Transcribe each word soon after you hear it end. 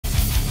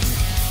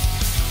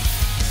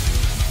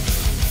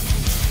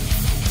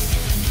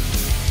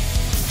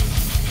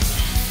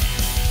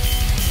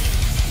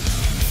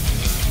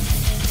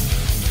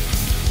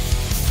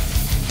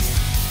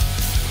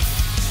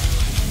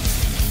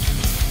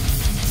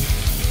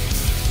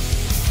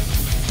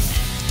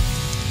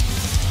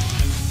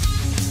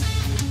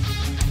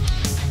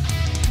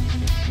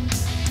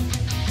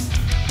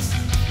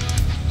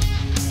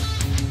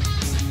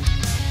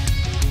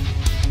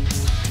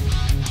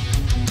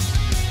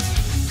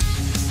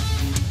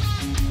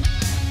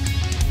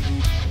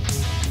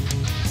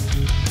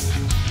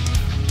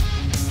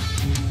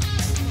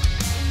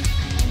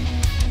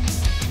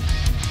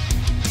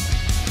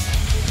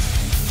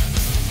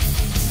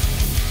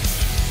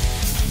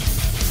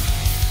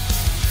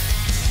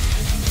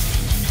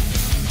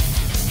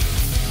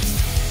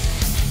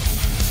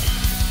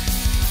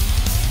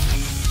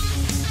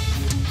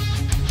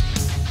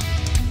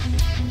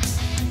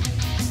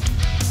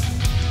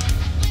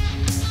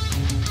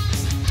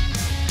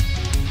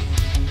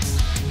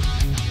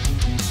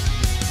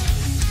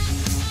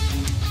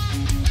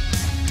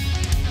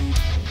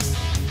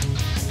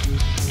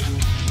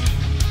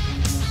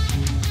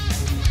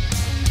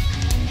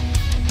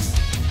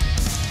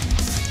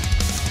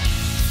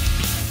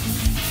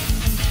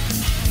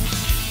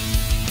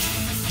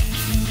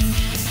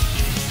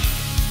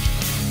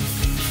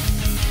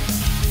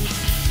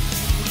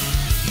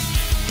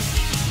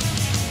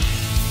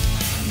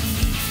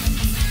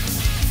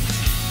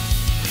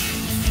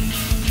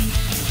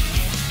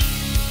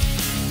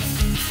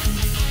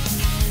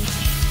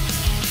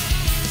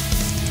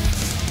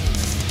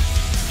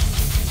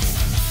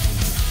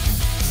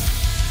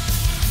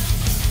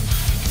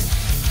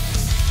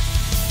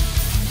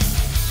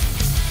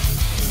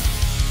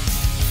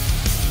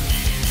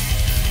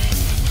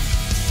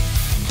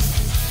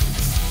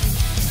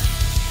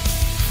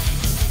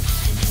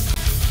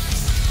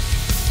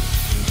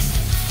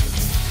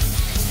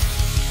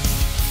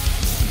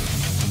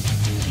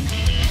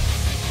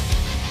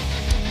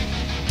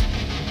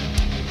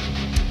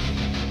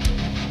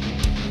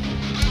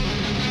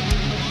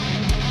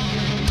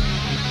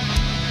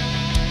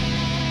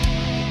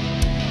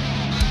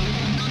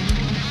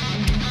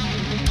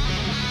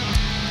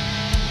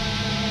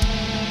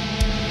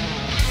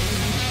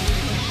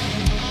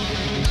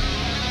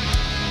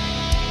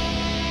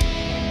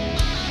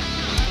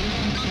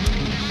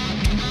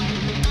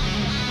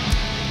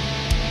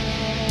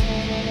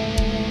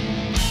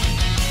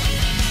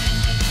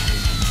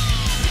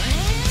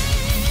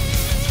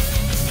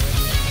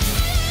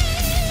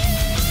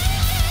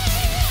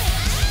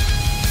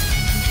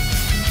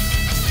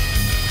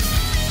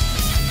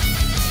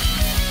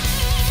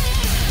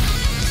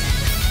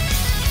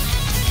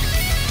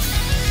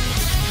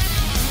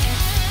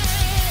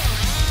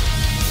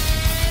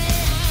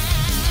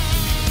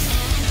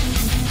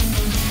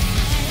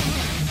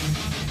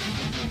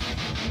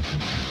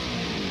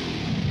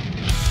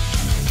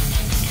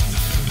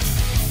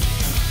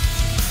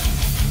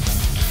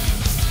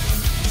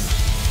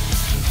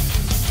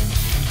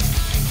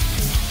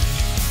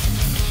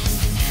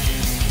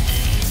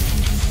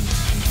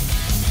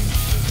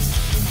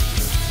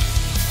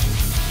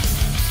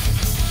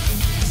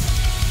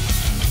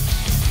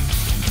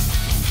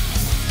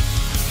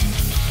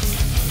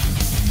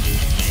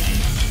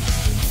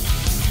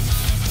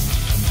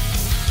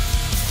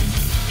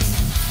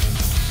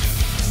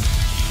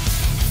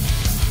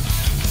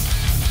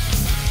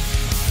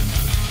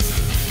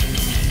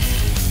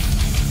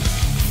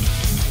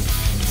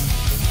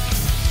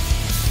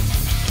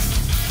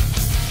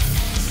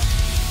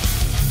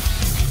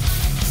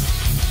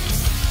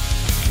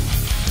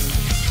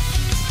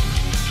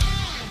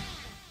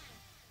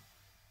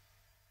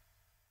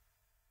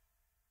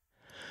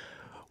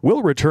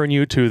We'll return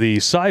you to the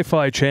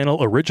Sci-Fi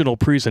Channel original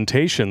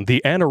presentation,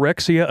 The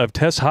Anorexia of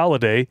Tess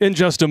Holliday, in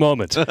just a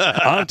moment.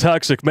 I'm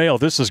Toxic Male,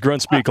 this is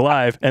Grunt Speak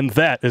Live, and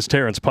that is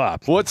Terrence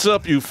Pop. What's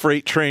up, you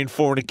freight train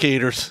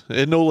fornicators?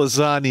 And no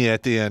lasagna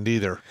at the end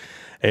either.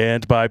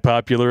 And by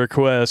popular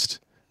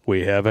request,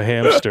 we have a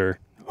hamster.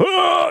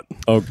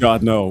 Oh,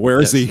 God, no. Where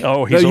is he?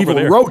 Oh, he's over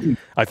there. Rodent.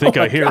 I think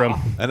I hear him.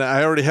 And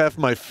I already have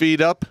my feet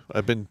up.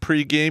 I've been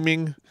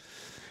pre-gaming.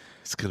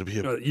 It's going to be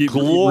a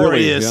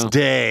glorious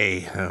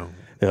day.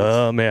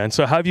 Oh, man.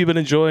 So how have you been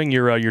enjoying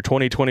your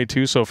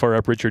 2022 so far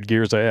up Richard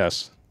Gere's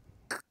ass?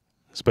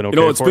 It's been okay.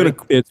 You know,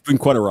 it's been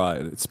quite a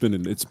ride. It's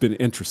been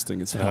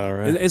interesting. It's all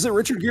right. Is it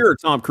Richard Gere or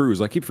Tom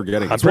Cruise? I keep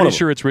forgetting. I'm pretty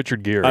sure it's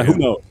Richard Gere. Who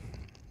knows?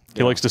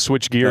 He likes to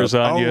switch gears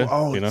on you.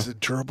 Oh, you know? It's a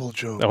gerbil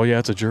joke. Oh, yeah,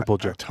 it's a gerbil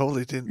joke. I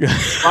totally didn't.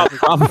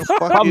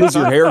 Problem is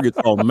your hair gets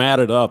all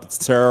matted up. It's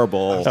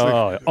terrible.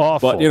 Oh,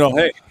 awful. But, you know,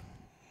 hey.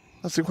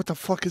 I was like, what the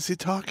fuck is he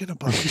talking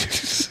about?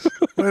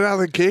 Right out of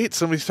the gate,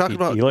 somebody's talking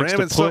about he likes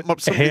ramming to something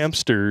put up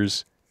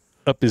hamsters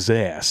up his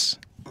ass.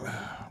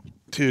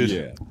 Dude.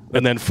 Yeah.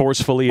 And then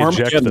forcefully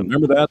eject them.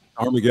 Remember that?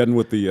 Armageddon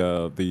with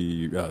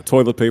the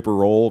toilet paper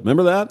roll.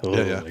 Remember that?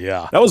 Oh,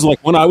 yeah. That was like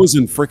when I was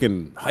in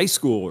freaking high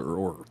school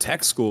or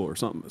tech school or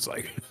something. It's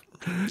like,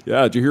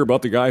 yeah, did you hear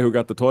about the guy who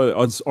got the toilet?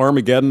 It's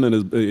Armageddon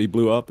and he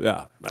blew up?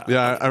 Yeah.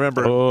 Yeah, I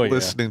remember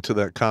listening to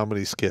that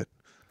comedy skit.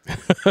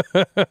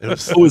 It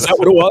was, is that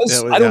what it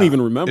was? I don't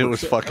even remember. It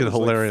was fucking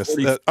hilarious.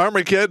 Like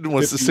Armageddon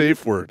was the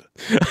safe word.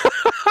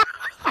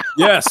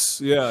 Yes.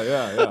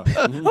 Yeah.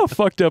 How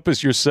fucked up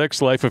is your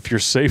sex life if your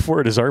safe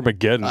word is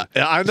Armageddon?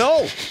 I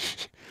know.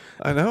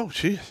 I know.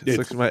 Gee,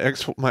 it's like my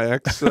ex.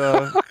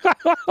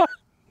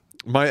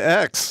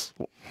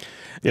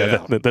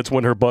 Yeah, that's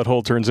when her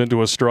butthole turns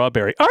into a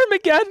strawberry.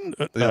 Armageddon.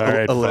 Yeah, all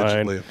right,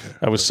 allegedly. fine. Okay.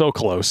 I was so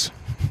close.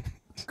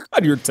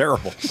 God, you're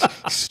terrible.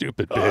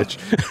 Stupid bitch.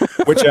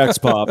 Which ex,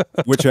 Pop?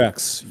 Which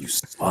ex? You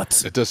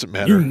slut. It doesn't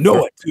matter. You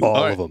know it.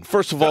 All of them.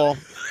 First of all,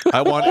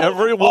 I want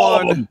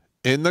everyone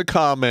in the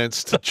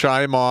comments to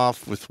chime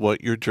off with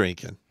what you're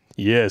drinking.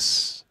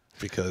 Yes.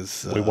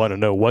 Because we want to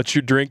know what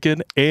you're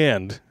drinking,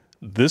 and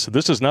this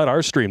is not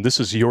our stream. This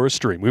is your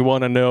stream. We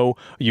want to know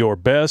your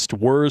best,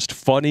 worst,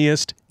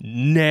 funniest,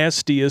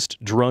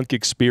 nastiest drunk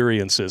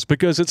experiences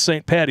because it's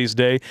St. Paddy's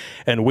Day,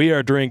 and we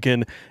are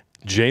drinking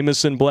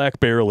Jameson Black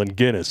Barrel and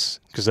Guinness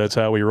because that's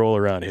how we roll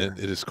around here. And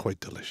it is quite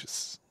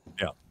delicious.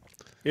 Yeah.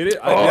 It is.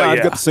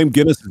 I've got the same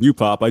Guinness as you,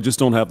 Pop. I just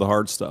don't have the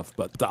hard stuff,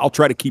 but I'll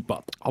try to keep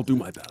up. I'll do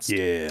my best.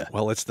 Yeah.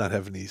 Well, let's not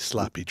have any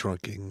sloppy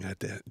drunking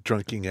at the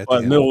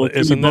no,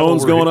 isn't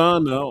bones going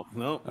on? No.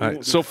 All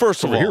right. So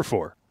first of all,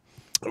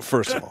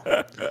 First of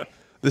all,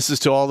 this is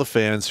to all the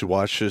fans who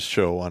watch this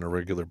show on a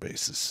regular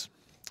basis.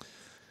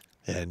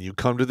 And you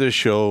come to this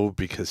show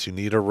because you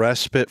need a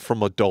respite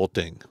from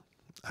adulting.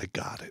 I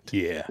got it.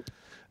 Yeah.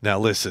 Now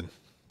listen,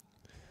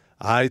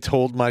 I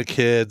told my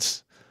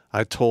kids,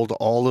 I told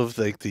all of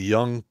the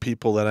young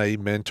people that I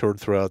mentored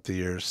throughout the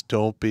years,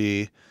 don't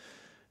be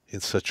in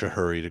such a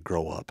hurry to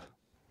grow up.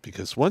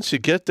 Because once you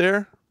get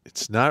there,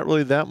 it's not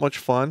really that much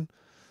fun.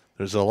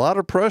 There's a lot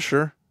of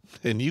pressure,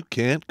 and you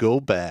can't go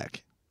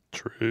back.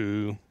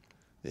 True.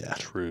 Yeah.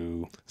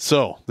 True.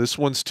 So, this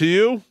one's to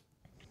you.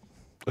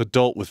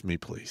 Adult with me,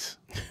 please.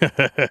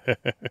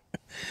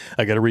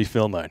 I got to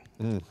refill mine.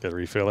 Got to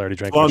refill. I already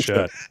drank my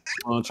shot.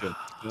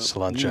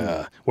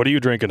 Slancha. What are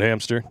you drinking,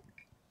 hamster?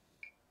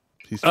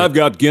 I've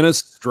got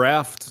Guinness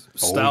Draft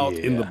Stout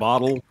in the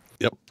bottle.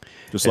 Yep.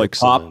 Just like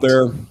Pop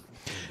there.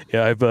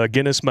 Yeah, I've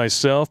Guinness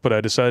myself, but I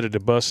decided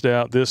to bust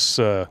out this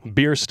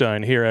beer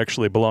stein here.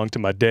 Actually belonged to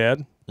my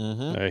dad.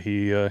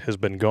 He has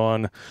been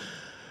gone.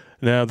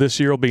 Now, this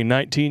year will be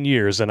 19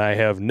 years, and I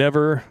have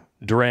never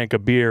drank a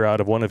beer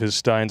out of one of his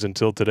steins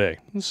until today.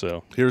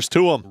 So here's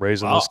to him.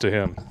 Raising this to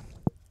him.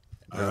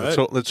 All right.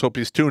 So let's hope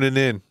he's tuning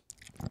in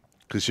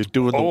because you're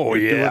doing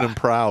him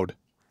proud.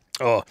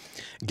 Oh,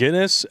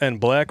 Guinness and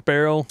Black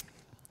Barrel,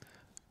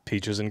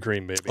 peaches and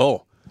cream, baby.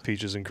 Oh,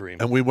 peaches and cream.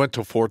 And we went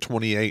to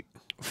 428.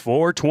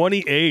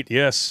 428,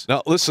 yes.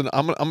 Now, listen,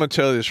 I'm going to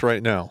tell you this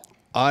right now.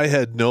 I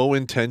had no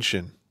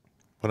intention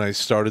when I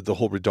started the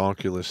whole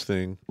Redonkulas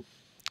thing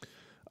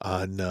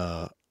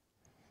on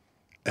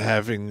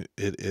having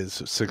it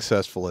as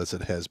successful as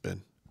it has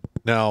been.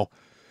 Now,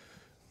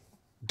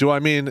 do I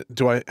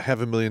have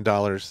 $1 million?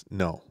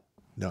 No.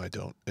 No, I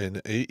don't.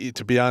 And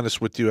to be honest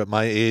with you, at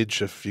my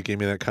age, if you gave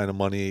me that kind of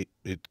money,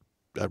 I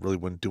really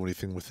wouldn't do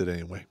anything with it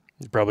anyway.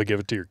 You'd probably give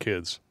it to your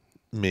kids.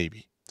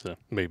 Maybe. So,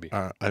 maybe.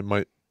 I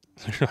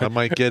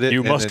might get it.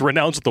 You must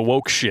renounce the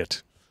woke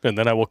shit, and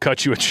then I will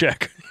cut you a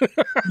check.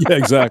 Yeah,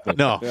 exactly.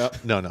 No.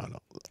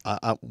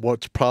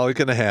 What's probably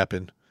going to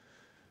happen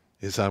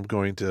is I'm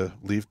going to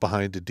leave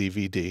behind a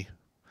DVD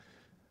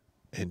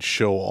and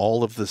show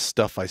all of the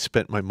stuff I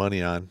spent my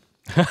money on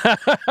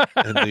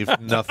and leave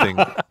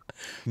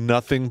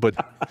nothing but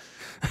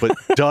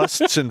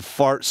dusts and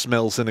fart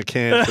smells in a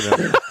can for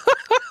them.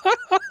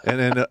 And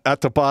then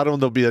at the bottom,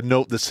 there'll be a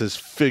note that says,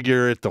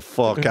 figure it the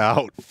fuck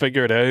out.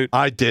 Figure it out.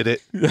 I did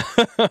it.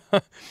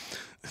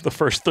 The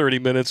first 30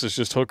 minutes is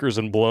just hookers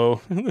and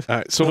blow. All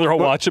right, so They're all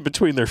watching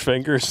between their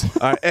fingers.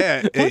 All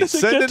right, hey,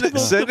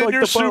 send in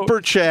your super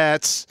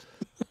chats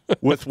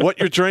with what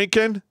you're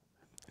drinking,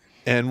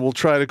 and we'll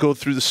try to go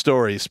through the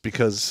stories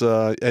because,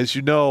 as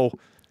you know,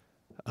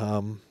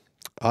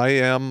 I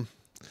am.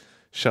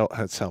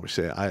 That's how we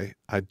say it.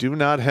 I do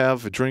not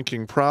have a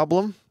drinking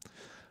problem.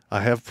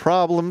 I have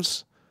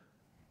problems,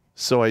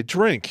 so I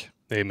drink.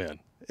 Amen.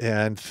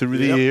 And through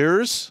the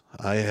years,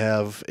 I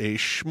have a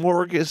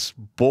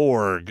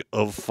smorgasbord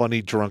of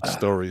funny drunk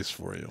stories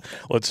for you.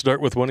 Let's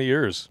start with one of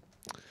yours.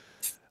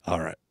 All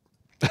right.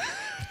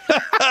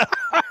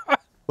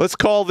 Let's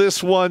call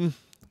this one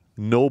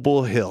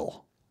Noble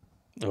Hill.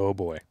 Oh,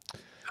 boy.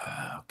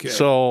 Okay.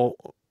 So,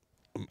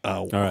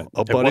 all right.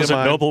 a It buddy of wasn't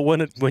mine, noble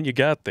when you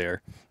got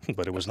there,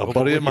 but it was noble. a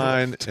buddy of when you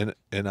mine left.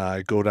 and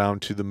I go down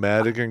to the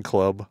Madigan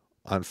Club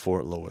on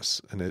Fort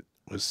Lewis, and it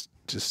was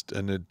just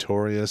a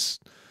notorious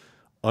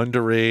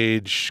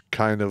underage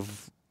kind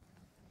of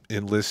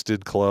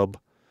enlisted club,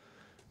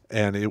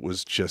 and it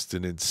was just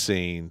an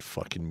insane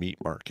fucking meat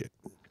market.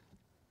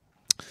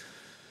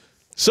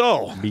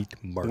 So Meat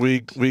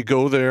market. we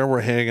go there,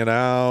 we're hanging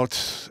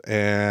out,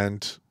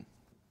 and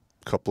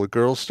a couple of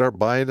girls start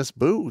buying us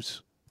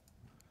booze.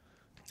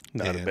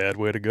 Not a bad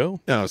way to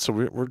go. Yeah, so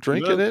we're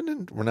drinking it,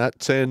 and we're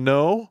not saying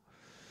no.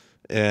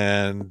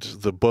 And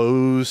the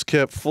booze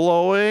kept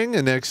flowing,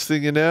 and next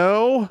thing you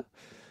know,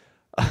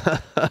 I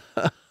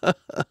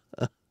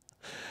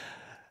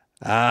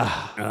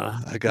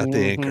got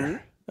the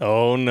anchor.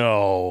 Oh,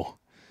 no.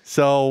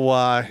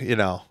 So you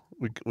know,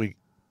 we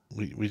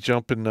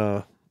jump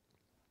in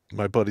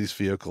my buddy's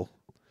vehicle,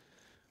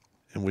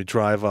 and we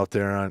drive out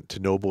there on to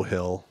Noble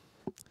Hill,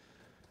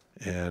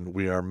 and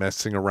we are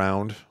messing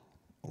around.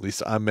 At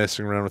least I'm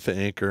messing around with the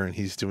anchor, and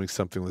he's doing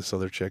something with this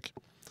other chick.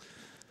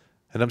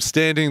 And I'm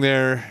standing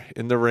there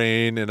in the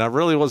rain, and I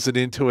really wasn't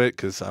into it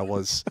because I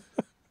was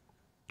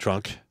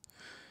drunk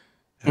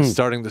and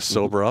starting to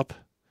sober up.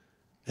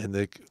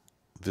 And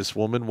this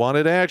woman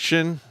wanted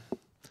action,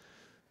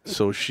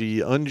 so she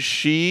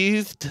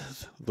unsheathed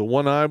the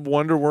one-eyed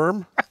Wonder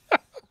Worm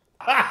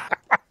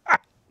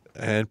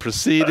and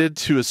proceeded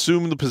to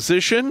assume the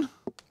position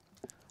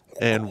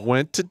and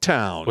went to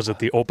town. Was it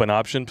the open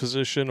option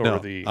position or No,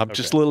 the... I'm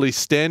just literally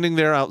standing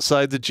there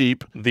outside the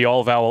Jeep. The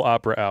all-vowel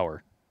opera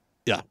hour.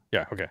 Yeah.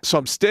 Yeah, okay. So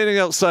I'm standing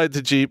outside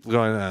the Jeep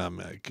going, oh,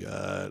 my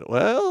God.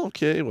 Well,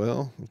 okay,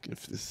 well,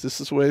 if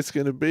this is the way it's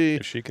going to be.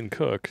 If she can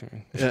cook.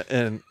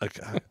 And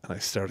I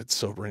started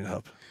sobering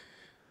up.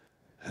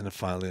 And then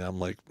finally I'm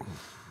like,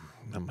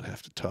 I'm going to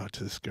have to talk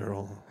to this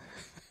girl.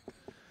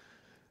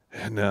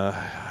 And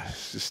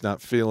just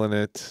not feeling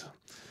it.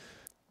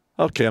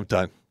 Okay, I'm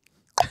done.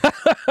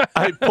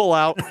 I pull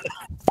out,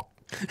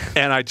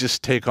 and I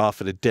just take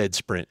off at a dead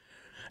sprint.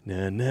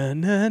 Na, na,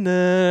 na,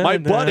 na, My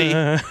buddy,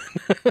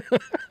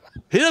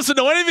 he doesn't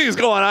know anything's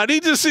going on.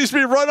 He just sees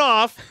me run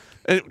off,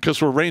 and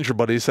because we're Ranger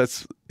buddies,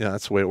 that's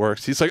the way it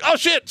works. He's like, "Oh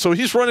shit!" So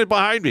he's running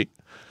behind me,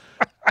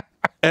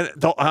 and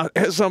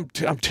as I'm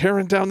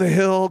tearing down the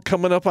hill,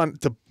 coming up on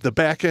the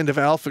back end of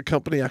Alpha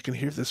Company, I can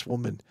hear this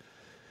woman.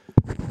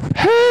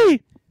 Hey!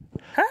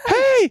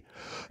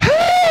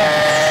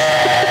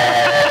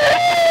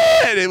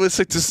 And it was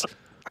like this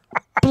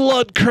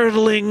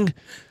blood-curdling,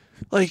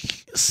 like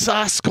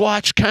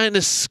Sasquatch kind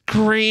of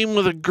scream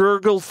with a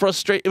gurgle,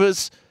 frustrate.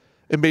 It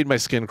made my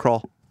skin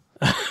crawl.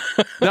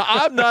 Now,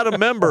 I'm not a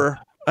member,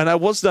 and I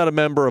was not a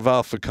member of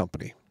Alpha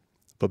Company.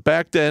 But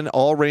back then,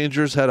 all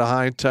Rangers had a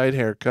high and tight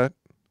haircut.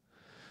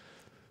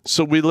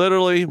 So we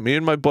literally, me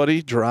and my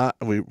buddy,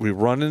 we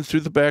run in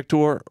through the back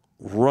door,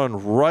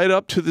 run right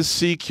up to the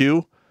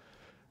CQ,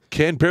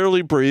 can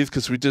barely breathe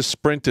because we just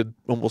sprinted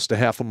almost a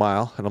half a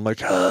mile. And I'm like,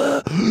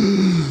 gotta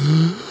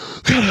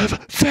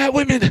have fat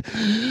women.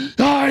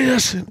 Oh,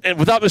 yes. And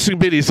without missing a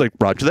beat, he's like,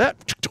 roger that.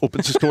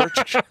 Opens his door.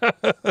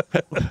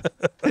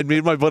 And me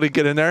and my buddy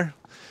get in there.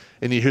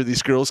 And you hear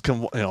these girls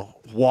come,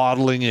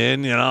 waddling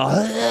in,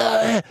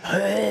 Have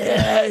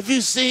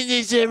you seen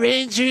these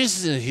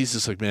Rangers? And he's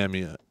just like,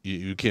 ma'am,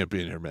 you can't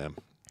be in here, ma'am.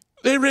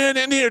 They ran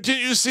in here.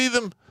 Didn't you see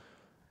them?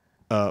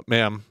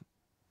 Ma'am,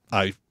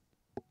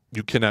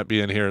 you cannot be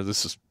in here.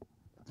 This is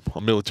a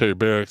military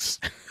barracks.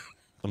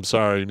 I'm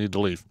sorry, you need to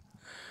leave.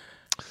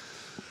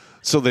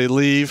 So they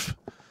leave.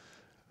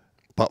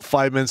 About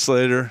 5 minutes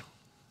later,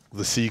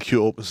 the CQ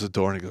opens the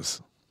door and he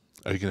goes,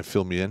 "Are you going to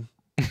fill me in?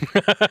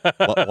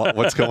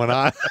 What's going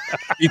on?"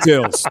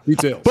 Details.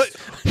 But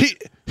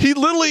he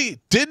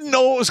literally didn't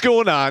know what was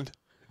going on.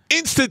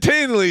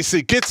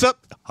 Instantaneously gets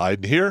up,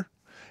 hide in here,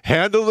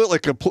 handled it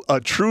like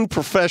a true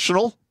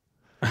professional.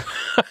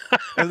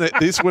 And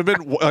these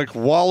women like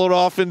wallowed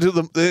off into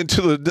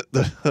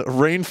the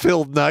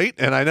rain-filled night,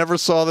 and I never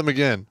saw them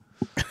again.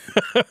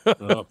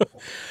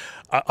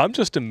 I'm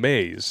just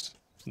amazed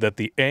that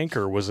the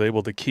anchor was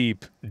able to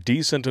keep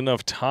decent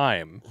enough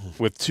time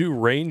with two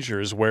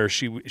Rangers where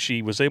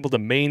she was able to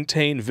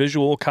maintain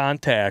visual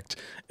contact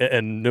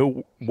and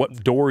know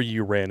what door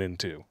you ran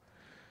into.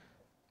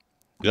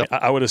 Yep.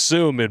 I would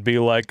assume it'd be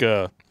like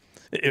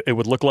it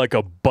would look like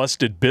a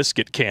busted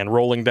biscuit can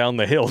rolling down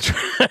the hill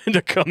trying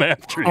to come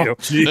after you.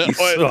 Jeez.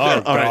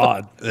 Oh,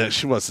 God.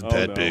 She wasn't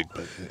that no. big,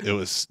 but it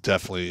was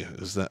definitely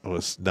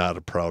was not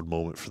a proud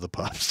moment for the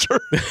popster.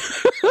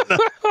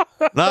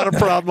 not a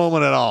proud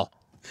moment at all.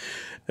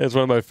 That's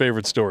one of my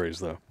favorite stories,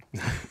 though.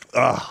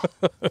 Ah.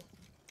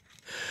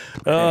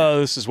 Oh,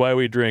 this is why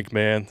we drink,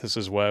 man. This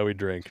is why we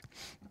drink.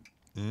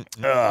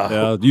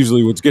 Yeah,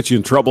 usually what gets you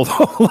in trouble,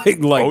 though, like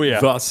Oh, yeah.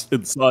 thus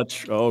and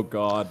such. Oh,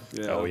 God.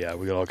 Yeah. Oh, yeah,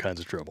 we got all kinds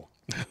of trouble.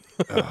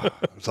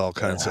 There's all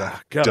kinds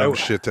of God, dumb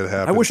shit that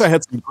happens. I wish I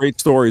had some great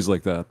stories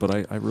like that, but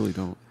I really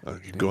don't.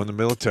 You go in the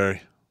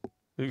military.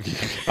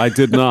 I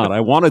did not.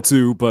 I wanted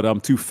to, but I'm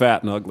too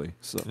fat and ugly,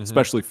 so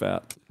especially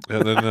fat.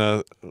 And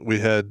then we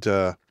had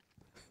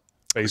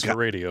Base for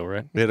radio,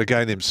 right? we had a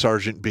guy named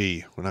Sergeant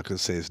B. We're not going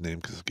to say his name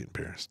because he'll get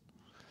embarrassed.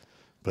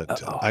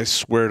 But I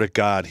swear to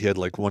God, he had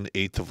like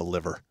 1/8 of a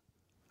liver.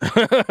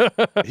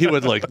 He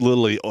would like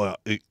literally,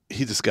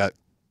 he just got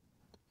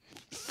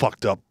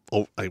fucked up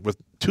like, with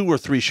 2 or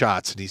 3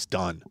 shots and he's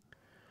done.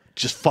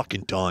 Just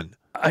fucking done.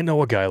 I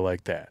know a guy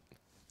like that.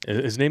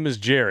 His name is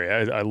Jerry.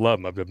 I love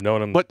him. I've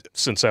known him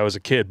since I was a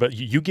kid. But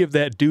you give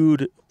that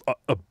dude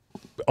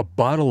a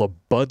bottle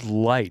of Bud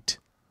Light.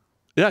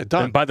 Yeah,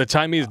 done. And by the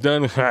time he's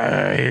done,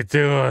 how you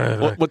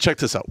doing? Well, check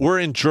this out. We're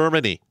in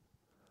Germany.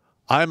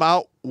 I'm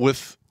out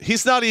with,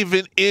 he's not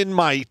even in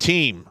my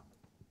team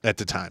at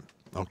the time.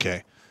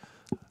 Okay.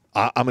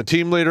 I'm a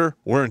team leader.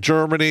 We're in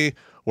Germany.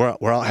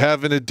 We're out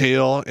having a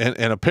deal. And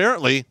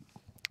apparently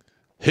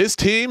his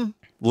team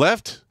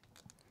left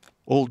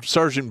old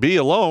Sergeant B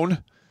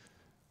alone.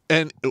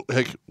 And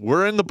like,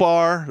 we're in the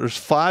bar. There's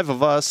 5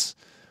 of us.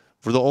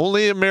 We're the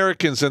only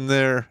Americans in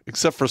there,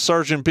 except for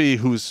Sergeant B,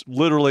 who's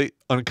literally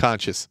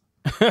unconscious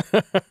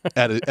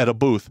at a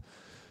booth.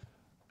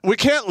 We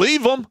can't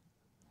leave him.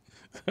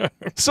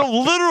 So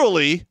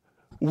literally,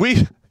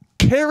 we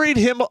carried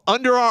him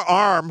under our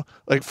arm,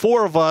 like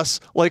 4 of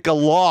us, like a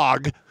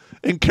log,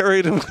 and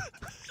carried him.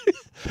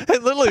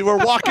 And literally,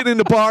 we're walking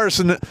into bars,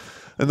 and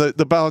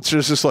the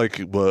bouncer's just like,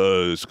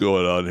 "What's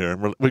going on here?"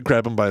 And we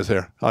grab him by his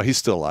hair. Oh, he's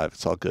still alive.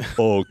 It's all good.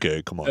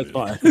 Okay, come on.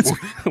 That's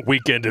fine.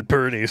 Weekend at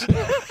Bernie's.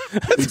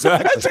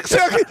 Exactly. That's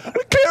exactly.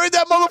 We carried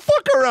that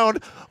motherfucker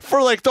around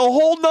for like the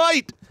whole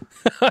night.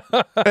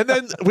 And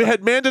then we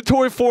had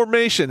mandatory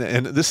formation,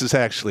 and this has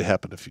actually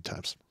happened a few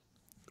times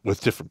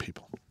with different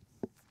people.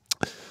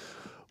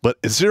 But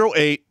at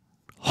 08,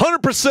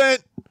 100%,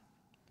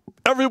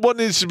 everyone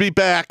needs to be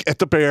back at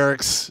the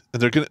barracks,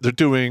 and they're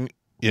doing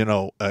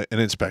an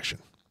inspection.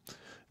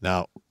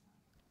 Now,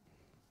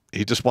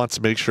 he just wants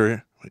to make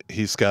sure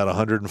he's got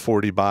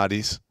 140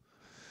 bodies,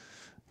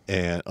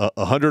 and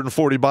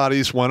 140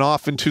 bodies went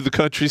off into the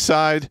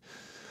countryside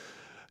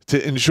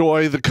to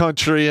enjoy the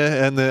country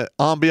and the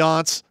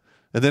ambiance.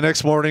 And the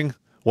next morning,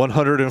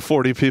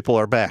 140 people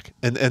are back.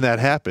 And that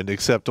happened,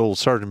 except old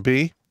Sergeant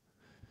B.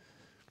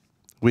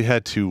 We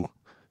had to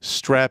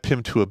strap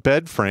him to a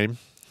bed frame,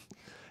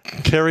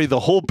 carry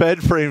the whole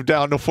bed frame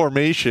down to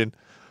formation,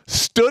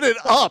 stood it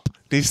up.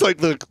 He's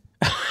like, look.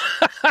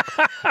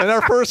 And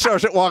our first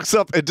sergeant walks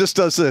up and just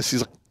does this.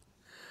 He's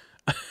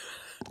like,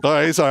 all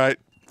right, he's all right.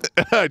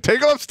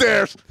 Take him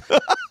upstairs.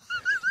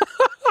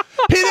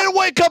 He didn't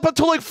wake up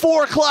until like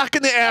 4 o'clock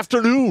in the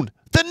afternoon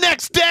the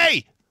next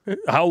day.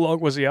 How long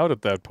was he out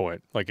at that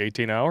point? Like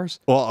 18 hours?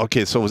 Well,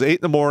 okay, so it was 8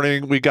 in the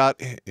morning.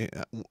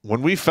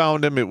 When we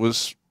found him, it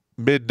was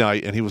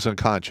midnight, and he was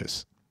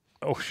unconscious.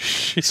 Oh,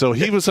 shit. So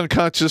he was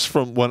unconscious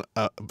from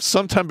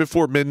sometime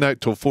before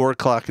midnight till 4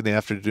 o'clock in the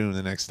afternoon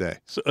the next day.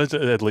 So it's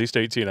at least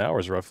 18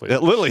 hours, roughly.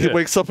 Literally, he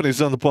wakes up and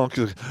he's on the bunk.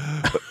 He's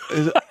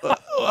like,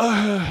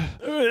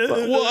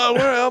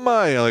 where am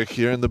I? Like,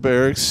 you're in the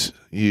barracks,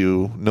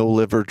 you no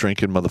liver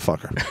drinking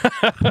motherfucker.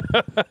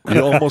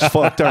 You almost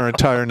fucked our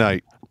entire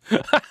night.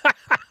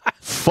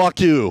 Fuck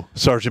you,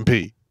 Sergeant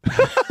P.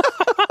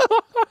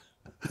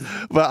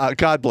 But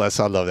God bless,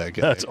 I love that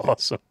guy. That's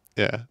awesome.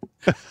 Yeah.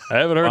 I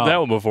haven't heard that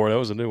one before. That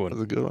was a new That was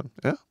one. a good one.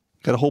 Yeah.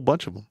 Got a whole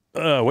bunch of them.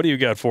 What do you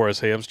got for us,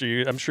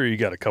 Hamster? I'm sure you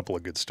got a couple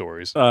of good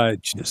stories. Nothing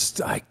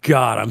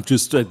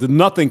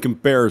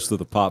compares to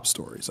the pop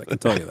stories. I can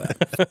tell you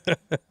that.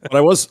 But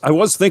I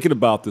was thinking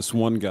about this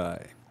one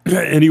guy,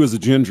 and he was a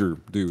ginger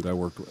dude I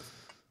worked with.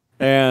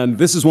 And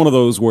this is one of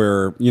those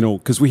where,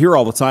 because we hear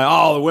all the time,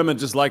 oh, the women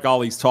just like all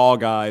these tall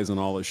guys and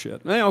all this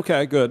shit.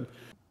 Okay, good.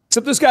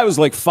 Except this guy was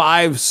like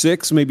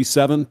 5'6", maybe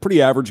 7,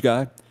 pretty average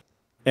guy.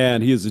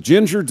 And he is a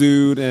ginger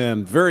dude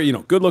and very,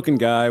 good-looking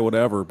guy,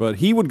 whatever. But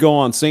he would go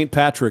on St.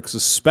 Patrick's,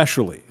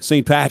 especially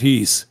St.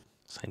 Patty's,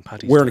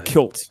 wearing a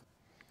kilt.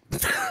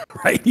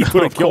 Right? He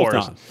put a kilt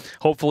on.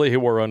 Hopefully he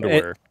wore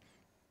underwear.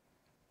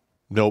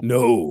 Nope.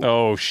 No.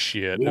 Oh,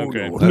 shit.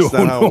 Okay. That's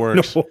not how it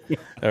works. All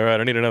right,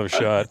 I need another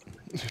shot.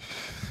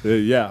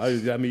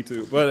 Yeah, me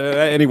too. But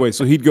anyway,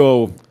 so he'd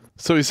go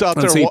So he's out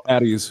on there. St.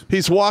 Patty's.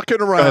 He's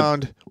walking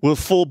around with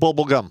full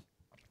bubble gum.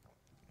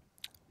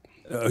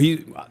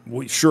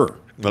 Sure.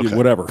 Okay.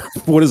 Whatever.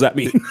 What does that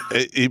mean?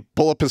 You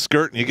pull up his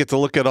skirt and you get to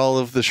look at all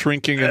of the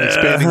shrinking and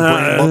expanding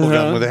brain bubble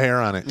gum with the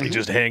hair on it. He's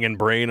just hanging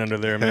brain under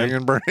there, man.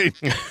 Hanging brain.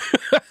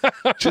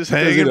 Just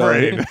hanging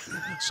brain.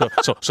 So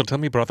tell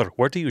me, brother,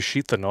 where do you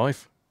sheath the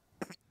knife?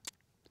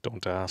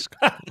 Don't ask.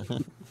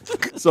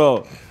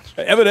 So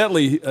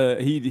evidently,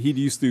 he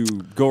used to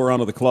go around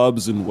to the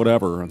clubs and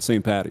whatever on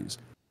St. Paddy's.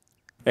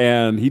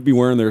 And he'd be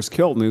wearing his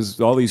kilt, and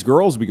all these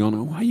girls would be going,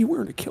 "Oh, why are you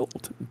wearing a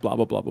kilt?" Blah,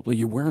 blah, blah, blah, blah.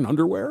 You wearing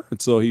underwear? And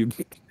so he,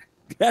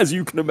 as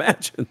you can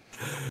imagine,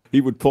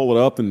 he would pull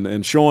it up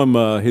and show him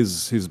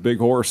his big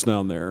horse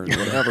down there and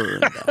whatever.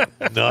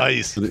 And,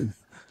 Nice.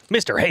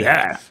 Mr. Hay.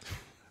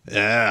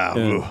 Yeah.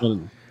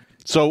 and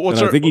So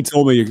what's I think he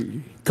told me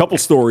a couple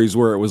stories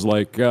where it was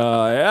like,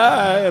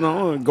 yeah,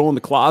 go in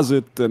the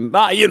closet and,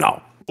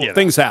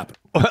 things happen.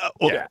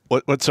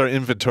 What's our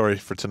inventory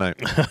for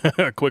tonight?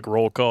 A quick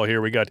roll call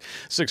here. We got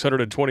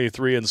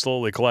 623 and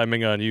slowly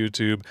climbing on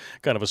YouTube.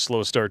 Kind of a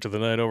slow start to the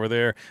night over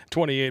there.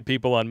 28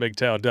 people on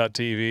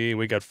MGTOW.tv.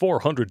 We got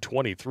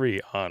 423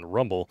 on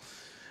Rumble.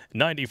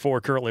 94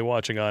 currently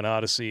watching on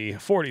Odyssey.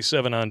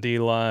 47 on D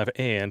Live.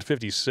 And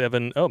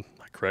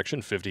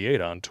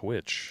 58 on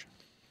Twitch.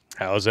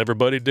 How's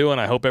everybody doing?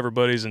 I hope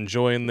everybody's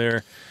enjoying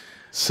their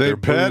St.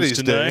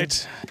 Paddy's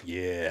tonight.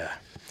 Yeah.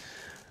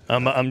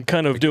 I'm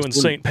kind of doing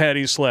St.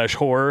 Paddy's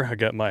 /horror. I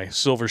got my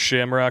Silver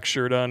Shamrock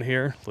shirt on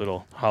here.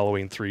 Little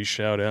Halloween 3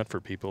 shout out for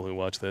people who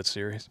watch that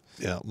series.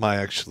 Yeah,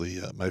 my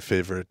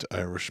favorite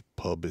Irish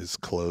pub is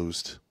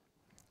closed.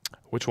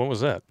 Which one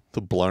was that?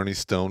 The Blarney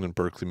Stone in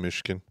Berkeley,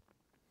 Michigan.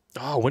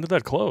 Oh, when did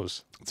that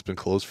close? It's been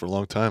closed for a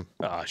long time.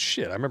 Ah,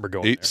 shit. I remember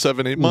going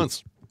 8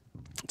 months.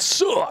 It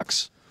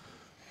sucks.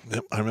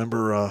 Yep, I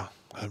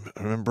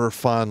remember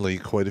fondly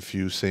quite a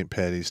few St.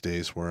 Paddy's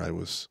days where I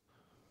was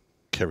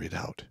carried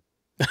out.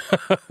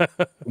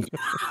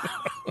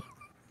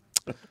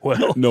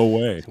 Well, no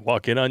way.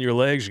 Walk in on your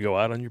legs, you go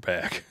out on your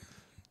back.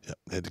 Yep,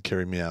 they had to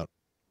carry me out.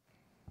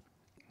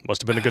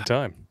 Must have been a good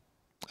time.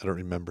 I don't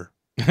remember.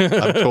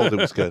 I'm told it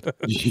was good.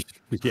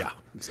 Yeah,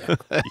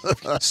 exactly.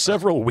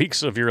 Several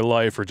weeks of your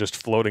life are just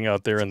floating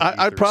out there in the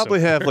I ether probably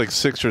somewhere. have like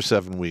 6 or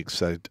 7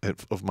 weeks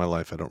of my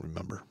life I don't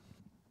remember.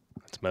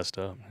 That's messed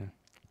up.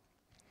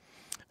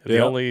 The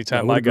Yeah, only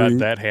time I I would got agree.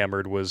 that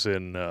hammered was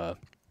in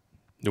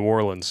New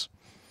Orleans,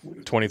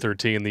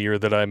 2013, the year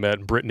that I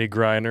met Brittany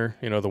Griner,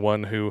 the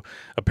one who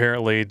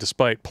apparently,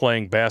 despite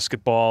playing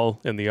basketball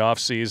in the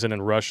off-season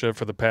in Russia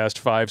for the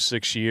past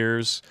 5-6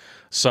 years,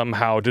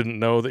 somehow didn't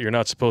know that you're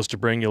not supposed to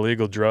bring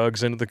illegal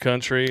drugs into the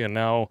country, and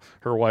now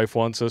her wife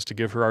wants us to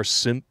give her our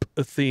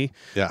sympathy.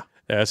 Yeah.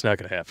 That's not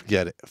going to happen.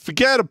 Get it.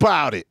 Forget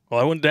about it. Well,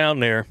 I went down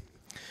there,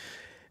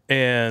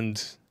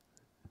 and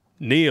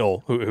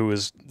Neil, who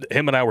was,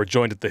 him and I were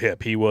joined at the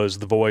hip. He was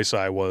the voice,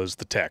 I was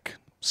the tech.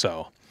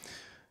 So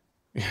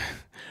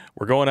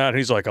we're going out, and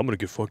he's like, I'm going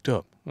to get fucked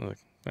up. I'm like,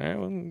 all right,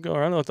 well, go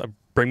around. I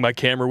bring my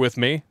camera with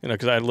me,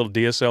 because I had a little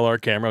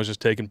DSLR camera. I was just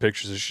taking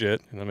pictures of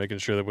shit, making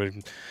sure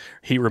that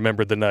he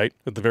remembered the night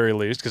at the very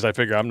least, because I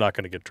figure I'm not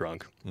going to get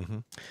drunk. Mm-hmm.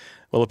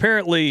 Well,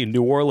 apparently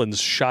New Orleans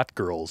shot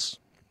girls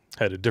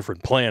had a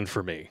different plan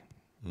for me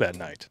that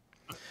night.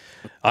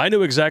 I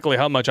knew exactly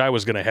how much I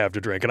was going to have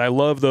to drink, and I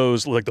love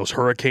those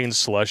hurricane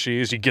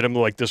slushies. You get them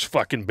like this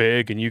fucking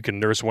big, and you can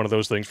nurse one of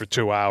those things for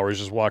 2 hours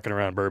just walking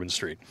around Bourbon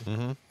Street.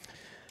 Mm-hmm.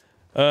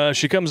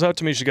 She comes up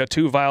to me. She got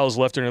 2 vials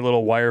left in her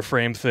little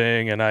wireframe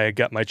thing, and I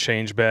got my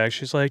change back.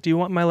 She's like, do you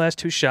want my last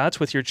 2 shots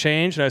with your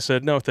change? And I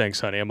said, no, thanks,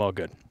 honey. I'm all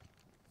good.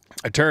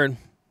 I turn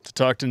to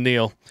talk to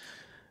Neil,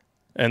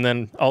 and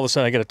then all of a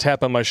sudden I get a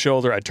tap on my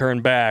shoulder. I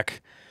turn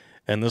back,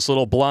 and this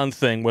little blonde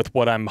thing with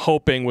what I'm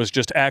hoping was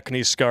just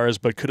acne scars,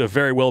 but could have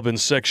very well been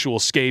sexual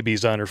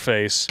scabies on her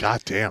face.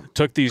 God damn.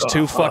 Took these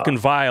 2 fucking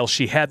vials.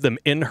 She had them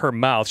in her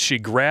mouth. She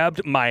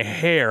grabbed my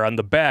hair on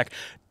the back,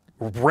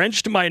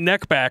 wrenched my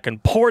neck back,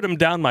 and poured them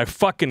down my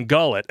fucking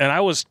gullet. And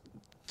I was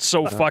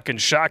so fucking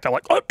shocked. I'm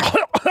like,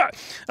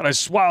 and I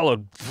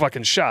swallowed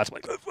fucking shots. I'm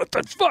like, what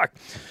the fuck?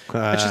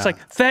 And she's like,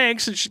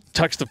 thanks. And she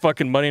tucks the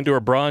fucking money into her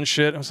bra and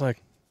shit. I was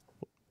like,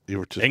 You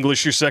were just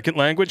English your second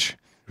language?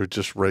 You're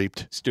just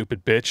raped.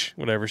 Stupid bitch.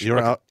 Whatever.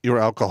 You were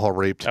alcohol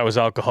raped. I was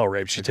alcohol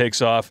raped. She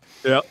takes off.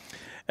 Yep.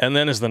 And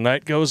then as the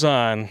night goes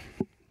on,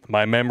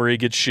 my memory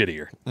gets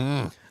shittier.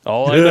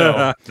 All I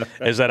know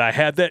is that I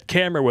had that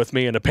camera with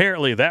me, and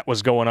apparently that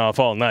was going off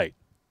all night.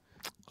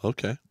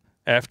 Okay.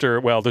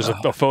 There's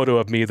a photo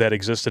of me that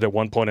existed at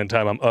one point in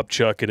time. I'm up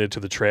chucking it to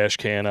the trash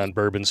can on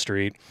Bourbon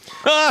Street.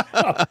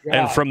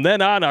 And from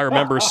then on, I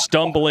remember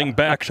stumbling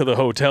back to the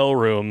hotel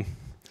room,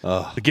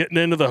 getting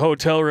into the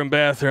hotel room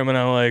bathroom, and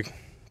I'm like,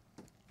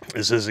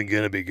 this isn't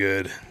going to be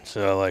good.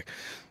 So I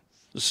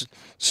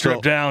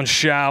strip down,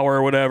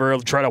 shower, whatever,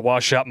 try to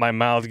wash out my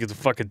mouth, get the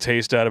fucking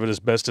taste out of it as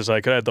best as I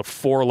could. I had the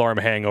 4-alarm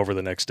hangover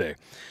the next day.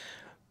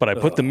 But I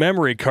put the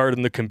memory card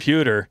in the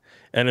computer,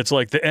 and it's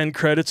like the end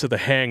credits of The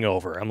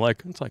Hangover.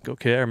 It's like,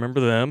 okay, I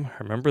remember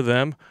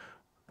them.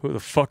 Who the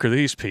fuck are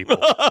these people?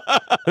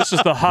 This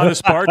is the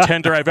hottest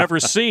bartender I've ever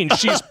seen.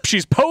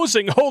 She's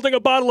posing holding a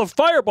bottle of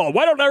Fireball.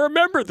 Why don't I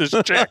remember this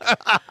chick?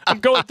 I'm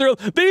going through.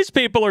 These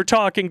people are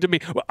talking to me.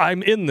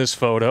 I'm in this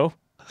photo.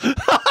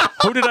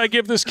 Who did I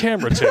give this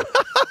camera to?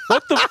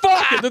 What the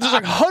fuck? There's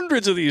like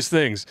hundreds of these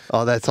things.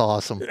 Oh, that's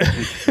awesome.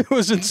 It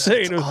was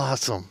insane.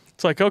 Awesome.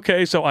 It's like,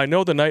 okay, so I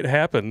know the night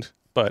happened,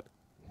 but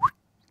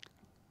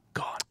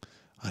gone.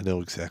 I know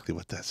exactly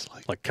what that's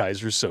like. Like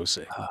Kaiser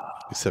Sose.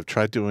 Except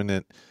try doing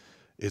it.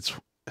 It's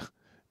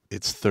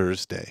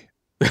Thursday.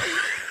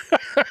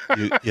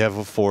 you have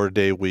a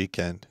 4-day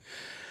weekend.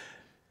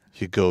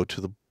 You go to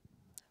the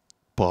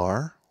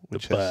bar,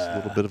 which has a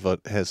little bit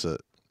of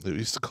they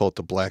used to call it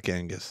the Black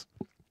Angus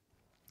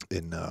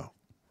in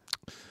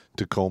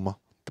Tacoma.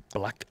 The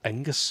Black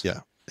Angus?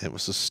 Yeah. It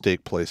was a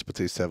steak place, but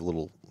they used to have a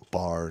little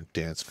bar and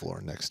dance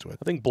floor next to it.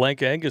 I think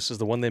Black Angus is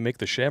the one they make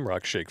the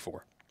Shamrock Shake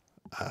for.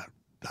 I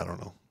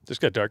don't know. Just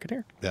got dark in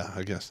here? Yeah,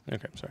 I guess.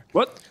 Okay, I'm sorry.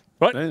 What?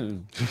 What?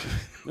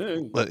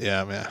 But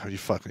yeah, man,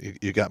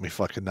 you got me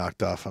fucking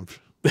knocked off.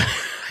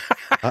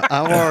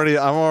 I'm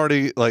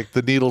already like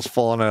the needle's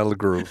falling out of the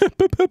groove.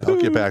 I'll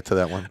get back to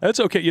that one.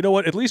 That's okay. You know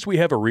what? At least we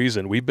have a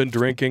reason. We've been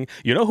drinking.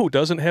 You know who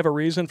doesn't have a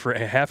reason for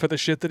half of the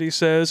shit that he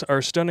says?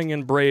 Our stunning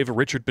and brave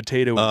Richard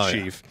Potato in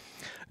Chief. Yeah.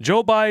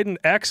 Joe Biden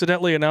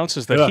accidentally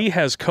announces that he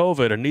has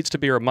COVID and needs to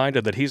be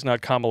reminded that he's not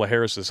Kamala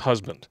Harris's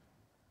husband.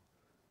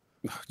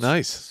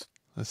 Nice.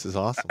 This is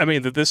awesome. I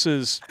mean, this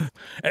is,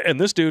 and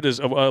this dude is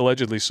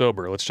allegedly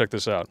sober. Let's check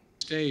this out.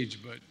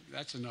 Stage, but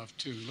that's enough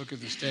too. Look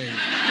at the stage.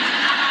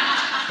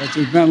 But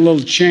there's been a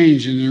little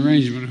change in the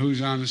arrangement of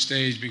who's on the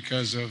stage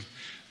because of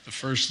the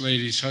First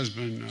Lady's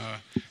husband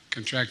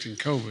contracting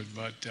COVID.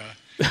 But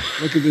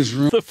look at this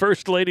room. The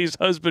First Lady's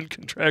husband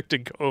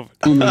contracting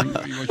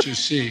COVID. What you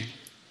see.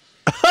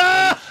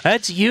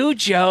 That's you,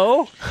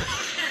 Joe.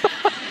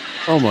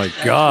 Oh, my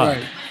God.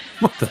 Right.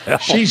 What the hell?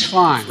 She's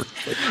fine.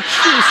 She's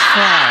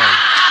fine.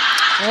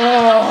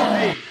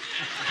 Oh.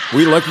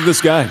 We elected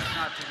this guy.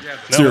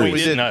 No, Serious.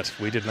 we did not.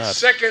 We did not.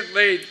 Second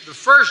lady, the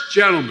first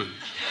gentleman.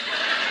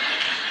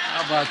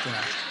 How about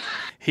that?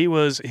 He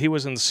was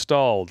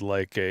installed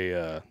like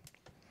a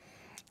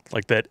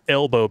like that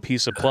elbow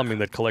piece of plumbing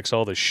that collects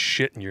all the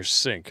shit in your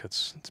sink.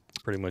 That's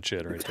pretty much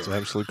it right That's there.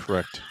 absolutely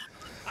correct.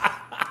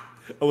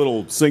 A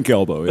little sink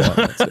elbow, yeah.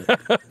 That's it.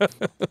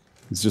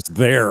 It's just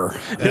there.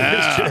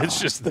 It's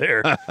just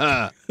there.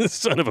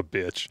 Son of a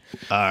bitch.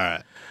 All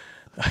right.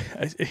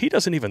 He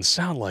doesn't even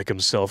sound like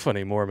himself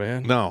anymore,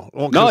 man. No.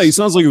 Well, No, he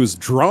sounds like he was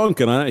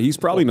drunk, and he's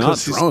probably not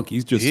drunk.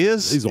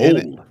 He's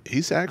old.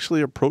 He's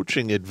actually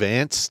approaching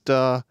advanced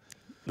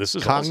This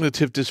is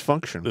cognitive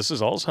dysfunction. This is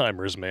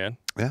Alzheimer's, man.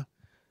 Yeah.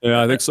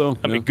 Yeah, I think so.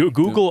 I mean,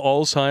 Google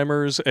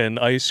Alzheimer's and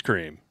ice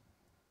cream,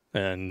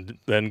 and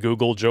then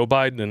Google Joe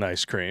Biden and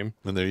ice cream,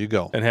 And there you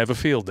go. and have a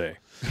field day.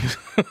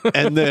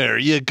 And there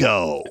you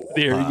go.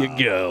 There you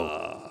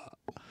go.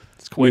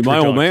 I mean, my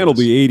old man will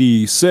be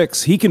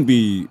 86. He can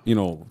be,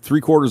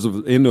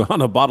 3/4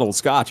 on a bottle of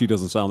scotch. He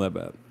doesn't sound that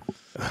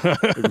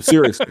bad.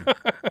 Seriously.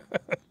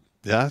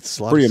 Yeah, it's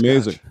a lot pretty of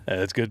amazing.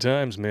 It's good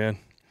times, man.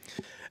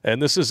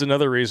 And this is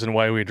another reason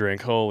why we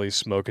drink. Holy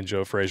smoking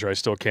Joe Frazier. I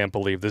still can't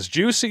believe this.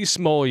 Juicy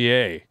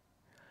Smollier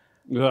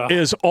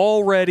is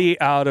already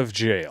out of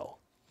jail.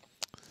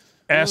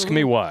 Ask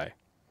me why.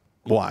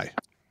 Why?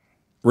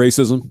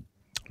 Racism?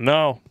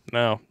 No.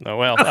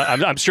 Well,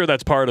 I'm sure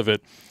that's part of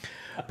it.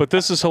 But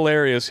this is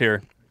hilarious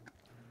here.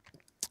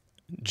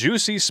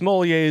 Juicy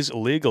Smollier's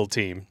legal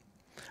team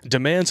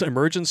demands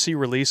emergency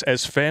release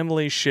as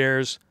family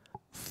shares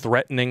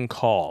threatening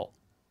call.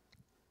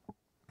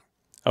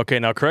 Okay,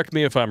 now correct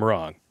me if I'm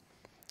wrong,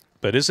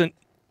 but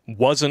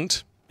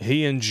wasn't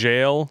he in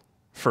jail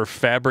for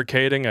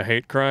fabricating a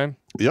hate crime?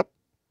 Yep.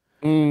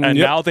 And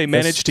now they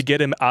managed to get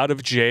him out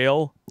of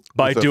jail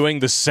by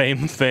doing the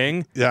same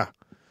thing? Yeah.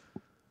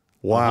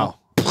 Wow.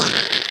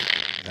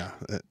 Yeah.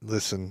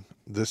 Listen,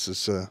 this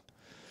is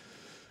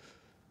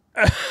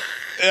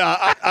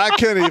yeah, I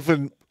can't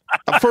even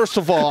first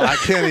of all, I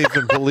can't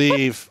even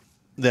believe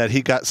that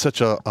he got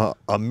such a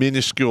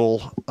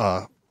minuscule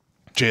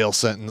jail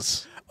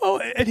sentence. Oh,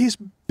 and he's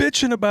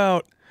bitching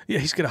about,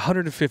 he's got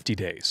 150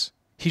 days.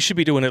 He should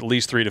be doing at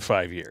least 3 to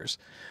 5 years.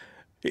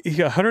 He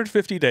got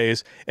 150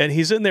 days, and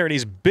he's in there, and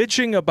he's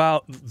bitching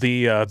about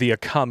the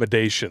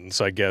accommodations.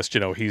 I guess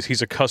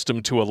he's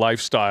accustomed to a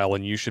lifestyle,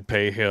 and you should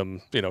pay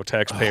him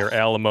taxpayer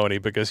alimony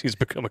because he's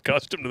become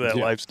accustomed to that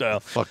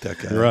lifestyle. Fuck that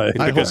guy, right?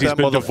 Because he's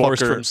been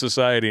divorced from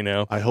society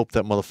now. I hope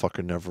that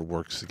motherfucker never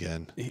works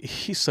again.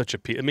 He's such a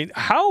piece. I mean,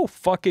 how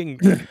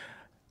fucking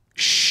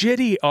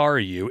shitty are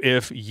you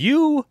if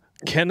you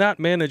cannot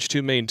manage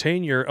to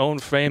maintain your own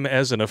fame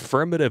as an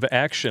affirmative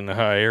action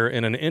hire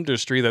in an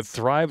industry that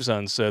thrives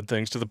on said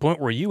things to the point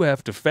where you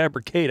have to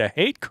fabricate a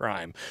hate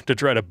crime to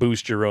try to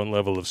boost your own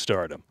level of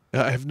stardom?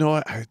 I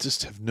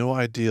just have no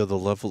idea the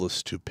level of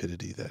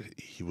stupidity that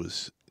he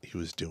was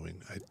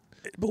doing.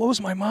 It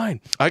blows my mind.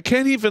 I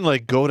can't even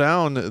go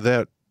down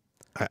that.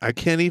 I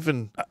can't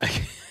even.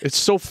 It's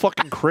so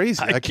fucking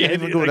crazy. I can't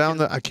even go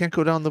down I can't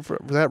go down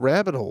that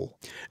rabbit hole.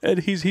 And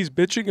he's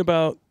bitching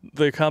about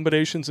the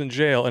accommodations in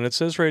jail, and it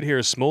says right here,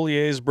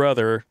 Smollier's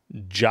brother,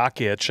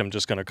 Jockitch, I'm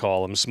just going to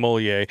call him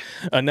Smollier,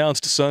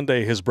 announced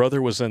Sunday his brother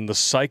was in the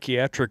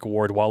psychiatric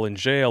ward while in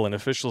jail, and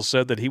officials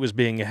said that he was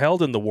being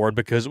held in the ward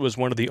because it was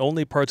one of the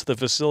only parts of the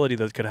facility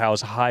that could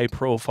house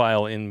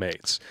high-profile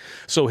inmates.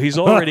 So he's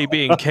already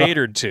being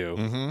catered to.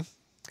 Mm-hmm.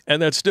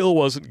 And that still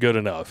wasn't good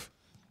enough.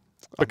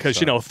 Because,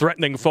 you know,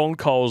 threatening phone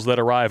calls that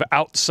arrive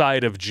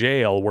outside of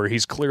jail where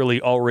he's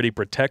clearly already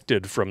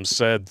protected from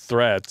said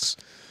threats.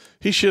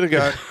 He should have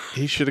got,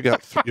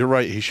 you're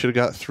right, he should have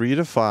got 3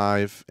 to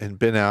 5 and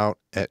been out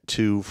at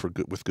 2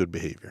 with good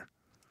behavior.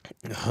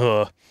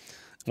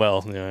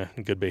 Well, yeah,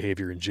 good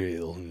behavior in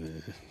jail.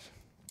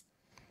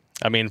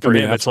 I mean, for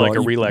him, it's like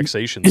a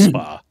relaxation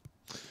spa.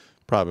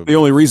 Probably. The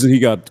only reason he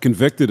got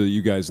convicted,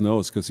 you guys know,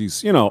 is because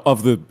he's, you know,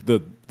 of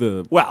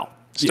the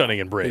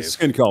Stunning and brave. His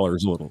skin color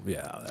is a little,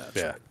 that's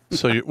Yeah. right.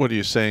 So what are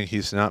you saying?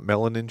 He's not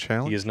melanin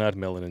challenged? He is not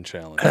melanin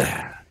challenged.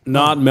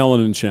 Not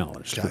melanin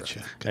challenged.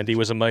 Gotcha. And he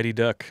was a mighty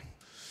duck.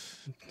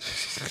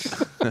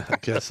 I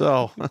guess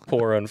so.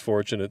 Poor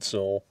unfortunate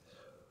soul.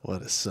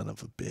 What a son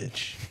of a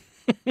bitch.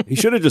 He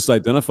should have just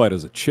identified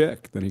as a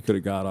chick. Then he could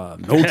have got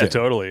no Yeah, tip.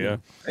 totally, yeah.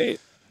 Hey.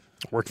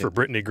 Worked for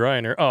Brittany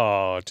Griner.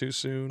 Oh, too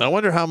soon. I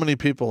wonder how many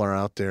people are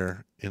out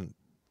there in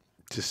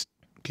just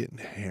getting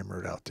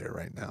hammered out there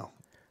right now.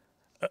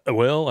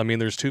 Well, I mean,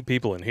 there's 2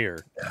 people in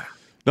here.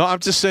 No, I'm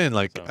just saying,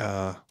 like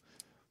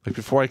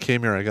before I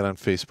came here, I got on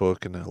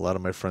Facebook, and a lot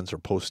of my friends are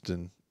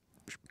posting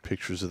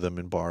pictures of them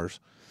in bars,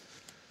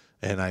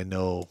 and I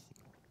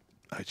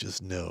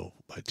just know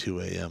by 2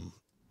 a.m.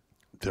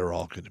 they're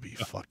all going to be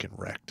fucking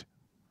wrecked.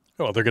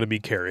 Oh, they're going to be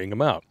carrying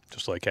him out,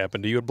 just like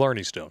happened to you at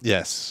Blarney Stone.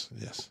 Yes.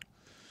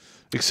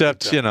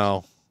 Except, you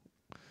know,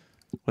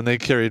 when they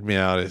carried me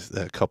out,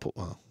 that couple,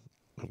 well,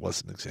 it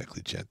wasn't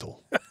exactly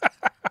gentle.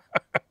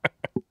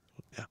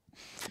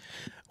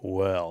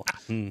 Well,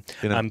 You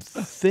know, I'm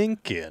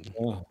thinking.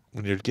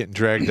 when you're getting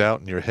dragged out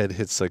and your head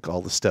hits like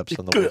all the steps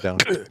on the way down.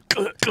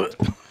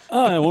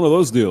 One of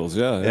those deals.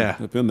 Yeah. Yeah.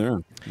 I've been there.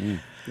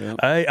 Yeah.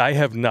 I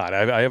have not.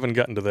 I haven't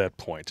gotten to that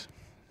point.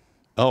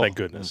 Oh, Thank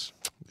goodness.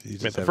 you I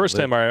just mean, the haven't first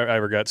lived. time I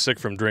ever got sick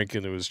from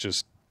drinking, it was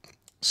just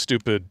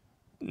stupid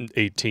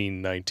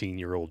 18,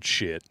 19-year-old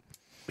shit.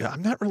 Yeah,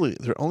 I'm not really.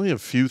 There are only a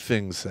few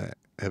things that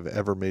have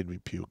ever made me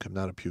puke. I'm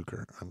not a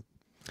puker.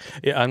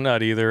 Yeah, I'm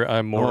not either.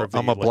 I'm more of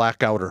I'm a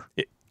blackouter.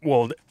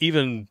 Well,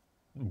 even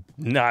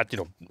not,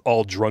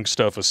 all drunk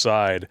stuff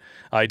aside,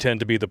 I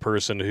tend to be the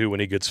person who, when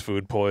he gets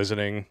food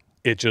poisoning,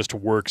 it just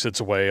works its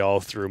way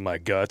all through my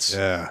guts.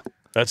 Yeah.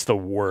 That's the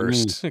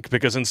worst.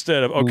 Because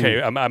instead of, I'm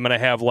going to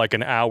have like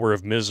an hour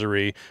of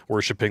misery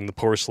worshiping the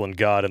porcelain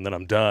god and then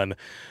I'm done.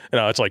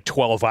 It's like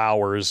 12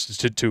 hours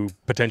to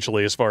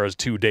potentially as far as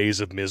 2 days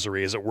of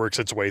misery as it works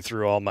its way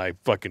through all my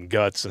fucking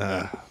guts.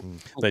 And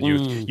then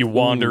you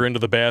wander into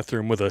the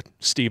bathroom with a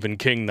Stephen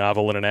King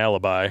novel and an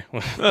alibi.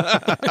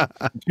 I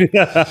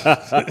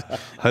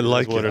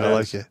like it. I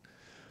like it.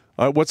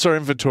 All right, what's our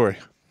inventory?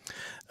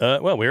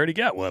 Well, we already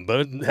got one, but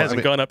it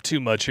hasn't gone up too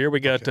much here.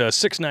 We got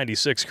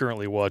 696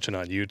 currently watching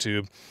on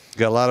YouTube.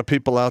 Got a lot of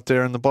people out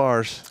there in the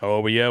bars.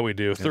 Oh, yeah, we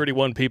do.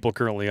 31 people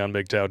currently on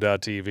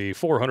MGTOW.tv,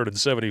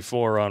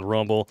 474 on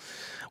Rumble,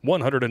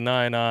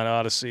 109 on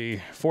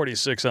Odyssey,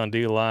 46 on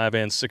D Live,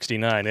 and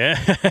 69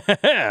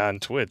 on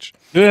Twitch.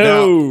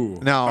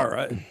 Now, All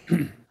right.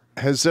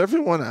 has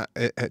everyone?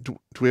 Do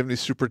we have any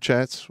super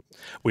chats?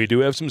 We do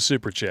have some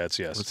super chats,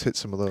 yes. Let's hit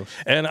some of those.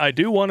 And I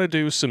do want to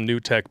do some new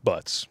tech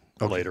butts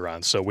later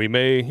on. So we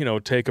may,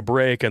 take a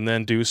break and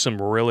then do some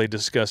really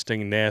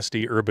disgusting,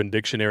 nasty Urban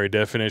Dictionary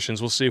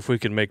definitions. We'll see if we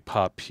can make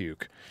Pop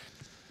puke.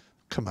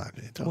 Come on,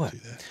 man. Don't do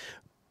that.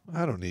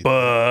 I don't need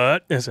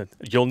But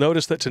you'll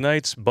notice that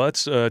tonight's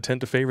butts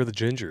tend to favor the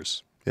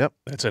gingers. Yep.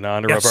 That's in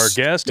honor of our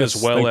guest Yes,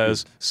 as well thank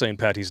as St.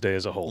 Patty's Day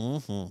as a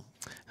whole.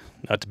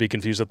 Not to be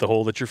confused with the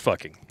hole that you're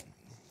fucking.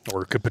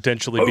 Or could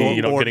potentially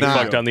be, or getting not.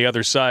 fucked on the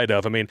other side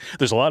of. I mean,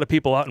 there's a lot of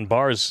people out in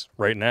bars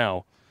right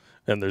now,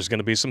 and there's going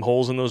to be some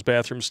holes in those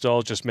bathroom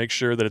stalls. Just make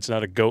sure that it's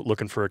not a goat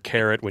looking for a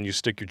carrot when you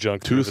stick your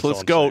junk through.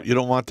 Toothless goat. You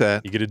don't want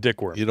that. You get a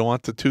dick worm. You don't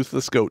want the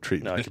toothless goat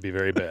treatment. No, it could be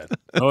very bad.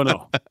 Oh,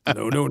 no.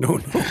 No.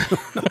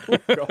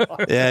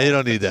 Yeah, you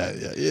don't need that.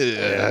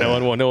 Yeah.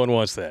 No one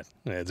wants that.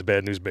 Yeah, it's a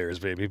bad news bears,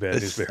 baby. Bad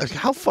news bears. Like,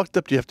 how fucked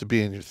up do you have to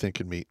be in your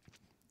thinking meat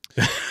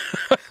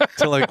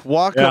to like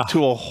walk up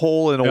to a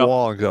hole in a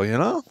wall and go,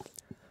 I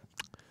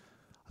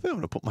think I'm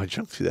going to put my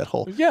junk through that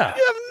hole. Yeah.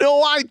 You have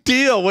no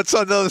idea what's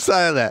on the other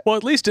side of that. Well,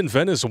 at least in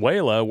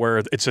Venezuela, where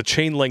it's a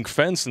chain link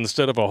fence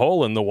instead of a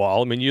hole in the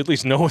wall, I mean, you at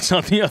least know what's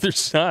on the other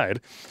side.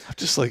 I'm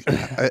just like,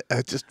 I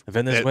just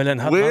Venezuelan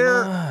hot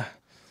where mama.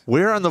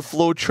 where on the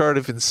flow chart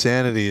of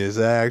insanity is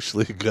that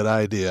actually a good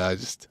idea? I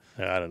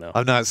don't know.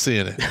 I'm not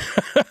seeing it.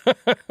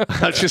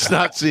 I'm just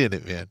not seeing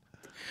it, man.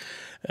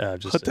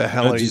 What the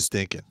hell are you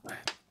thinking?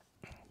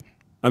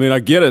 I mean, I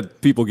get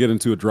it. People get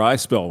into a dry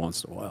spell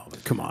once in a while.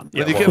 But come on.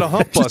 When you get a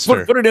hump Just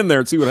buster. put it in there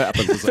and see what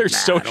happens. It's There's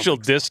like, social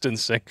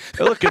distancing.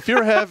 Hey, look, if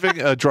you're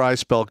having a dry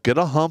spell, get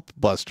a hump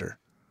buster.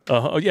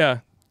 Oh, yeah.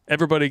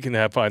 Everybody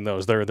can find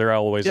those. They're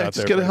always out just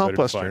there. get a for hump everybody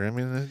to buster. find. I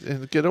mean,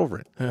 and get over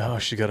it. Oh,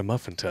 she got a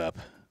muffin top.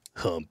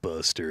 Hump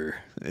buster.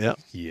 Yep.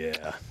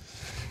 Yeah.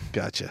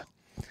 Gotcha.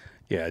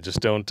 Yeah,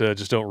 just don't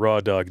raw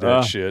dog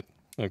that shit.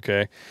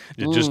 Okay?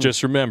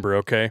 Just remember,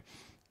 okay?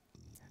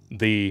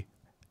 The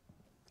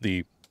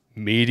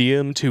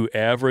medium to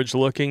average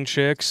looking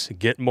chicks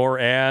get more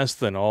ass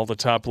than all the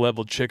top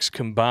level chicks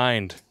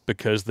combined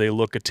because they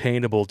look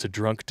attainable to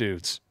drunk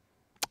dudes.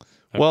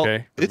 Well,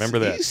 Okay, remember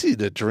it's that. easy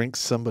to drink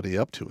somebody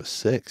up to a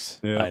 6.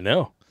 Yeah. I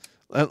know.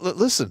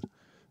 Listen,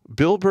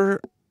 Bill Burr,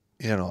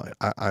 you know,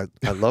 I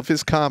love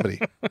his comedy.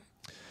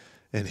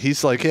 And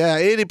he's like, yeah,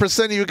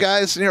 80% of you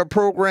guys are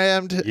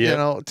programmed, you Yep.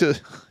 know, to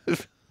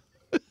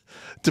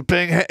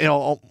bang, you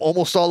know,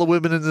 almost all the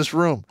women in this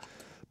room.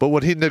 But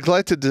what he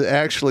neglected to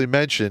actually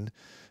mention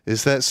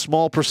is that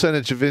small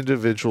percentage of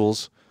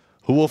individuals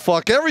who will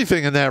fuck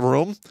everything in that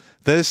room.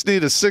 They just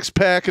need a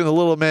 6-pack and a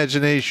little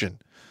imagination.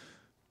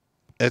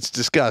 It's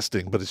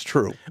disgusting, but it's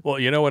true. Well,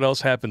 you know what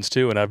else happens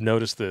too, and I've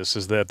noticed this,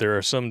 is that there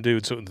are some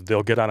dudes who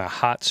they'll get on a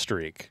hot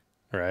streak,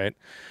 right?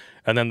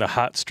 And then the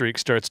hot streak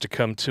starts to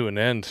come to an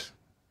end.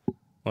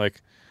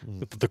 Like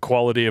the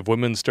quality of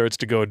women starts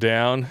to go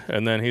down,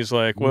 and then he's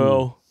like,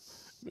 well,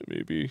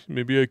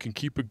 maybe I can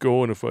keep it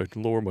going if I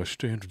lower my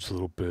standards a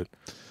little bit.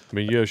 I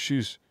mean, yeah,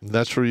 she's... And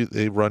that's where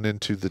they run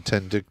into the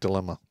 10-dick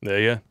dilemma.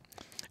 Yeah.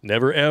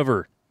 Never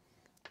ever.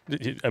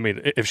 I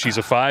mean, if she's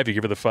a 5, you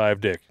give her the 5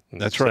 dick.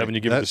 That's 7, right.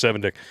 you give her the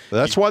 7 dick.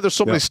 That's why there's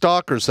so many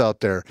stalkers out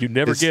there. You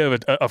never give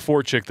a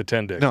 4 chick the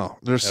 10 dick. No,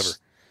 there's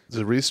Ever.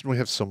 the reason we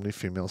have so many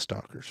female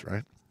stalkers,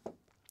 right?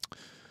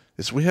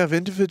 Is we have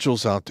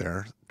individuals out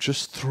there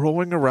just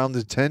throwing around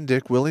the 10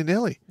 dick willy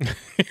nilly.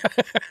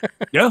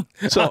 Yeah.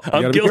 So You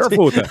I'm gotta be guilty.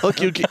 careful with that.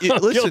 look, you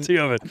I'm listen, guilty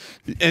of it.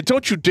 and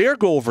don't you dare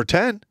go over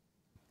 10,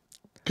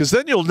 because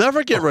then you'll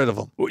never get rid of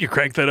them. What, you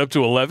crank that up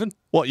to 11?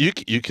 Well, you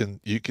can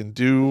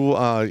do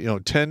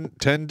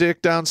 10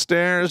 dick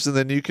downstairs, and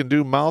then you can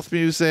do mouth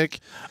music,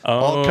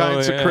 all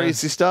kinds of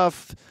crazy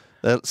stuff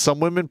that some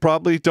women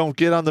probably don't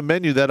get on the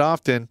menu that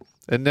often.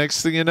 And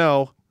next thing you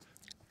know,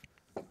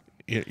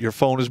 your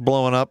phone is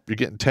blowing up. You're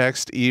getting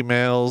text,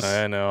 emails.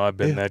 I know. I've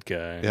been that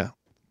guy. Yeah.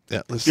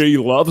 Listen, She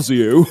loves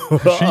you.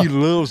 She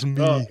loves me.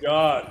 Oh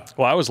God.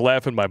 Well, I was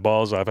laughing my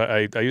balls off.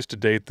 I used to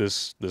date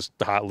this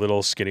hot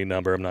little skinny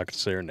number. I'm not going to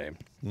say her name.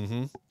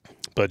 Mm-hmm.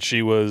 But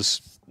she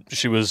was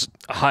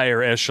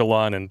higher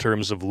echelon in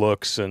terms of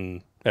looks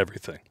and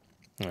everything.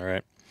 All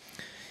right.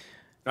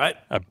 Right.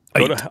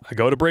 I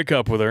go to break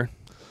up with her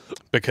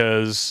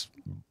because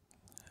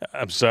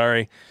I'm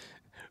sorry.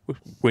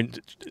 When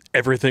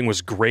everything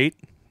was great,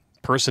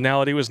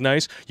 personality was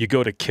nice, you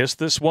go to kiss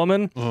this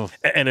woman,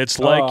 and it's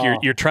like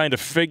you're trying to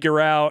figure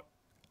out.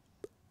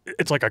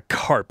 It's like a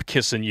carp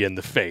kissing you in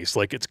the face.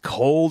 Like, it's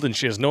cold, and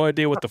she has no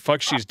idea what the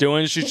fuck she's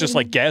doing. She's just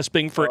like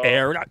gasping for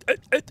air.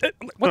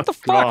 What the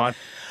fuck? God.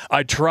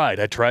 I tried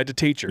to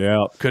teach her.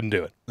 Yeah. Couldn't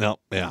do it. no,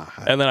 yeah.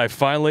 And then I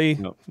finally,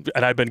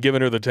 and I'd been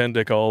giving her the 10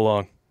 dick all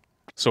along.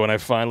 So when I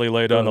finally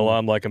laid on the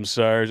lawn, like, I'm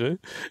sorry,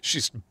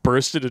 she's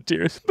burst into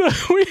tears.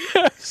 But we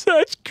have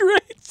such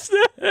great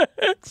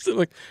sex. I'm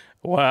like,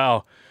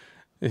 wow,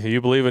 you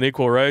believe in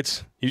equal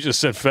rights? You just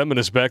sent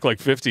feminists back like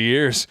 50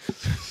 years.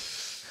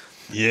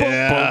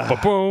 Yeah. Boom,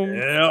 boom, boom.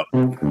 Yeah.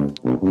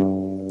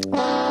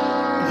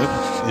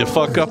 You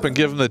fuck up and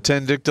give them the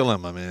 10 dick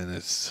dilemma, man.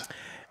 It's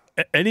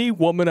Any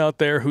woman out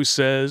there who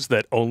says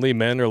that only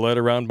men are led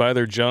around by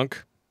their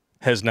junk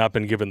has not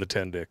been given the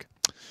 10 dick.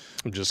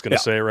 I'm just going to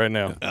say it right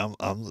now.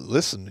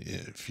 listen,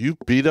 if you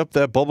beat up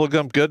that bubble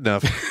gum good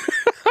enough,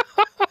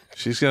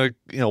 she's gonna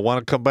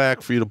want to come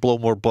back for you to blow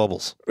more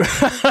bubbles.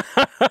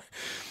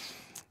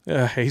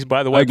 He's,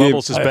 by the way,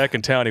 Bubbles is back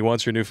in town. He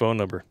wants your new phone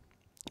number.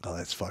 Oh,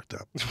 that's fucked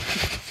up.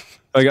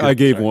 I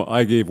gave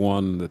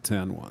one the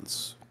 10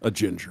 once. A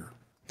ginger.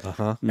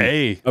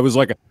 Hey, I was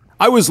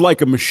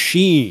like a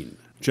machine,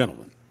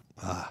 gentlemen.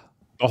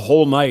 The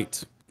whole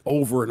night,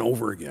 over and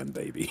over again,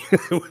 baby.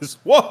 It was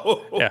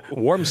whoa. yeah,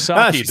 warm She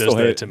sake does still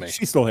that hates to me.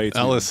 She still hates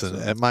Now me. listen,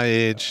 at my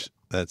age,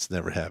 that's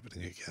never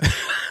happening again.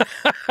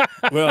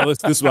 Well,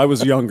 this I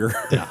was younger.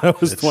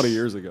 That was 20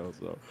 years ago.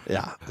 So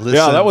Yeah,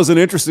 yeah, that was an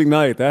interesting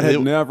night. That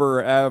had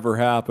never ever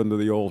happened to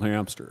the old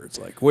hamster. It's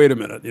like, wait a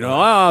minute,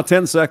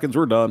 10 seconds,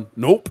 we're done.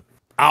 Nope,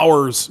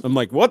 hours. I'm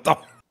like, what the?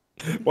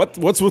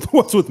 What's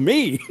with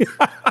me?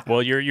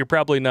 Well, you're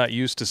probably not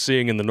used to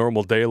seeing in the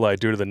normal daylight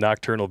due to the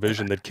nocturnal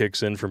vision that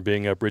kicks in from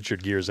being up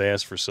Richard Gere's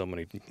ass for so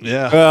many.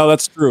 Yeah. Well,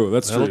 that's true.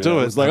 That'll do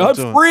it. It's like, That'll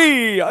do I'm it.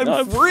 free.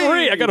 I'm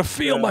free. I got to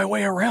feel my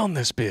way around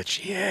this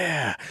bitch.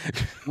 Yeah.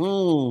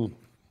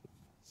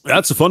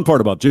 That's the fun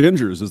part about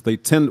gingers is they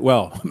tend.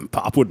 Well,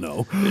 Pop would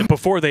know.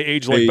 Before they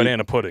age like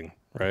banana pudding,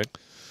 right?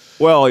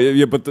 Well,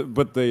 yeah,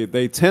 but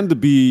they tend to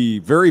be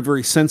very,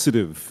 very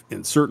sensitive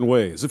in certain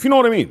ways. If you know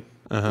what I mean.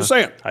 Just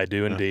saying. I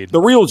do indeed. The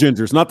real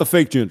gingers, not the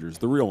fake gingers.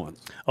 The real ones.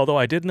 Although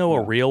I did know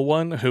a real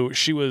one who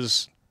she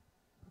was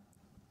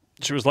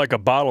like a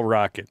bottle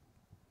rocket.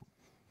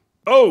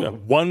 Oh,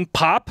 One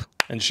pop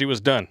and she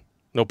was done.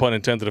 No pun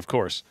intended, of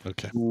course.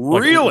 Okay.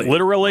 Like, really?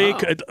 literally,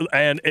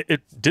 and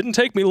it didn't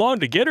take me long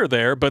to get her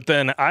there, but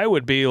then I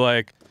would be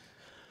like,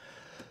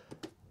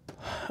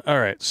 all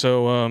right,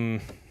 so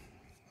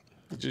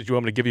do you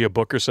want me to give you a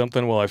book or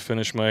something while I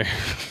finish my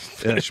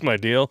my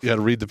deal? You got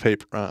to read the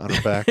paper on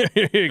the back.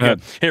 Here you go.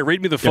 Here,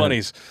 read me the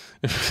funnies.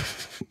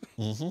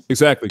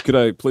 Exactly. Could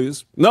I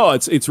please? No,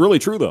 it's really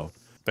true though.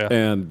 Yeah.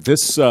 And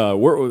this,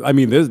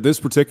 this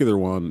particular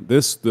one, the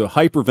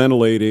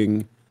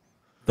hyperventilating,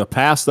 the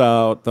passed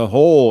out, the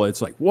whole,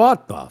 it's like,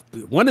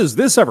 when has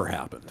this ever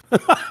happened?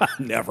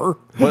 Never.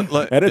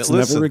 And it's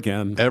never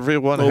again.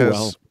 Everyone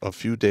has a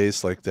few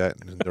days like that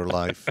in their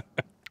life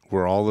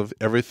where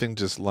everything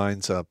just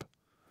lines up.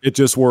 It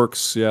just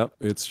works. Yeah.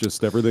 It's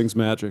just, everything's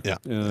magic. Yeah.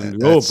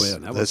 And,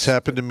 that's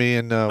happened to me.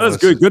 And that's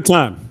good. Good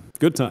time.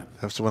 Good time.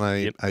 That's when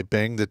I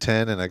banged the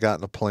 10 and I got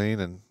in a plane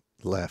and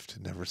left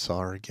and never saw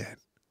her again.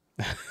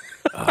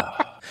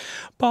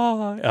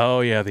 Bye. Oh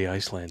yeah, the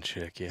Iceland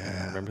chick.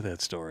 Yeah, I remember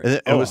that story.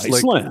 And it was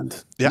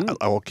Iceland. Like, yeah.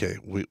 Okay.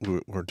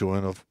 We're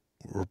doing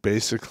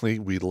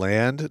we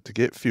land to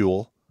get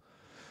fuel,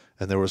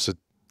 and there was a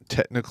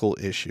technical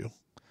issue.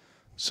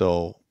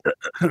 So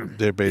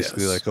they're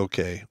basically like,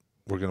 okay,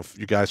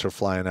 you guys are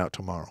flying out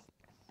tomorrow.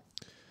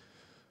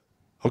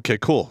 Okay,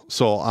 cool.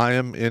 So I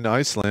am in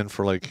Iceland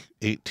for like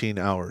 18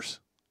 hours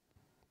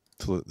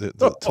till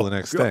the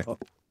next day.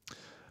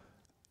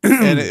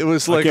 And it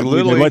was like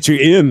literally let you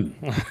in.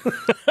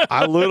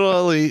 I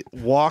literally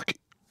walk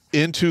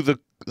into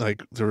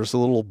there was a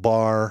little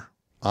bar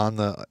on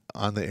the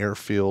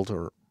airfield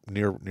or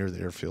near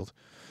the airfield.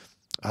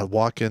 I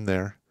walk in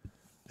there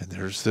and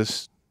there's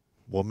this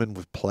woman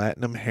with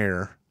platinum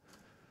hair,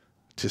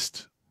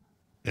 just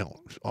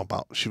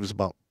she was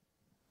about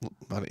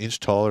an inch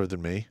taller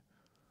than me.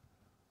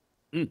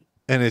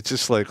 And it's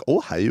just like,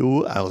 oh, hi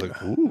you. I was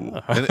like, ooh.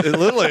 And it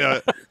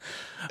literally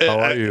how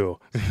are you?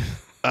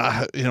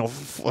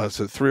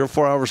 3 or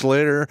 4 hours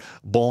later,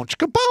 boom,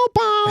 chicka, bow,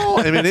 bow.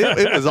 I mean,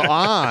 it was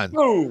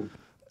on.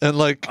 And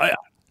like, I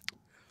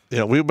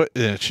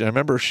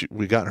remember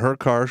we got in her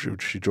car.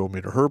 She drove me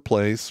to her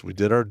place. We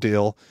did our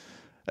deal.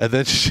 And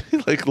then she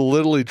like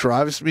literally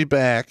drives me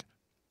back.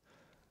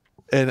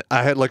 And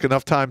I had like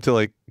enough time to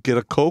like get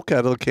a Coke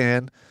out of the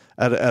can,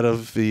 out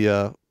of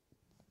the,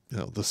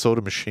 the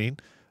soda machine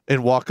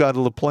and walk out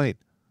of the plane.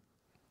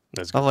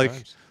 That's good I'm like,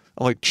 times.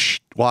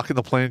 walking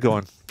the plane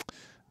going,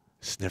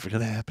 it's never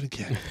going to happen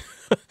again.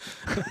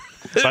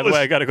 By the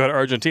way, I got to go to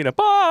Argentina.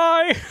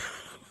 Bye.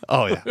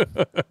 Oh, yeah.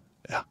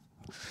 Yeah.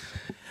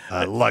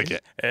 I like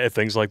it.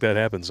 Things like that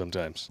happen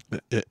sometimes.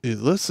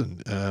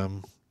 Listen,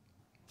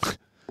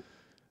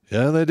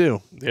 yeah, they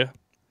do. Yeah.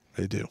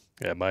 They do.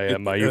 Yeah,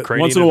 my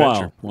Ukrainian once in a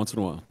adventure. Once in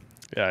a while.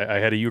 Yeah, I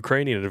had a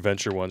Ukrainian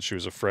adventure once. She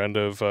was a friend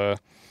of a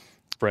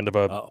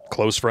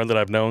close friend that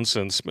I've known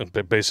since we were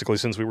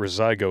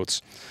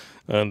zygotes.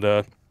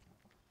 And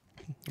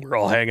we're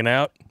all hanging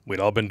out. We'd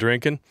all been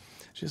drinking.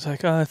 She's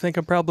like, I think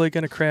I'm probably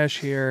going to crash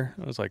here.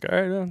 I was like,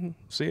 all right,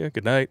 see ya.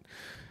 Good night.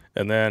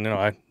 And then,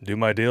 I do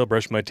my deal,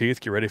 brush my teeth,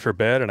 get ready for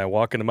bed, and I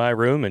walk into my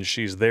room, and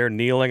she's there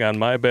kneeling on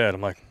my bed.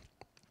 I'm like,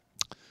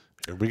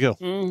 here we go.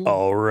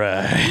 All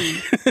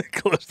right.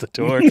 Close the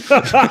door.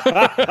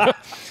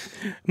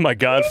 My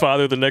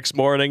godfather the next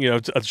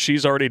morning,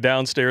 she's already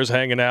downstairs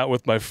hanging out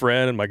with my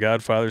friend, and my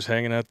godfather's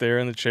hanging out there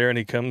in the chair, and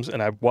he comes,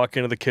 and I walk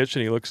into the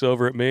kitchen, he looks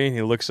over at me, and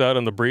he looks out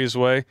on the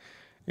breezeway.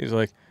 He's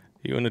like,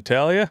 you and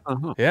Natalia?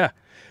 Uh-huh. Yeah.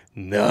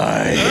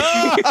 Nice.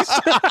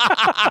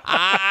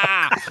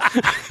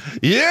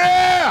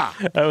 Yeah.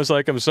 I was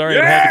like, I'm sorry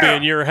it had to be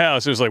in your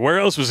house. It was like, where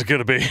else was it going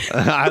to be?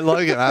 I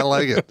like it. All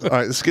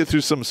right, let's get through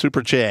some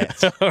super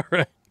chats. All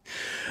right.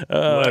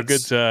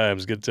 Good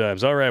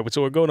times. All right,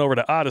 so we're going over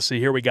to Odyssey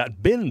here. We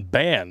got been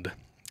banned.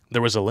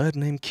 There was a lad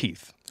named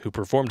Keith who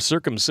performed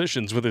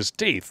circumcisions with his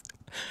teeth.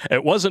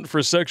 It wasn't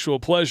for sexual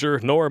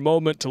pleasure, nor a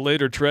moment to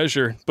later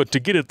treasure, but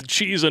to get at the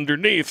cheese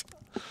underneath.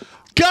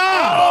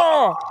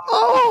 God!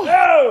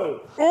 Oh,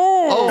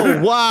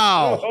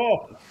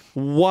 wow.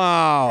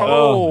 Wow.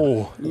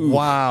 Oh.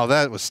 Wow,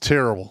 that was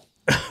terrible.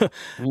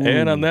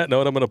 And on that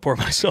note, I'm going to pour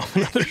myself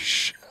another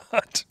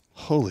shot.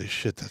 Holy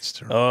shit, that's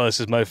terrible. Oh,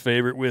 this is my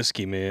favorite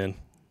whiskey, man.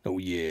 Oh,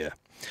 yeah.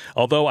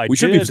 Although what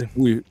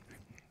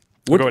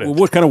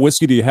kind of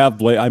whiskey do you have,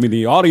 Blake? I mean,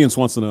 the audience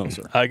wants to know,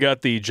 sir. I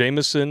got the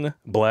Jameson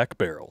Black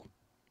Barrel.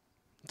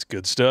 It's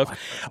good stuff.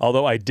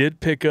 Although I did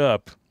pick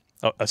up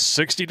a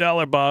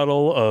 $60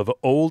 bottle of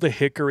Old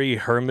Hickory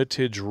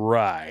Hermitage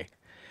Rye.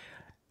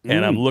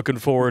 And I'm looking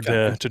forward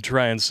to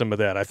trying some of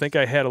that. I think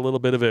I had a little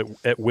bit of it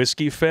at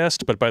Whiskey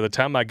Fest, but by the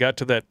time I got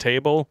to that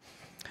table,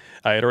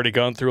 I had already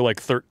gone through like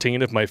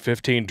 13 of my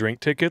 15 drink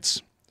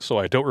tickets, so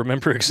I don't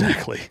remember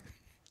exactly.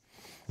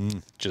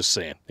 Just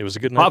saying. It was a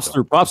good night.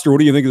 Popster, what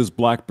do you think of this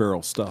Black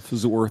Barrel stuff?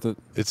 Is it worth it?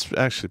 It's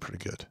actually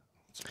pretty good.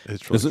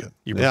 It's really good.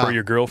 You prefer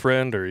your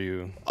girlfriend or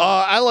you?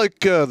 I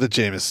like the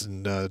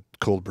Jameson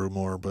cold brew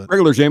more, but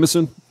regular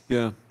Jameson.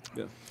 Yeah.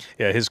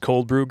 Yeah, his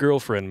cold brew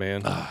girlfriend,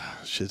 man.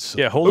 Shit's so...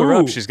 Yeah, hold her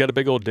up. She's got a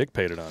big old dick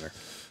painted on her.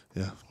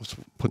 Yeah, let's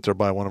put there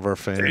by one of our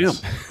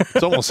fans.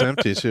 It's almost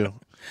empty too.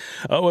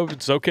 Oh,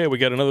 it's okay. We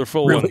got another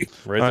full one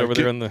right over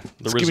there in the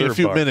reserve bar. Give me a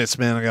few minutes,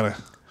 man.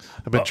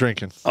 I've been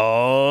drinking.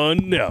 Oh,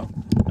 no.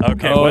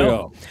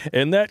 Okay,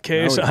 in that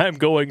case, I'm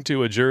going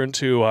to adjourn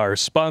to our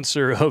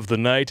sponsor of the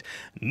night,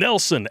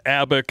 Nelson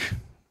Abbac,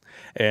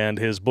 and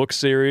his book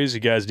series. You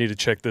guys need to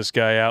check this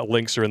guy out.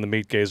 Links are in the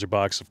Meat Gazer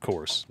box, of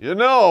course.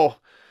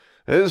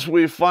 as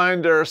we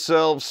find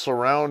ourselves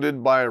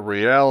surrounded by a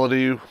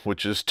reality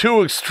which is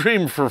too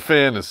extreme for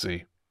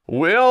fantasy.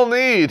 We all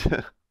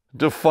need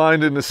to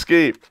find an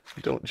escape.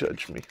 Don't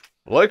judge me.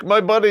 Like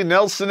my buddy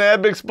Nelson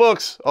Abbac's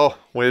books. Oh,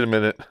 wait a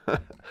minute.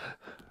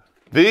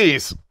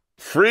 These,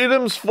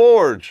 Freedom's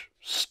Forge,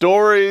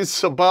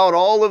 stories about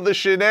all of the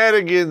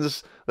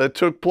shenanigans that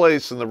took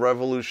place in the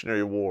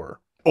Revolutionary War.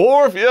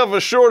 Or if you have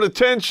a short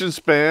attention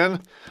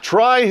span,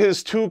 try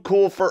his Too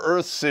Cool for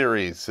Earth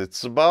series.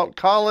 It's about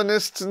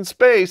colonists in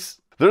space.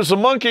 There's a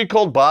monkey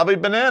called Bobby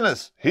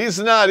Bananas. He's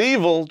not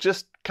evil,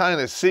 just kind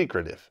of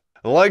secretive.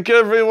 Like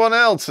everyone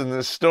else in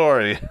this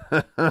story.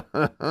 What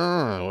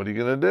are you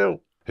gonna do?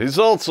 He's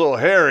also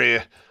hairy.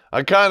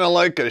 I kind of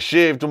like a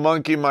shaved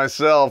monkey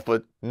myself,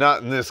 but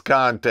not in this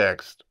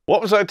context.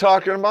 What was I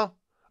talking about?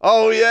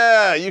 Oh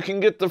yeah, you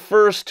can get the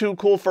first Too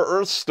Cool for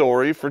Earth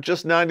story for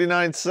just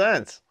 99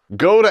 cents.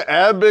 Go to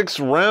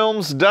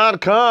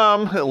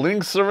abacsrealms.com.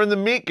 Links are in the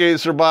Meat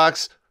Gazer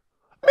box.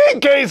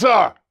 Meat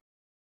Gazer!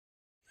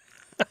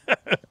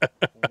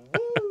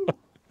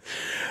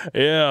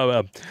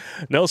 Yeah,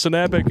 Nelson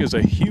Abbac is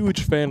a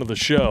huge fan of the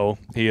show.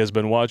 He has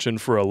been watching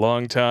for a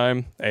long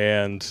time,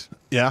 and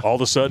all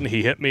of a sudden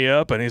he hit me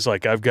up, and he's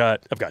like, I've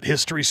got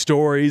history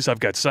stories,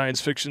 I've got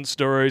science fiction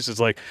stories. It's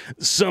like,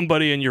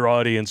 somebody in your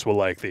audience will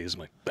like these.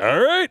 I'm like,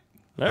 all right,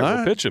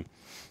 we'll pitch him.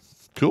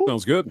 Cool.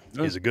 Sounds good.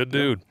 He's a good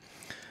dude.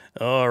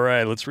 All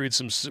right, let's read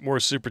some more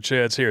super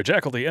chats here.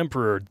 Jackal the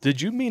Emperor,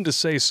 did you mean to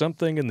say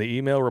something in the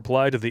email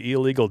reply to the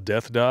illegal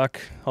death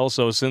doc?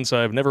 Also, since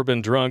I've never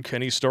been drunk,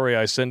 any story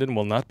I send in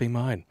will not be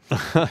mine.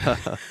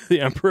 The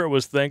Emperor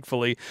was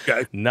thankfully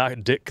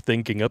not dick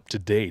thinking up to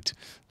date.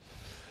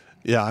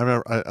 Yeah, I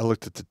remember I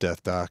looked at the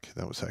death doc.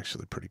 That was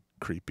actually pretty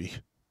creepy.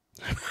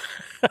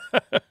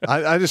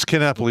 I just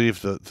cannot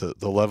believe the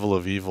level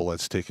of evil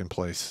that's taken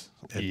place.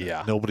 And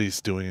nobody's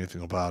doing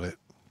anything about it.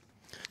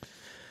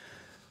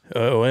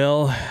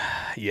 Well,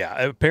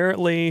 yeah,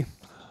 apparently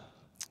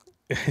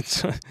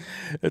it's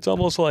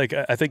almost like,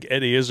 I think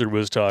Eddie Izzard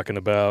was talking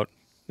about,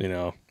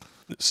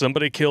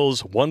 somebody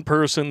kills one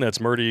person, that's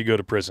murder, you go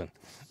to prison.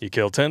 You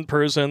kill 10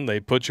 person,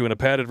 they put you in a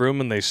padded room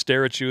and they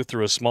stare at you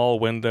through a small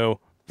window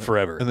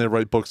forever. And they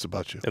write books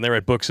about you.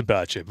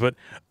 But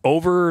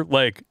over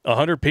like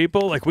 100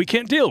 people, like, we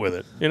can't deal with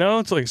it.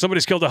 It's like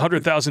somebody's killed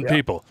 100,000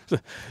 people.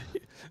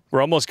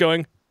 We're almost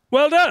going,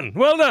 well done,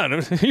 well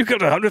done. You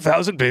killed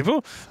 100,000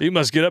 people. You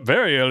must get up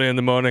very early in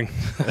the morning.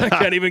 I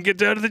can't even get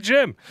down to the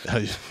gym.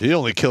 You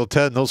only killed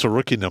 10. Those are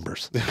rookie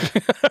numbers.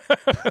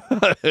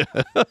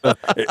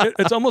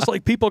 It's almost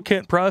like people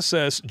can't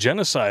process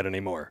genocide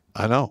anymore.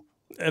 I know.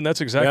 And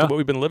that's exactly what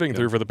we've been living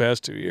through for the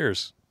past 2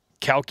 years.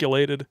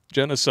 Calculated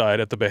genocide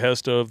at the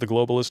behest of the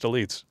globalist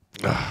elites.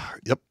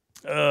 Yep.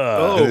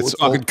 It's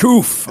fucking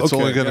coof. It's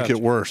only going to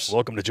get worse.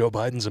 Welcome to Joe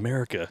Biden's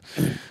America,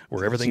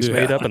 where everything's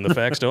made up and the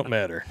facts don't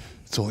matter.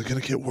 It's only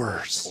going to get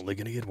worse. Only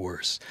going to get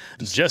worse.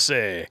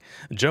 Jesse,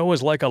 Joe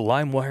is like a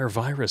LimeWire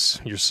virus.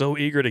 You're so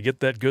eager to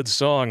get that good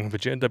song,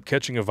 but you end up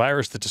catching a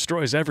virus that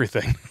destroys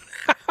everything.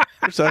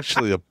 There's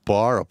actually a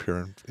bar up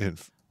here in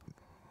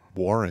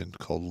Warren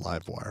called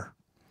Livewire.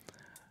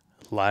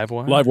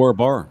 Livewire? Livewire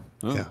bar.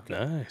 Oh. Yeah.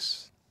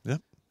 Nice.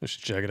 Yep. We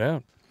should check it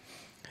out.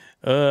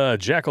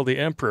 Jackal the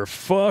Emperor,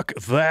 fuck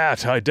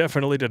that. I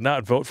definitely did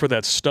not vote for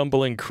that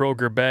stumbling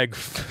Kroger bag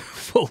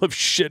full of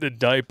shitted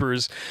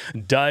diapers,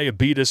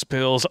 diabetes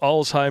pills,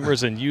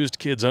 Alzheimer's, and used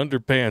kids'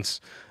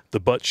 underpants. The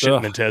butt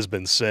shipment has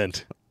been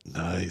sent.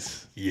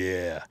 Nice.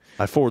 Yeah.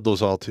 I forward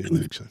those all to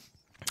you, actually.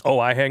 Oh,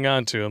 I hang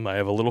on to them. I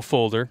have a little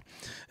folder,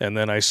 and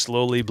then I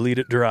slowly bleed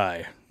it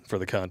dry for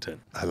the content.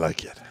 I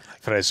like it.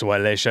 François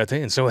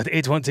Lechatin. So at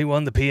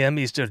 8:21 p.m.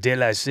 Eastern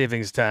Daylight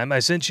Savings Time, I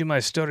sent you my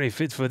story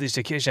fit for this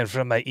occasion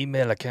from my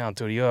email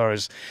account or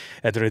yours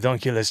at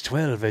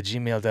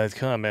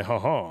redonkulas12@gmail.com.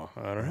 All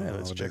right,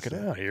 let's check it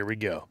out. Here we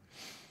go.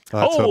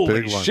 That's Holy a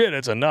big one. shit,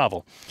 it's a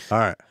novel.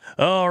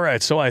 All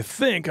right, so I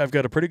think I've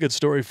got a pretty good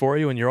story for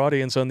you and your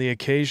audience on the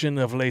occasion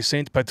of Les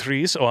Saint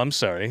Patrice. Oh, I'm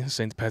sorry,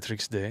 St.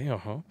 Patrick's Day.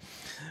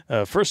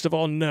 First of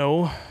all,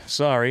 no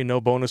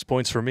bonus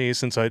points for me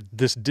since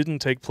this didn't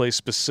take place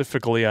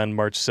specifically on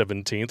March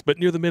 17th, but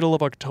near the middle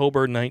of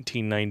October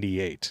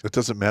 1998. It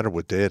doesn't matter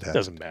what day it happened.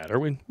 Doesn't matter.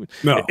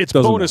 No, it's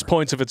doesn't bonus matter.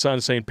 points if it's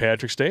on St.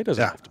 Patrick's Day. It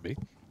doesn't have to be.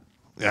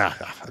 Yeah,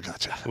 I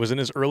gotcha. It was in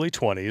his early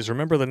 20s.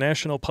 Remember the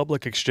National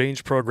Public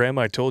Exchange program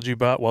I told you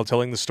about while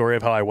telling the story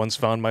of how I once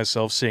found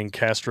myself seeing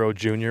Castro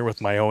Jr.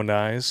 with my own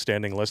eyes,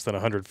 standing less than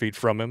 100 feet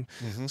from him,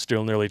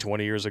 still nearly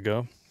 20 years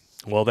ago?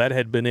 Well, that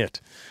had been it.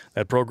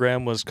 That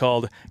program was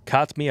called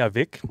Kat Mi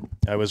Avec.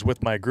 I was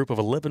with my group of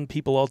 11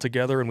 people all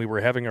together, and we were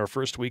having our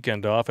first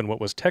weekend off in what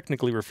was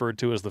technically referred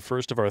to as the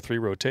first of our 3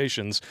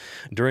 rotations,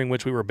 during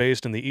which we were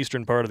based in the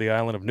eastern part of the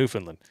island of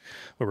Newfoundland.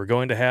 We were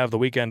going to have the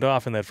weekend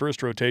off in that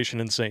first rotation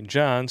in St.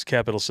 John's,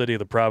 capital city of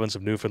the province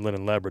of Newfoundland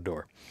and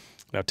Labrador.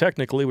 Now,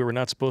 technically, we were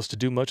not supposed to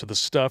do much of the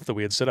stuff that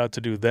we had set out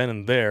to do then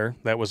and there.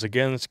 That was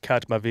against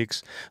Kat Mi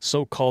Avic's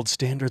so-called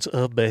standards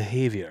of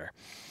behavior.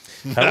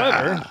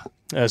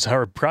 as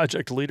our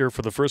project leader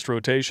for the first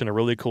rotation, a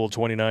really cool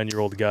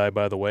 29-year-old guy,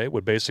 by the way,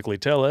 would basically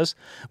tell us,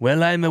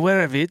 well, I'm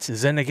aware of it,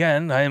 then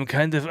again, I am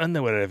kind of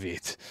unaware of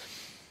it.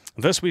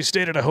 Thus, we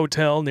stayed at a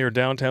hotel near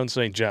downtown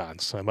St.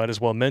 John's. I might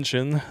as well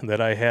mention that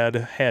I had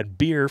had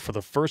beer for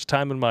the first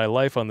time in my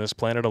life on this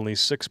planet only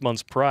 6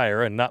 months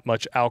prior, and not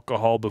much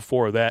alcohol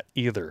before that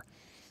either.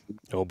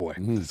 Oh, boy.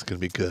 It's going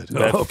to be good.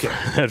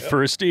 That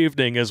first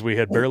evening, as we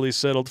had barely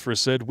settled for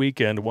said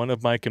weekend, one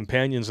of my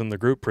companions in the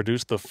group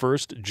produced the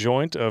first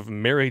joint of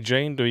Mary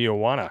Jane Do You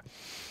Wanna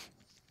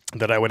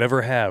that I would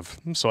ever have.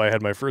 So I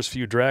had my first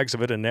few drags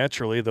of it, and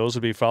naturally, those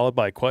would be followed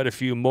by quite a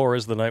few more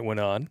as the night went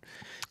on.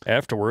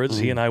 Afterwards,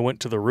 he and I went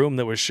to the room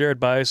that was shared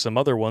by some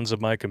other ones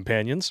of my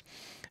companions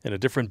in a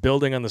different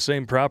building on the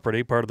same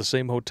property, part of the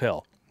same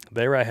hotel.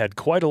 There I had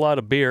quite a lot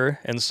of beer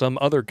and some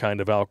other kind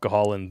of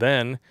alcohol, and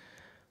then,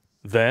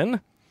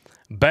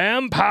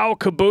 bam, pow,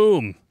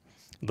 kaboom!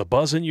 The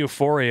buzz and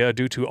euphoria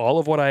due to all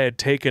of what I had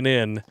taken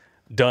in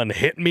done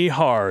hit me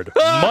hard.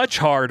 Much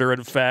harder,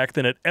 in fact,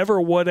 than it ever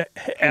would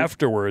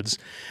afterwards,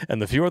 and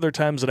the few other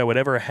times that I would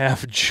ever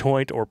have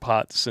joint or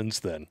pot since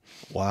then.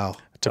 Wow.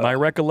 To my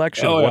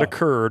recollection, what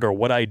occurred or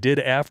what I did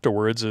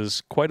afterwards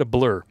is quite a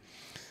blur.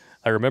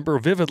 I remember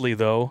vividly,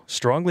 though,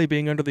 strongly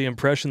being under the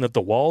impression that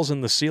the walls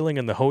and the ceiling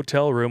in the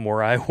hotel room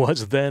where I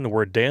was then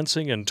were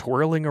dancing and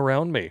twirling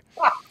around me.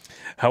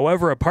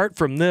 However, apart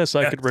from this,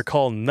 I could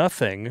recall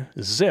nothing,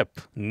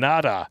 zip,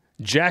 nada,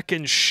 jack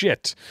and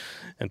shit.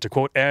 And to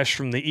quote Ash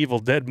from the Evil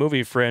Dead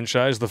movie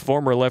franchise, the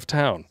former left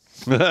town.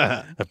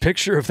 A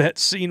picture of that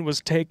scene was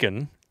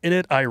taken. In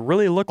it, I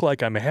really look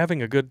like I'm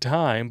having a good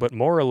time, but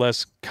more or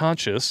less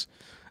conscious.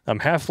 I'm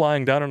half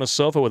lying down on a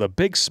sofa with a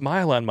big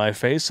smile on my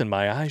face and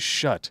my eyes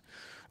shut.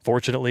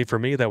 Fortunately for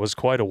me, that was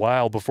quite a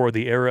while before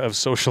the era of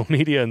social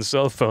media and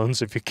cell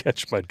phones, if you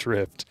catch my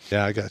drift.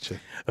 Yeah, I got you.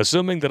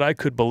 Assuming that I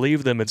could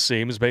believe them, it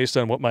seems, based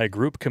on what my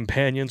group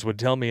companions would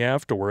tell me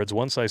afterwards,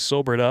 once I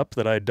sobered up,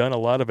 that I'd done a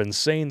lot of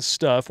insane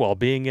stuff while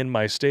being in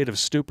my state of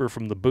stupor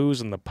from the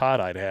booze and the pot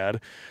I'd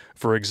had.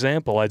 For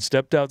example, I'd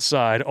stepped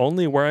outside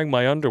only wearing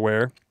my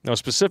underwear. Now,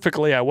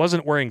 specifically, I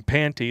wasn't wearing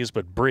panties,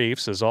 but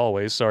briefs, as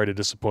always. Sorry to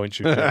disappoint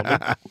you,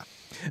 gentlemen.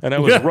 And I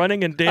was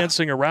running and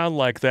dancing around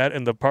like that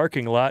in the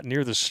parking lot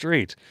near the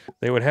street.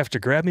 They would have to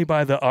grab me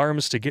by the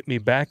arms to get me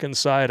back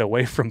inside,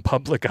 away from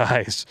public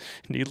eyes.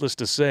 Needless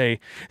to say,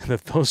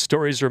 that those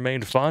stories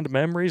remained fond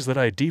memories that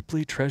I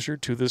deeply treasure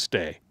to this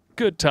day.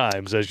 Good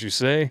times, as you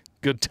say.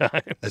 Good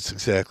times. That's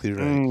exactly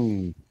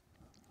right.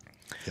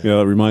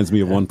 Yeah, it reminds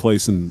me of one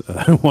place and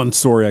one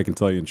story I can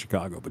tell you in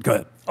Chicago. But go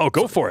ahead. Oh,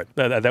 go for it.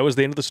 That was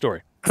the end of the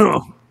story.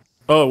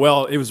 Oh,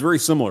 well, it was very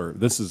similar.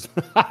 This is,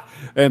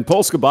 and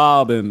Polska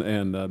Bob and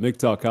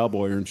MGTOW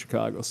Cowboy are in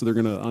Chicago, so they're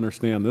going to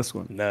understand this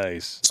one.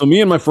 Nice. So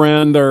me and my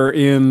friend are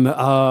in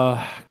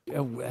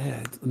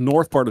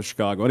north part of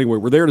Chicago. Anyway,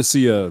 we're there to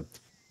see a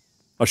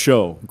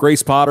show.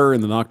 Grace Potter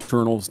and the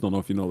Nocturnals. Don't know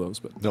if you know those,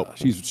 but nope.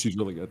 She's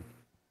really good.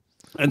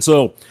 And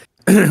so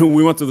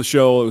we went to the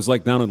show. It was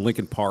like down in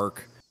Lincoln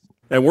Park.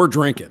 And we're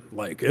drinking,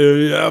 like,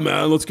 yeah,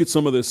 man, let's get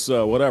some of this,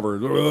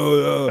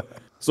 whatever.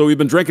 So we've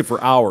been drinking for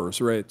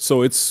hours, right? So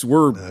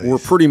we're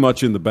pretty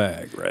much in the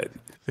bag, right?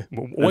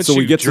 Once so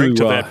we get to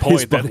that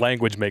point, that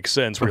language makes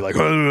sense. Where you're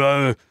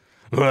like,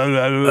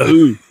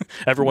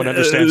 everyone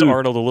understands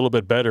Arnold a little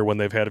bit better when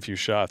they've had a few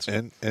shots.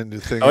 And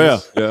the thing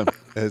is,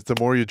 as the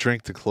more you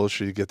drink, the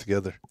closer you get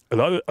together.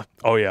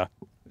 Oh yeah.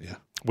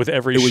 With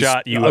every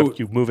shot,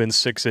 you move in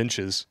 6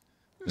 inches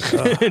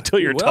until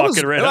you're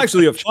talking right. It was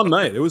actually a fun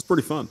night. It was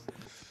pretty fun.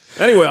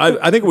 Anyway,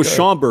 I think it was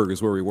Schaumburg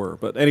is where we were.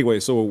 But anyway,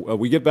 so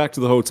we get back to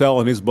the hotel,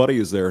 and his buddy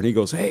is there, and he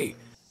goes, "Hey,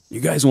 you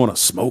guys want to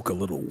smoke a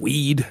little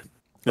weed?"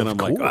 And I'm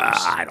like,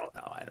 "I don't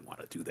know. I don't want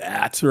to do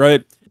that,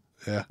 right?"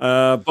 Yeah.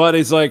 But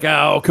he's like,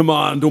 "Oh, come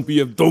on, don't be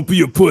a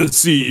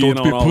pussy,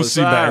 don't be a pussy,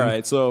 man." All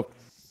right, so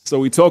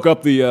we toke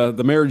up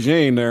the Mary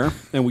Jane there,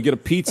 and we get a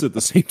pizza at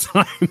the same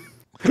time.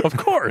 Of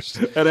course.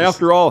 And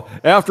after all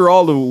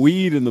the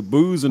weed and the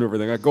booze and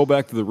everything, I go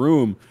back to the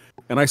room.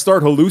 And I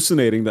start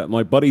hallucinating that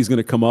my buddy's going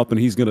to come up and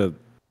he's going to,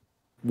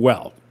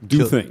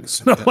 do things.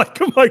 And I'm like,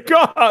 oh my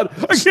God,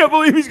 I can't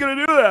believe he's going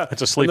to do that.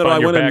 It's a sleep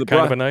on your back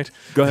kind of a night?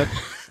 Go ahead.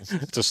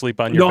 It's a sleep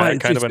on your back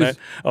kind of a night?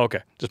 Okay,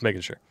 just making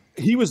sure.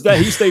 He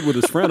stayed with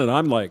his friend, and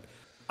I'm like,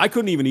 I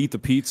couldn't even eat the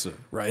pizza,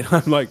 right?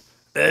 I'm like,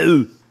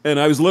 ew. And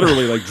I was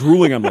literally like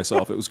drooling on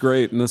myself. It was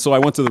great. And so I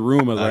went to the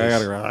room. I was like, I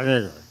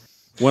gotta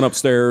went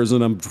upstairs,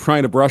 and I'm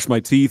trying to brush my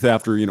teeth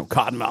after,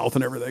 cotton mouth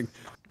and everything.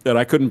 That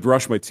I couldn't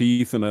brush my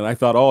teeth, and I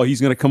thought, oh, he's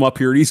going to come up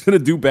here and he's going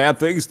to do bad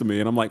things to me.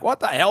 And I'm like,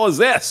 what the hell is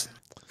this?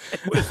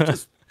 It was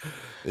just,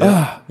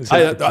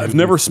 I've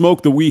never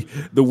smoked the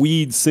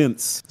weed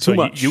since. So Too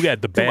much. You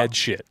had the bad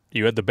shit.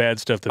 You had the bad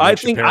stuff that I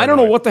don't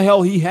know what the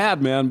hell he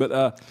had, man.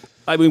 But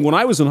I mean, when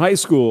I was in high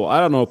school, I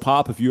don't know,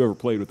 Pop, if you ever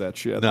played with that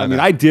shit. No, I mean,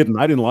 I didn't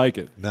like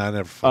it. No, I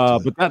never.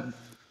 But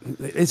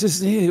it's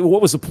just,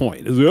 what was the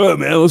point? It's like, oh,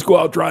 man, let's go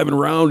out driving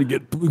around and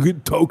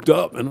get toked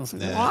up. And I was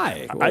like,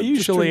 why? I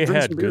usually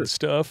had good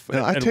stuff.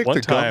 No, I and take one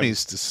the time,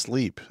 gummies to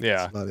sleep.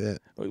 Yeah. That's about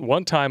it.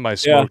 One time I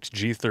smoked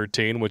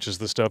G13, which is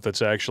the stuff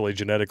that's actually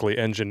genetically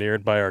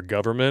engineered by our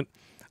government.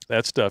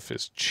 That stuff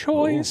is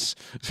choice.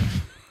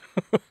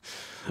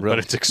 But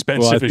it's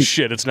expensive as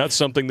shit. It's not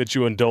something that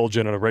you indulge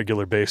in on a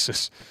regular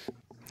basis.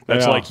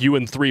 That's like you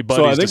and three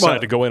buddies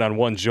decide to go in on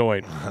one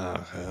joint.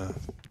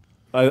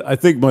 I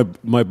think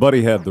my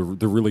buddy had the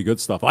really good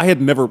stuff. I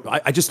had never.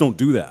 I just don't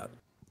do that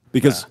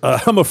because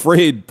I'm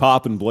afraid,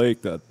 Pop and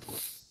Blake, that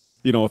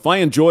if I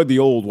enjoyed the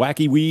old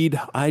wacky weed,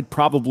 I'd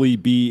probably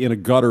be in a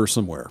gutter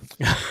somewhere.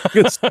 I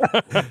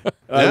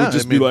would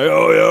just be like,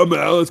 oh yeah,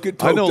 man, let's get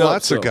toked up. I know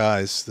lots of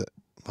guys that.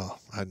 Well,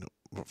 I know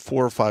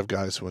 4 or 5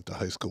 guys who went to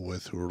high school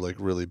with who were like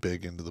really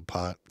big into the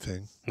pot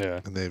thing. Yeah,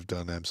 and they've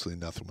done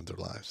absolutely nothing with their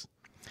lives.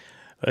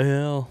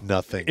 Well,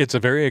 nothing. It's a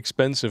very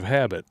expensive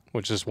habit,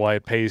 which is why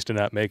it pays to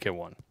not make it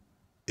one.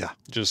 Yeah.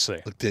 Just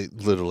saying. Like they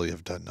literally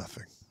have done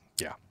nothing.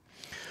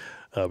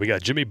 Yeah. We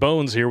got Jimmy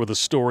Bones here with a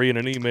story and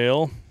an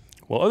email.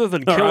 Well, other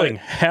than killing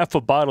half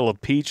a bottle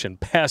of peach and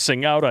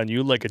passing out on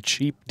you like a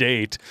cheap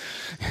date,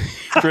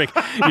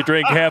 you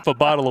drink half a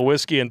bottle of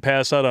whiskey and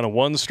pass out on a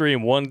one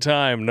stream one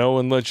time. No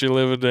one lets you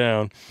live it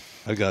down.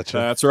 I got you.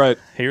 That's right.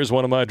 Here's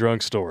one of my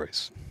drunk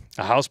stories.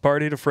 A house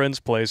party at a friend's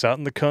place out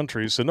in the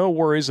country, so no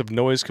worries of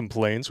noise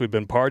complaints. We've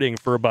been partying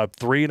for about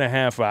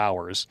 3.5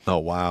 hours. Oh,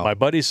 wow. My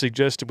buddy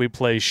suggested we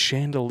play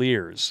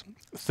chandeliers.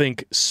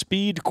 Think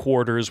speed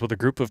quarters with a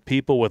group of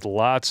people with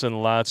lots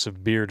and lots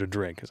of beer to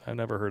drink. I've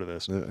never heard of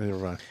this. You're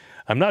right.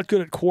 I'm not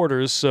good at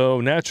quarters,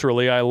 so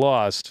naturally I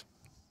lost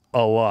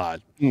a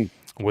lot.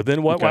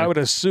 Within what I would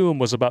assume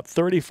was about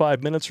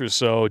 35 minutes or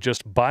so,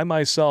 just by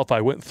myself,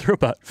 I went through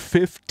about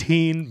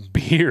 15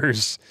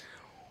 beers.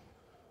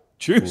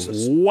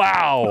 Jesus.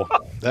 Wow.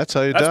 That's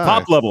how you That's die.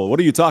 pop level. What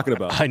are you talking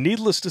about?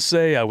 Needless to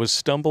say, I was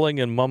stumbling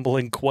and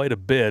mumbling quite a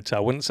bit. I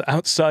went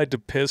outside to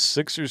piss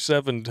 6 or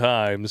 7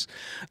 times.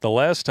 The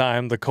last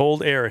time, the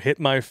cold air hit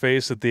my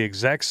face at the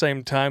exact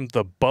same time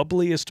the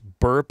bubbliest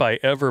burp I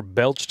ever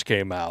belched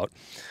came out.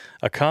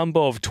 A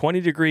combo of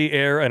 20-degree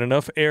air and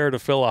enough air to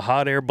fill a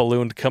hot air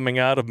balloon coming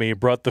out of me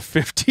brought the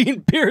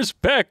 15 beers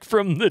back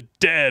from the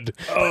dead.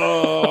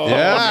 Oh,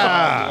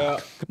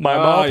 yeah. My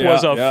mouth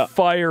was a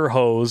fire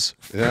hose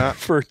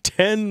for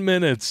 10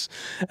 minutes.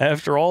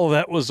 After all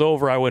that was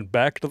over, I went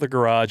back to the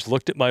garage,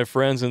 looked at my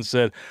friends, and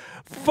said,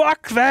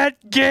 "Fuck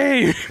that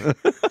game!"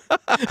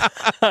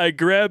 I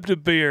grabbed a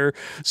beer,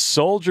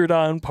 soldiered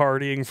on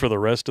partying for the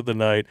rest of the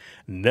night.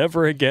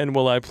 Never again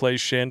will I play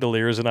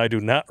chandeliers, and I do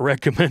not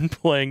recommend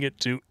playing it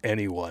to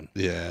anyone.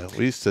 Yeah,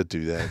 we used to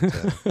do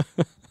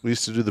that. We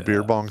used to do the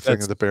beer bong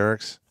thing at the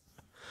barracks.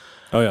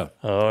 Oh, yeah.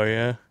 Oh,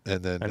 yeah?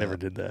 And then I never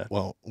did that.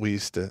 Well, we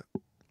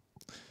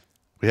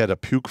had a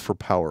puke for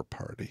power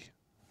party.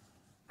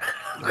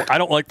 I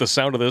don't like the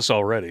sound of this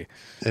already.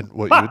 And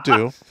what you would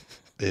do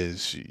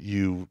is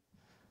you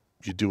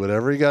do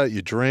whatever you got.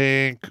 You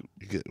drink,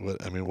 you get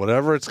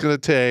whatever it's going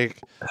to take.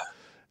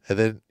 And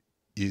then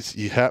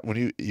you have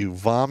when you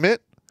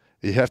vomit,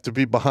 you have to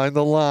be behind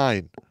the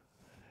line.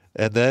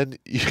 And then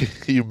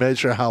you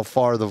measure how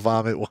far the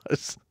vomit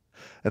was.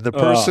 And the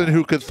person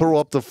who could throw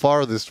up the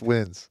farthest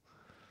wins.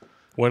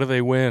 What do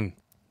they win?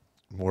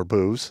 More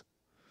booze.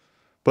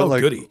 But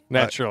goody.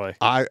 Naturally.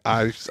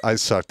 I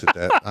sucked at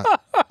that.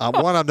 I'm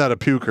not a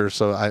puker,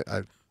 so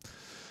I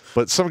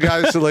but some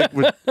guys who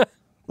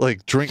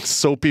would drink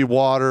soapy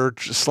water,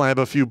 slam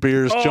a few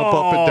beers, jump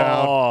up and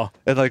down,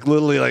 and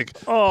literally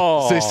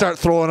they start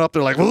throwing up.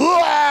 They're like,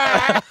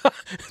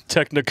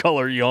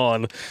 Technicolor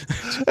yawn.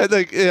 And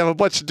they have a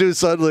bunch of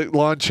dudes on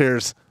lawn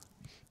chairs.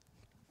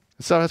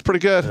 So that's pretty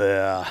good.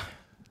 Yeah.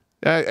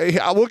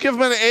 I will give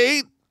him an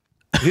 8.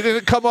 He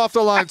didn't come off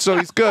the line, so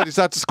he's good. He's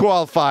not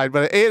disqualified,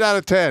 but an 8 out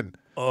of 10.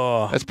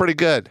 That's pretty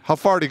good. How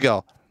far did he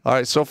go? All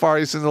right, so far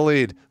he's in the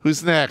lead.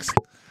 Who's next?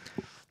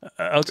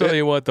 I'll tell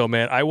you what, though,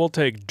 man. I will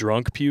take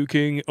drunk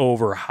puking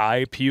over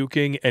high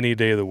puking any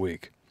day of the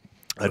week.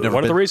 One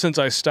of the reasons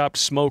I stopped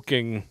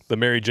smoking the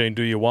Mary Jane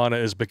Do You Wanna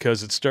is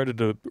because it started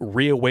to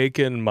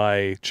reawaken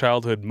my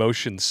childhood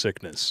motion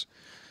sickness.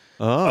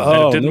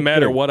 And it didn't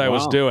matter what I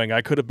was doing.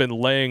 I could have been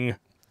laying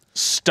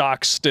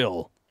stock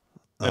still,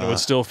 and it would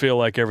still feel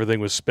like everything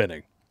was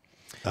spinning.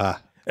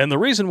 And the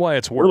reason why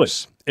it's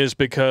worse is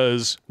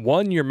because,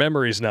 1, your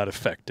memory's not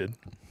affected,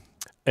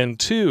 and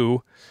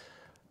 2,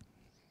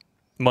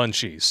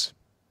 munchies.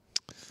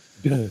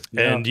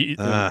 And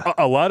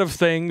a lot of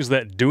things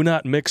that do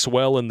not mix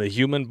well in the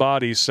human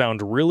body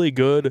sound really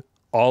good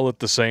all at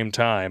the same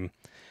time.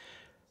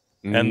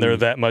 And they're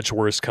that much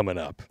worse coming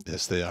up.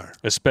 Yes, they are.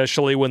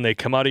 Especially when they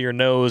come out of your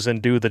nose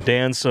and do the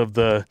dance of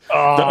the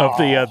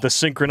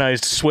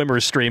synchronized swimmer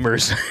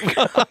streamers.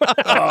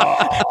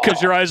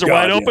 Because your eyes are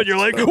wide open, you're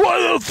like,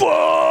 what the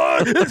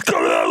fuck? It's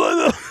coming out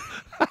like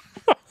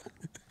that.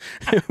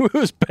 It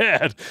was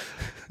bad.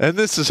 And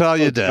this is how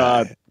you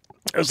die.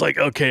 I was like,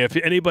 okay, if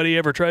anybody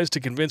ever tries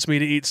to convince me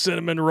to eat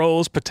cinnamon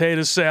rolls,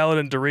 potato salad,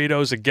 and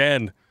Doritos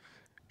again,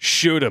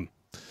 shoot him.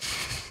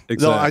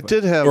 exactly. No, I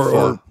did have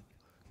Or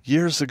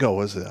years ago.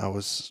 When I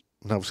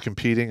was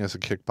competing as a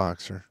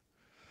kickboxer.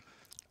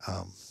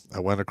 I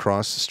went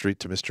across the street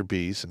to Mr.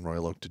 B's in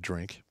Royal Oak to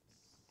drink,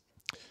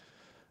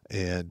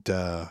 and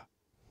I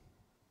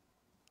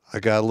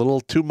got a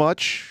little too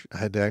much. I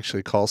had to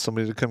actually call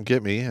somebody to come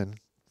get me, and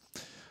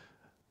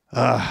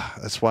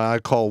that's why I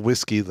call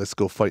whiskey. Let's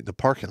go fight in the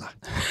parking lot.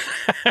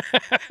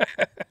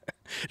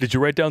 Did you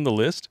write down the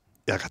list?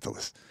 Yeah, I got the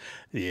list.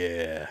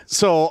 Yeah.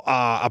 So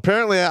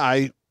apparently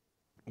I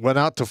went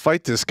out to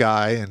fight this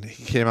guy, and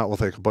he came out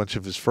with like a bunch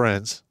of his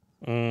friends.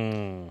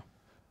 Mm.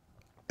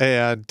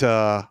 And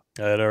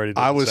That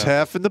I was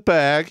half in the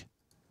bag.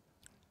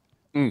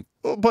 Mm.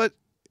 But,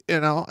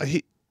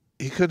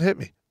 he couldn't hit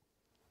me.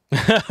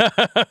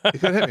 He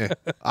couldn't hit me.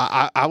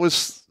 I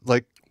was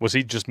like... Was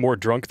he just more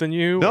drunk than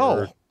you? No.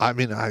 Or? I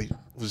mean, I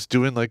was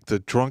doing like the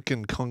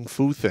drunken kung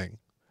fu thing.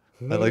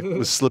 I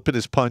was slipping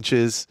his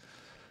punches.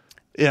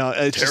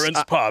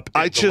 Terrence Pop.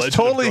 I just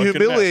totally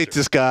humiliate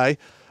this guy,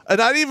 and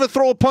I didn't even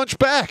throw a punch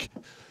back.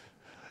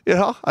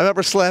 I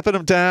remember slapping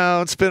him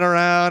down, spin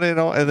around,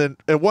 and then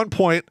at one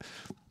point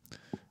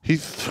he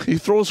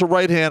throws a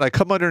right hand. I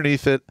come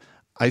underneath it.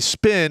 I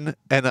spin,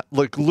 and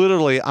like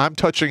literally, I'm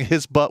touching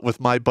his butt with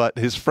my butt.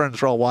 His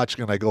friends are all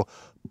watching, and I go,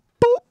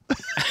 boop.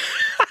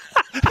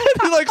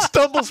 And he like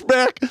stumbles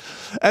back,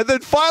 and then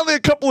finally a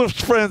couple of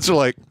friends are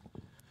like,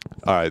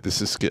 all right,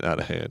 this is getting out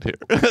of hand here.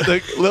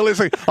 Like, Lily's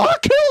like, I'll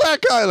kill that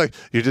guy. Like,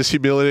 you're just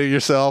humiliating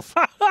yourself.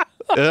 All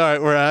right,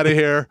 we're out of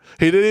here.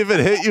 He didn't even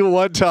hit you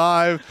one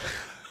time.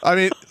 I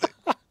mean,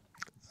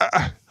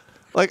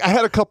 like I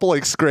had a couple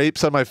like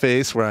scrapes on my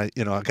face where I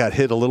got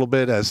hit a little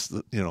bit because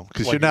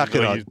Like, you're not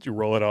gonna you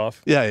roll it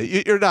off. Yeah,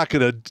 you're not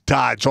gonna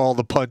dodge all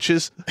the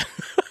punches.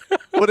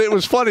 But it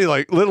was funny.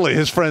 Like literally,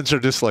 his friends are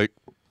just like,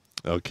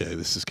 okay,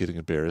 this is getting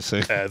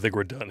embarrassing. I think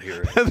we're done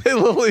here. And they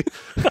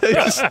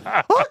just,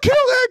 I'll kill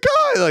that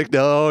guy. Like,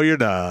 no, you're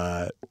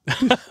not.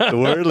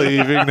 We're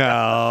leaving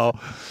now.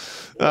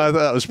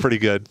 That was pretty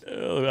good.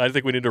 I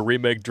think we need to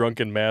remake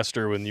Drunken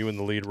Master when you in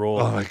the lead role.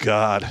 Oh my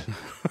God.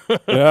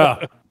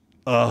 yeah.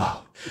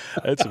 Oh,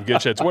 That's some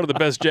good shit. It's one of the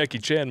best Jackie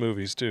Chan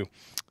movies too.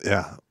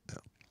 yeah.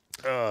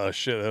 Oh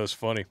shit, that was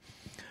funny.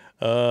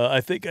 I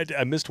think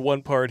I missed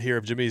one part here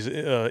of Jimmy's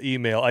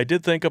email. I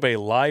did think of a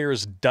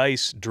liar's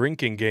dice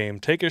drinking game.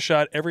 Take a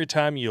shot every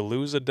time you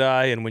lose a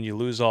die, and when you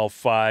lose all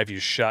 5, you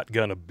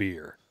shotgun a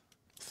beer.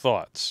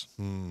 Thoughts?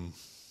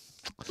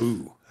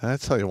 Ooh.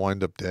 That's how you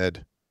wind up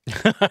dead.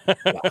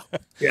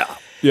 Yeah.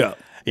 Yeah.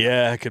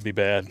 Yeah, it could be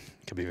bad.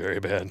 It could be very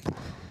bad.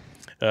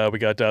 We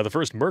got the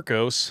first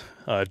Mercos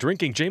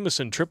drinking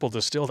Jameson triple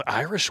distilled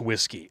Irish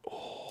whiskey.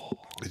 Oh,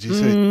 Did you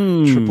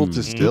say triple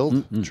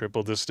distilled?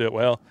 triple distilled.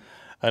 Well,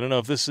 I don't know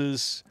if this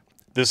is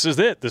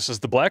it. This is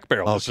the Black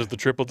Barrel. Okay. This is the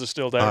triple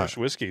distilled Irish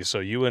whiskey. So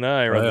you and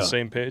I are on the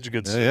same page.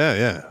 Good stuff.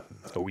 Yeah.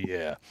 Oh,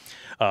 yeah.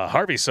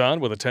 Harvey San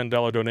with a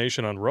 $10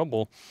 donation on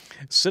Rumble.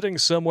 Sitting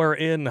somewhere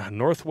in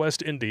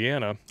northwest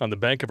Indiana on the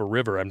bank of a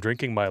river, I'm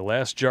drinking my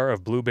last jar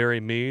of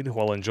blueberry mead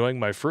while enjoying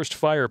my first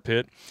fire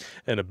pit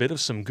and a bit of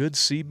some good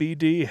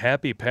CBD.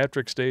 Happy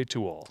Patrick's Day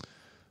to all.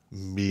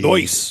 Mead.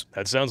 Nice.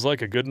 That sounds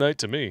like a good night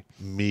to me.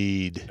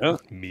 Mead. Yeah.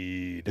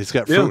 Mead. It's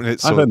got fruit in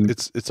it, so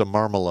it's a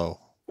marmalade.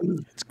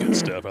 It's good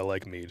stuff. I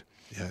like mead.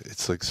 Yeah,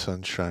 it's like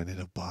sunshine in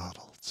a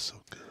bottle. It's so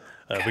good.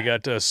 We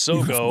got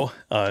Sogo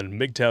on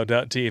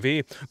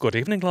MGTOW.tv. Good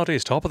evening,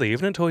 laddies. Top of the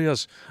evening to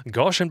yous.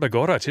 Gosh and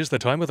begorra, 'tis the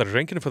time of the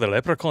drinking for the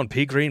leprechaun,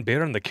 pea green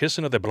beer, and the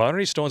kissing of the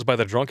blarney stones by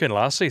the drunken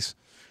lassies.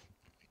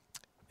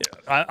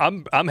 Yeah,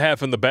 I'm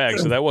half in the bag,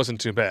 so that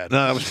wasn't too bad.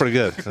 No, that was pretty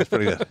good. That's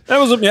pretty good. That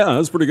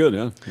was pretty good,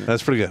 yeah.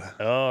 That's pretty good.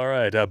 All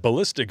right,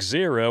 Ballistic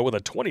Zero with a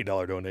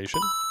 $20 donation.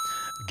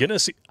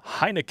 Guinness,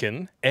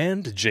 Heineken,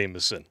 and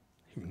Jameson.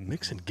 You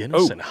mixing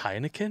Guinness and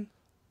Heineken?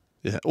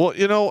 Yeah. Well,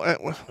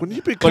 when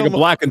you become Like a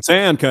black and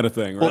tan kind of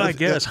thing, right? Well, I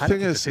guess. The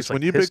thing is,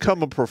 when you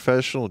become a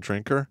professional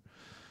drinker,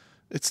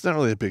 it's not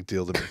really a big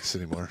deal to mix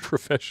anymore.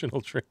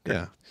 Professional drinker.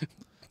 Yeah.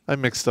 I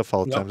mix stuff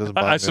all the time. Doesn't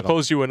bother me I at all.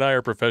 suppose you and I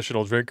are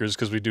professional drinkers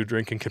because we do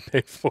drink and get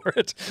paid for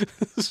it.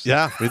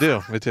 Yeah, we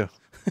do. We do.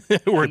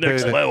 We're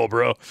next level,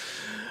 bro.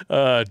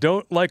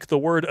 Don't like the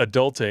word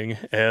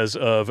adulting as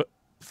of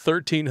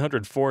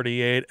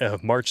 1348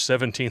 of March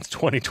 17th,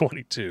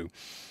 2022.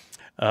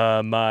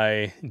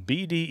 My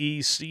BDE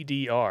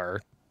CDR, I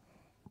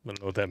don't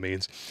know what that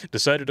means,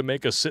 decided to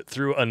make us sit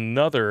through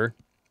another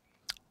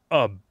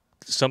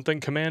something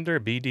commander,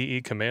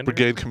 BDE commander?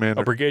 Brigade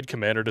commander. A brigade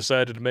commander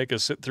decided to make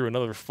us sit through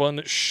another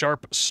fun,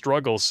 sharp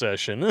struggle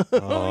session.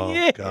 Oh,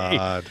 Yay.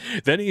 God.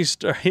 Then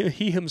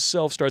he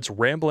himself starts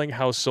rambling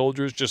how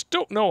soldiers just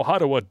don't know how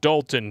to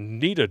adult and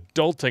need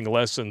adulting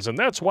lessons, and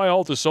that's why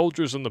all the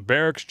soldiers in the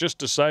barracks just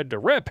decide to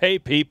rep, hey,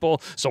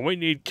 people, so we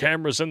need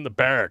cameras in the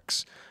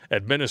barracks.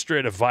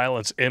 Administrative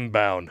violence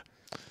inbound.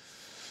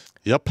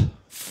 Yep.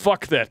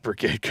 Fuck that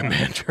brigade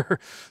commander.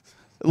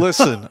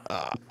 Listen,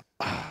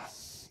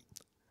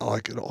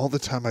 like all the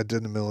time I did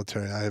in the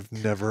military, I have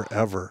never,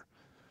 ever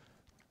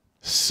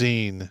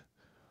seen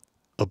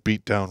a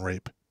beat down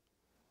rape.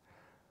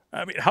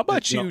 I mean, how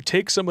about you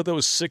take some of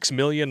those 6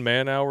 million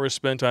man-hours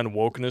spent on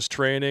wokeness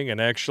training and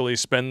actually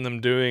spend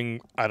them doing,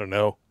 I don't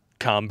know,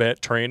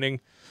 combat training?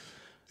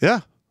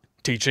 Yeah.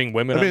 Teaching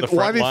women on the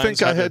front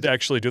lines how to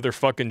actually do their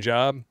fucking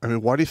job? I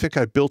mean, why do you think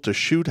I built a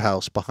shoot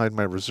house behind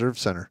my reserve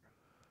center?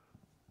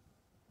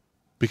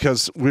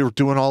 Because we were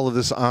doing all of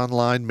this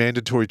online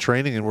mandatory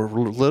training, and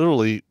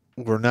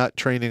we're not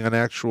training on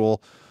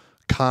actual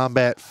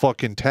combat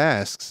fucking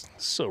tasks.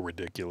 So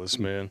ridiculous,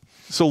 man.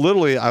 So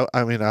literally,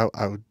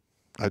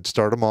 I'd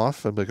start them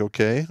off. I'd be like,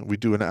 okay, we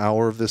do an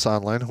hour of this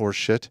online horse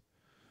shit.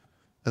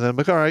 And then I'm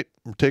like, all right,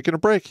 we're taking a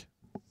break.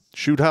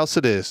 Shoot house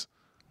it is.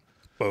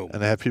 Boom.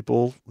 And I have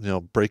people,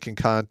 breaking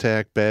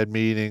contact, bad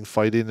meeting,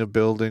 fighting in a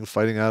building,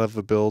 fighting out of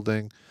a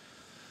building.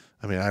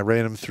 I mean, I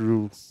ran them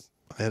through,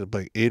 I had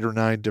like 8 or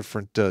 9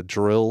 different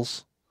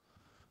drills.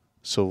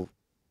 So,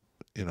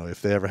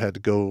 if they ever had to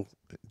go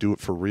do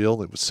it for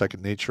real, it was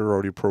second nature,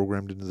 already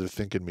programmed into their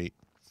thinking meat.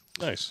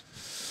 Nice.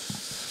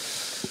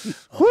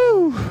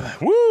 Woo!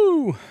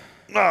 Woo!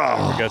 We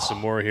got some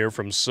more here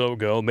from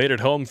Sogo. Made it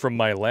home from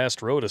my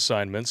last road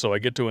assignment, so I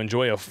get to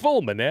enjoy a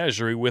full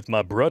menagerie with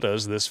my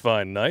brothers this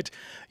fine night.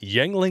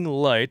 Yangling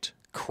Light,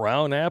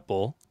 Crown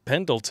Apple,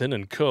 Pendleton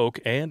and Coke,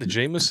 and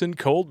Jameson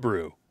Cold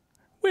Brew.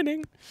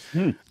 Winning.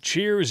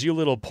 Cheers, you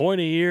little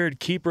pointy-eared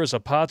keepers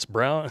of pots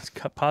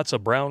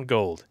of brown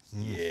gold.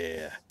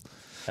 Yeah.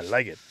 I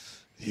like it.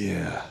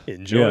 Yeah.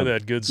 Enjoy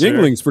that good sir.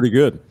 Yangling's pretty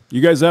good.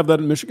 You guys have that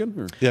in Michigan?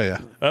 Or?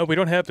 Yeah. We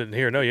don't have it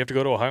here. No, you have to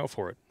go to Ohio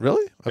for it.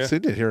 Really? I've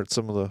seen it here at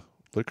some of the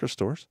liquor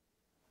stores.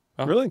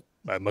 Oh, really?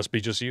 That must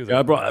be just you. Yeah,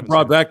 I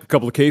brought back a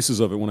couple of cases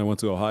of it when I went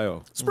to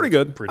Ohio. It's pretty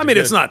good. Pretty good.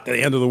 It's not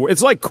the end of the world.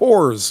 It's like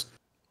Coors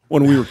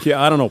when we were kids.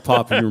 I don't know,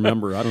 Pop, if you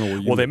remember. I don't know where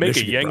you Well, they make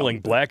Michigan, a Yangling probably.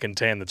 Black and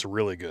Tan that's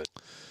really good.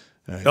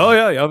 Oh,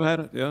 yeah, I've had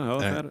it. Yeah,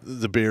 I've had it.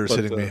 The beer is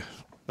hitting me.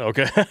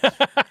 Okay.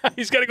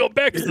 He's got to go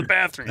back to the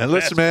bathroom. And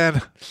listen,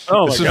 man,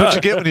 Oh, this is what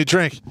you get when you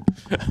drink.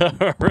 All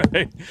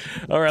right.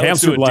 Let's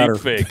Hamster do a bladder.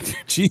 deep fake.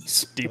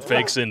 Jeez. Deep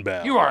fakes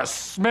inbound. You are a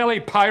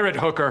smelly pirate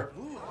hooker.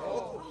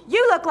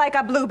 You look like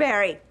a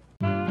blueberry.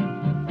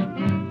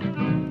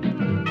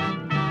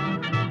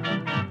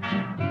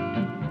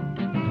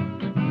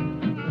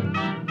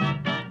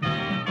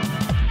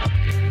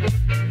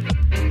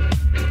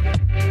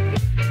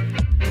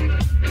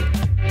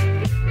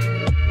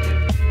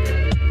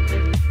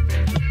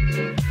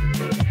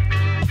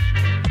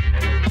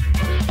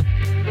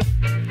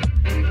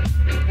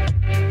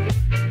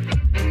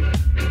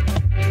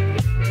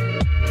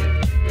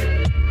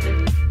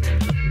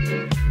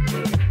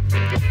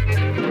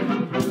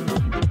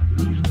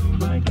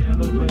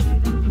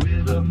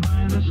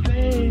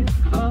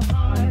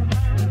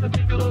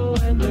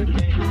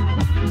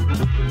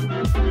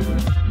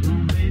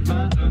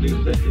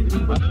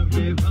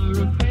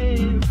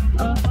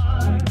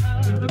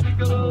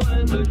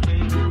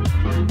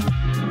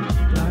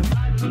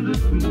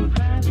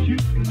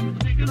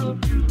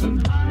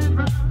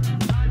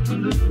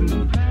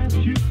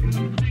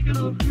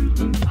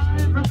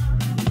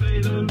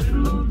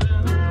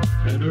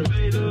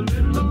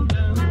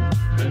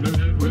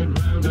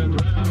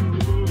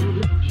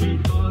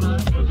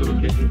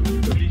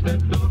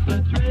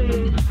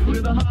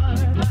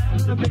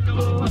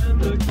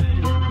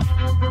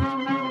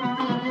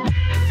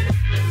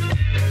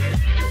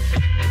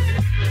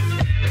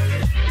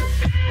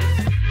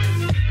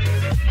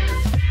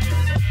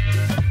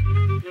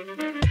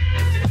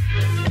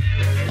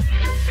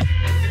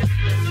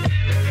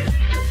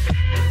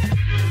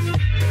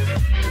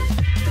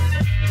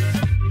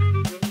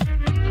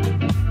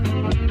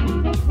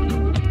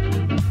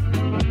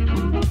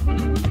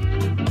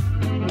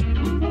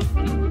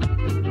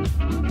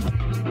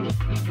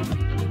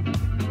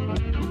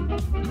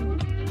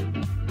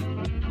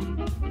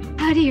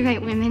 How do you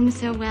write women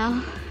so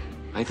well?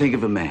 I think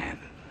of a man,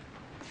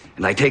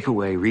 and I take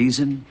away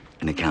reason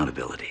and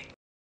accountability.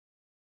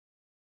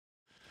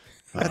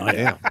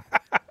 Damn.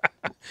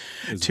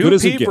 Two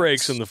pee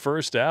breaks in the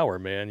first hour,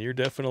 man. You're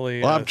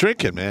definitely. Well, I'm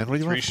drinking, man. What do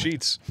you 3 want?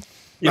 sheets.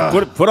 Yeah,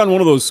 put on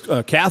one of those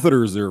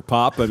catheters there,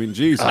 Pop. I mean,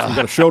 geez, we've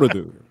got a show to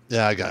do.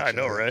 Yeah, I got you. I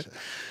know, right?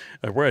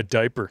 Wear a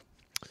diaper.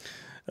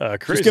 Crazy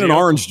Just get an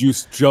Uncle. orange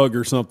juice jug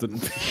or something.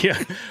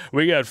 Yeah,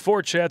 we got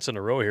 4 chats in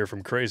a row here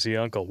from Crazy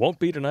Uncle. Won't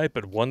be tonight,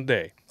 but one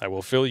day I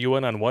will fill you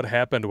in on what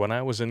happened when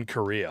I was in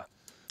Korea.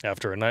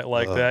 After a night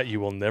like that, you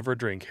will never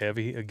drink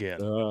heavy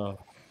again.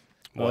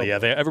 Well, yeah,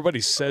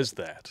 everybody says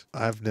that.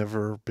 I've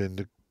never been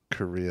to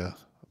Korea,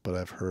 but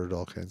I've heard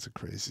all kinds of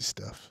crazy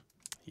stuff.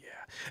 Yeah,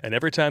 and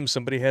every time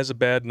somebody has a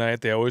bad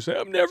night, they always say,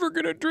 I'm never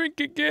going to drink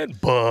again.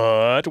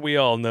 But we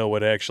all know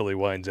what actually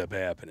winds up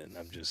happening.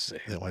 I'm just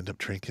saying. They wind up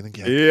drinking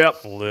again.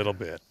 Yep. A little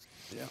bit.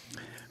 Yeah.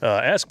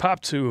 Ask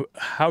Pop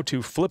how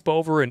to flip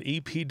over an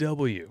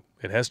EPW.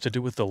 It has to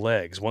do with the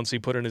legs. Once he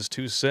put in his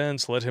 2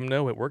 cents, let him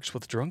know it works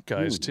with drunk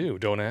guys, too.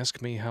 Don't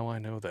ask me how I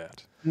know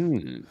that. Do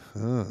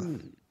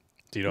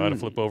you know how to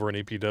flip over an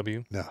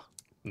EPW? No.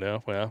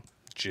 No? Well,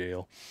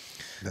 jail.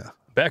 No.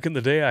 Back in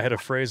the day, I had a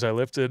phrase I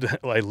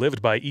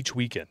lived by each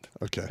weekend.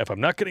 Okay. If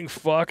I'm not getting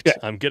fucked,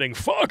 I'm getting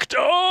fucked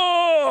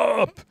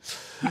up.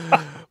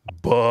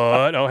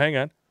 But, hang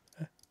on.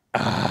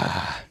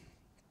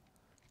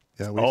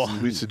 Yeah, we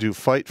used to do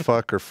fight,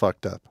 fuck, or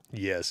fucked up.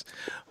 Yes.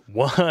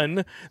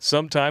 One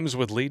sometimes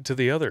would lead to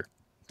the other.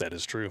 That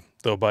is true.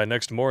 Though by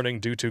next morning,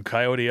 due to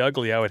Coyote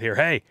Ugly, I would hear,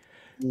 hey,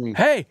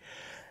 hey,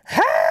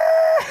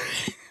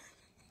 hey.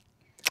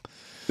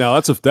 Now,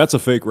 that's a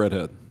fake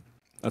redhead.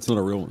 That's not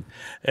a real one.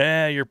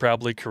 You're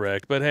probably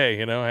correct. But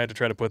hey, I had to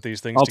try to put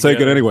these things I'll together.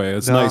 take it anyway.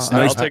 It's nice.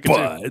 I'll take it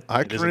too.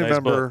 I It can is a nice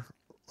remember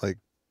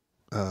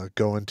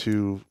going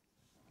to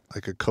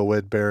like a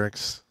co-ed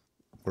barracks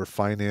where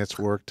finance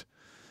worked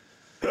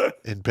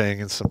and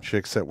banging some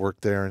chicks that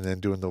worked there and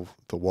then doing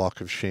the walk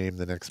of shame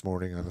the next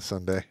morning on a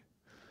Sunday.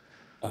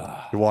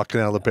 You're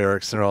walking out of the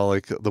barracks and they're all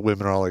like, the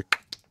women are all like,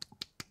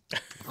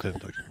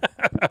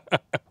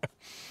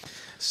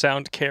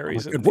 sound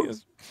carries.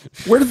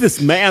 Where did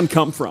this man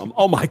come from?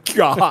 Oh my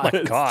God. Oh my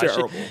it's gosh.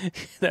 terrible.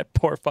 That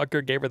poor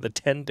fucker gave her the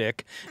 10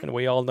 dick, and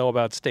we all know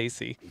about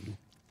Stacy.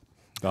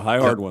 The high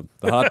hard one.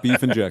 The hot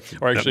beef injection.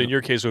 Or actually, in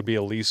your case, it would be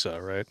a Lisa,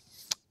 right?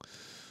 What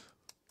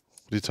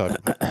are you talking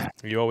about?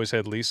 You always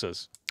had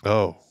Lisas.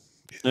 Oh.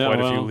 Yeah, Quite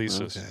a few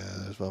Lisas.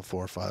 Yeah, there's about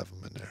 4 or 5 of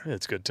them in there.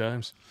 It's good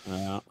times.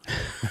 Yeah.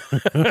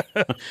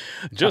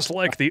 Just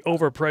like the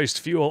overpriced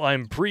fuel,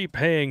 I'm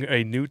prepaying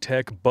a new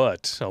tech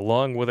butt,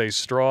 along with a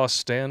straw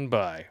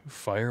standby,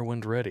 fire when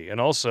ready, and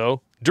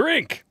also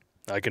drink.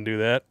 I can do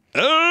that.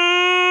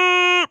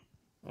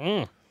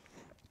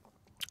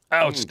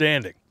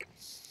 Outstanding.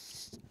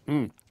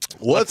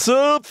 What's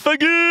up,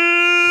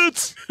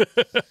 faggots?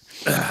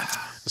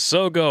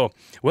 So go.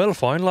 Well,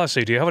 fine,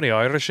 lassie. Do you have any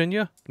Irish in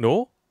you?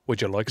 No?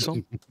 Would you like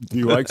some? Do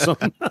you like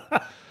something?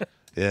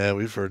 Yeah,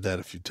 we've heard that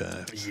a few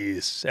times.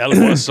 Yes.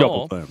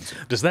 Couple times.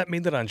 Does that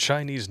mean that on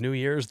Chinese New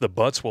Year's, the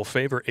butts will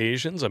favor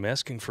Asians? I'm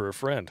asking for a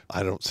friend.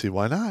 I don't see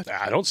why not.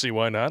 I don't see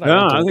why not.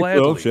 Yeah, I I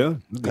will think so.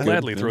 Yeah.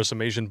 gladly Yeah. throw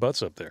some Asian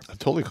butts up there. I'm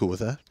totally cool with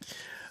that.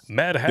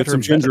 Mad Hatter. Get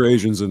some ginger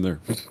Asians in there.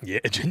 Yeah,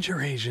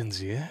 ginger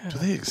Asians, yeah. Do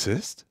they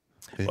exist?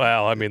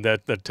 Well, I mean,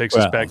 that takes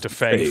us back to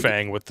Fang fake.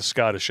 Fang with the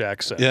Scottish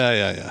accent.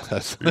 Yeah.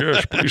 That's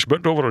Yes, please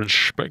bend over and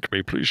spank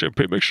me. Please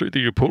make sure that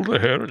you pull the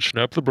hair and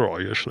snap the bra.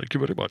 Yes, thank you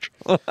very much.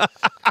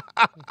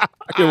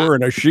 You're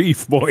wearing a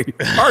sheath, boy.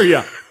 Are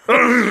ya?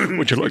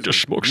 Would you like to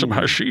smoke some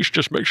hashish?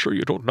 Just make sure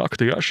you don't knock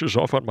the ashes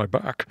off on my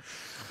back.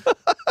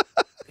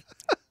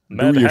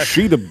 Mad Do you Hatter.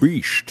 see the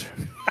beast?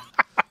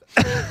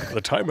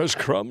 The time has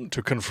come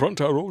to confront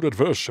our old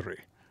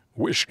adversary,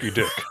 Whiskey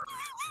Dick.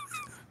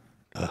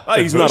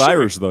 He's not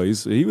Irish though.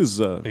 He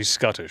was He's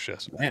Scottish,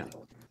 yes.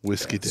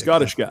 whiskey dick.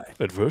 Scottish guy.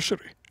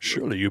 Adversary?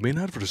 Surely you mean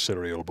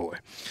adversary, old boy.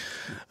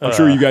 I'm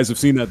sure you guys have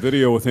seen that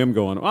video with him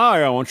going, "Oh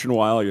yeah, once in a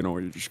while, you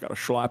just gotta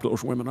slap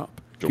those women up.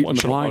 Keep them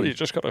Once in a while, blind." you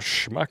just got to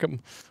smack him,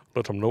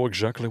 let him know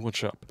exactly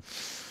what's up.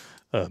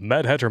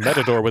 Mad Hatter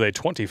Matador with a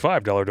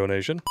 $25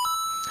 donation.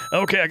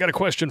 Okay, I got a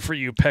question for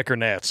you, Pecker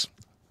Nats.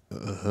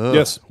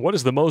 Yes. What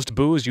is the most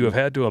booze you have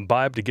had to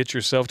imbibe to get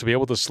yourself to be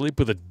able to sleep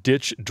with a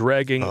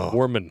ditch-dragging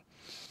woman?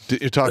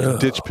 You're talking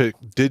ditch pig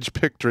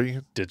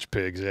drinking? Ditch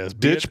pigs, yes.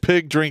 Ditch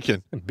pig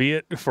drinking. Be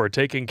it for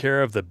taking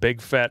care of the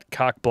big, fat,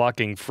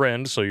 cock-blocking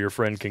friend so your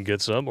friend can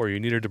get some, or you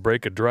needed to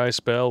break a dry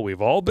spell.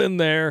 We've all been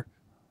there.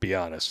 Be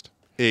honest.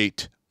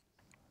 8.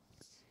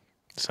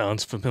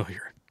 Sounds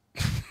familiar.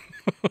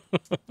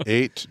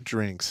 8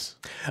 drinks.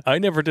 I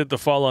never did the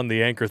fall on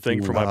the anchor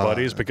thing for my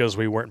buddies because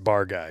we weren't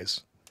bar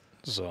guys.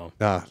 So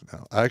No.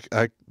 I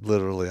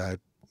literally,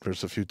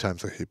 there's a few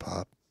times I hate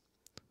pop.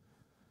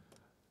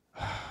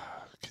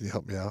 Can you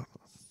help me out?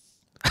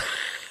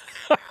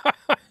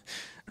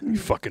 you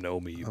fucking owe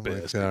me, you I'm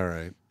bastard. like, all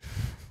right.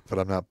 But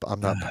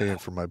I'm not paying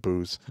for my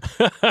booze.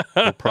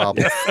 No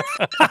problem.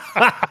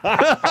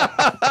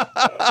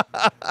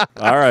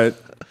 All right.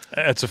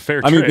 That's a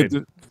fair I trade.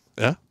 mean,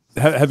 Yeah?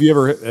 have you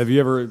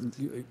ever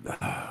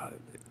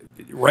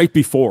right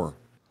before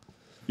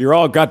you're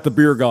all got the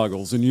beer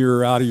goggles and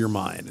you're out of your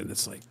mind and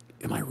it's like,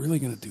 am I really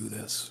going to do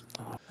this?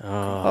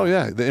 Oh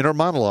yeah, the inner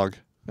monologue.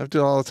 I do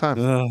it all the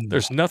time.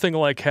 There's nothing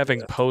like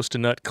having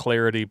post-nut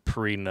clarity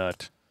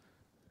pre-nut.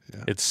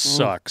 Yeah. It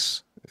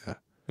sucks. Yeah.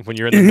 When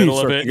you're in the middle of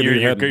Start it and thinking you're,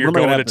 in your head, you're what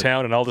am I going gonna to have to-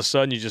 town and all of a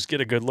sudden you just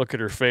get a good look at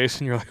her face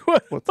and you're like,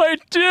 what am I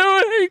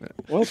doing?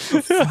 What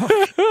the fuck?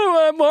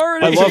 I'm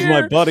already I love here.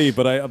 my buddy,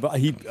 but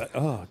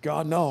oh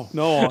God, no.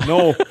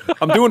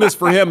 I'm doing this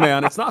for him,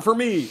 man. It's not for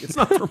me. It's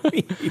not for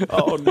me.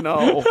 Oh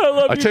no. I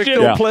love I you, take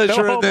Jim. no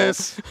pleasure No in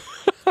this.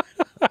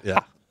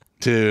 Yeah.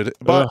 Dude.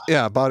 About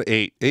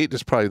 8. 8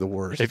 is probably the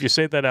worst. If you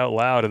say that out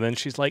loud and then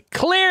she's like,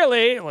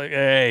 clearly, like,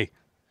 hey.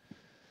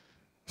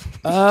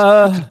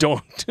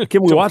 Don't.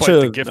 Can we don't watch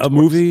bite the gift a horse.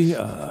 movie?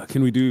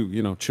 Can we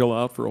do, chill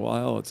out for a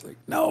while? It's like,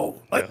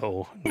 no.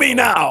 No. Me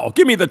now.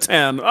 Give me the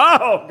 10.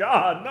 Oh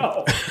God,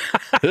 no.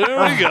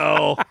 There we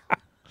go.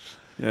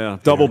 Yeah,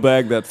 double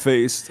bag that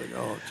face. It's like,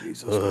 oh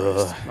Jesus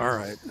Christ. All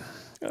right.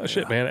 Oh,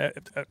 shit, man.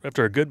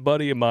 After a good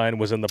buddy of mine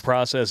was in the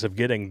process of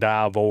getting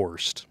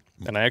divorced,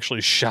 and I actually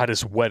shot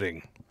his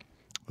wedding.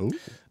 Ooh.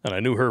 And I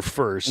knew her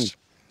first.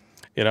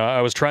 You know,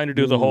 I was trying to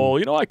do the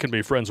whole, I can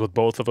be friends with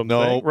both of them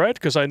thing, right?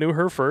 Because I knew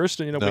her first,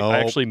 and, we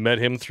actually met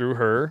him through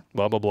her,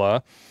 blah, blah, blah.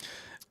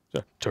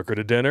 So, took her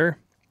to dinner.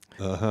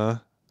 Uh-huh.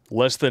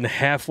 Less than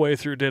halfway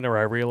through dinner,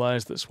 I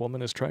realized this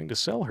woman is trying to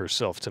sell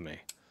herself to me.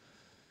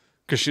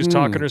 Because she's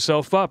talking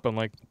herself up. I'm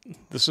like,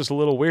 this is a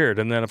little weird.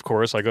 And then, of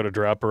course, I go to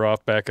drop her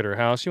off back at her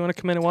house. You want to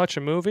come in and watch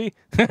a movie?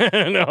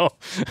 No.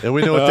 And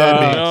we know what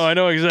that means. No, I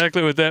know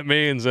exactly what that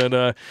means. And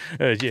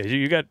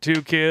you got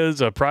 2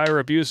 kids, a prior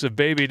abusive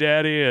baby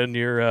daddy, and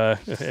your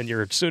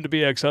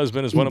soon-to-be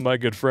ex-husband is one of my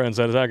good friends.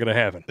 That is not going to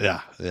happen.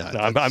 Yeah. No,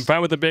 I'm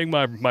fine with it being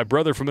my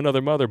brother from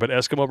another mother, but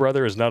Eskimo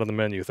brother is not on the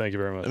menu. Thank you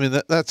very much. I mean,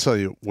 that's how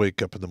you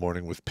wake up in the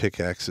morning with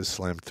pickaxes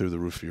slammed through the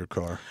roof of your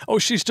car. Oh,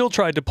 she still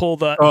tried to pull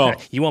the...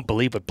 You won't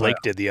believe what Blake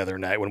did the other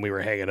night when we were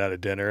hanging out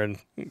at dinner, and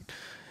he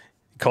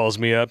calls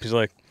me up. He's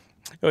like,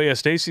 "Oh yeah,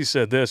 Stacy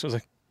said this." I was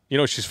like,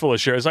 she's full of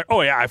shit. He's like,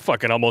 "Oh yeah, I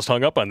fucking almost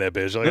hung up on that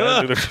bitch." Like,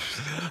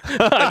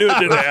 I knew it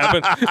didn't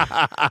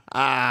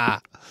happen.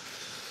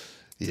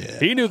 Yeah,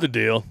 he knew the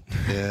deal.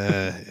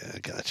 Yeah,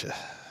 gotcha.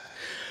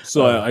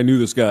 So I knew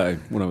this guy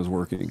when I was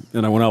working,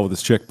 and I went out with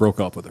this chick, broke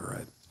up with her,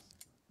 right?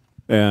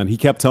 And he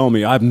kept telling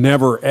me, "I've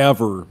never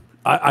ever,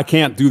 I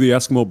can't do the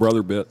Eskimo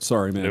brother bit.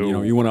 Sorry, man.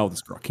 No. You went out with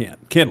this girl. Can't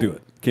do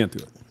it. Can't do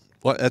it."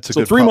 Well, that's a so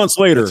good 3 months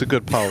later. That's a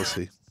good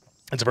policy.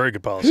 That's a very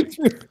good policy.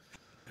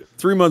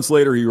 3 months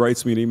later, he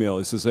writes me an email.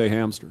 He says, "Hey,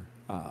 Hamster,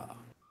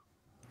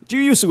 did you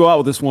used to go out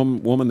with this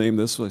woman named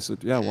this?" I said,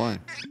 "Yeah, why?"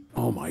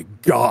 "Oh, my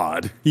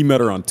God." He met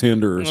her on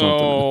Tinder or something.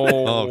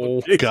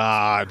 Oh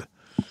God.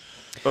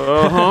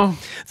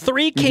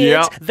 3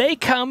 kids, they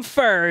come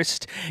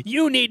first.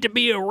 You need to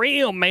be a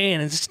real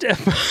man and step.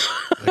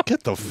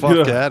 Get the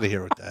fuck out of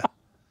here with that.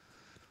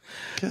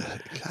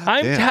 God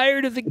I'm damn.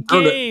 tired of the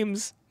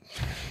games.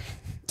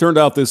 Turned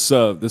out this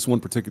one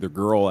particular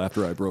girl,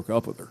 after I broke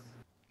up with her,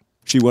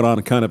 she went on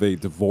a kind of a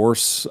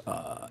divorce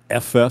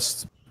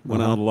F-fest,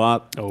 went out a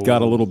lot,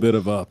 got a little bit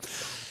of a...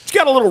 She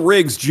got a little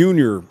Riggs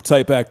Jr.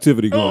 type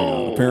activity going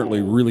on,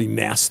 apparently really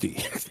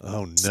nasty.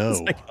 Oh,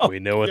 no. We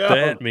know what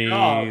that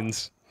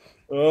means.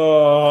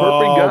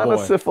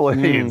 Herpes, syphilis.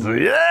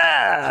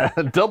 Yeah.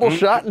 Double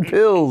shot and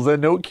pills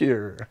and no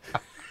cure.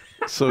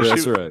 So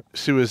That's right.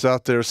 She was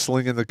out there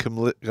slinging the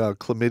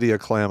chlamydia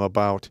clam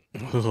about.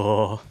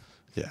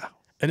 Yeah.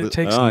 And it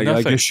takes I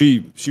nothing. guess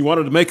she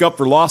wanted to make up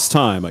for lost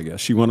time, I guess.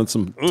 She wanted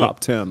some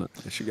top 10.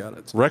 She got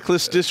it.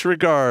 Reckless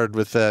disregard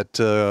with that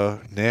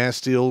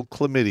nasty old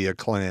chlamydia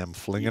clam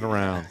flinging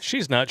around.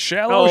 She's not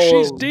shallow.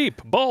 She's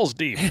deep. Balls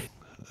deep.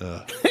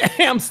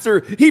 Hamster,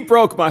 he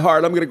broke my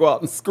heart. I'm going to go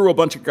out and screw a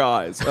bunch of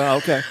guys.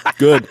 Okay.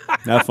 Good.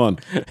 Have fun.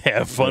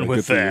 Have fun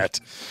with that.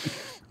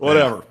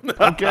 Whatever. Okay,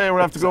 we're going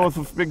to have to go with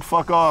a big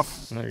fuck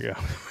off. There you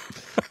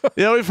go.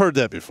 Yeah, we've heard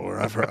that before.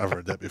 I've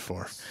heard that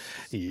before.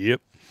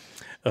 Yep.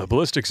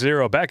 Ballistic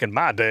Zero, back in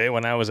my day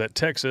when I was at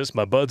Texas,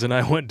 my buds and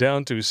I went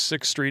down to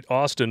 6th Street,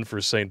 Austin for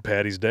St.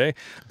 Patty's Day.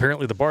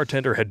 Apparently the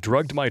bartender had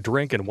drugged my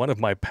drink and one of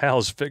my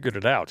pals figured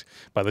it out.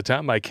 By the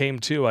time I came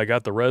to, I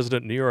got the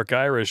resident New York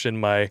Irish in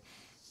my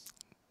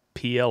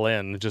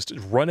PLN just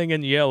running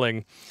and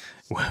yelling,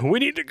 "We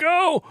need to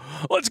go!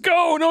 Let's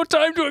go! No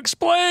time to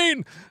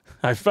explain!"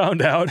 I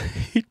found out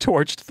he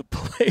torched the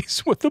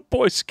place with a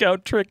Boy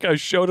Scout trick I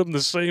showed him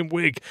the same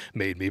week.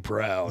 Made me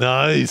proud.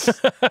 Nice.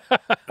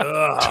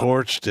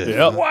 Torched it.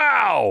 Yep.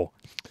 Wow.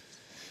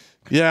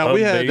 Yeah,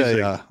 we had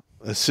Amazing.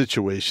 a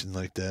situation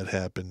like that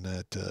happen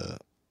at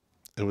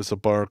it was a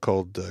bar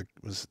called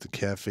was it the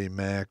Cafe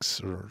Max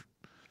or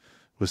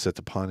was at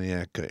the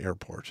Pontiac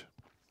Airport.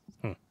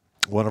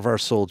 One of our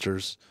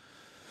soldiers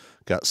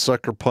got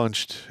sucker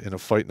punched in a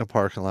fight in a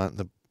parking lot,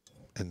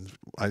 and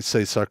I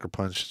say sucker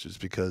punched just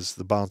because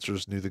the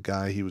bouncers knew the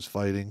guy he was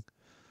fighting.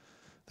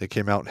 They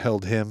came out and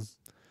held him,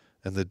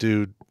 and the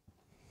dude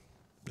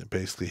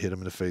basically hit him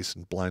in the face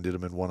and blinded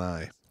him in one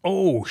eye.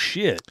 Oh,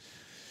 shit.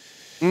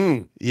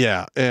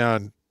 Yeah,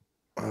 and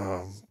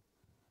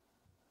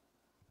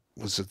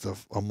was it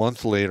a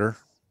month later?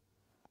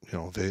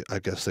 I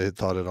guess they had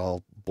thought it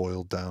all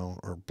boiled down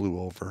or blew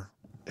over,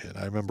 and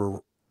I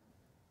remember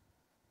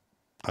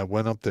I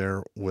went up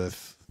there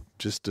with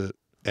just to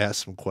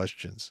ask some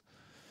questions.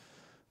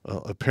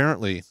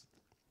 Apparently,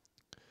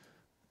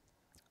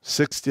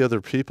 60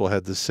 other people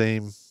had the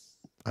same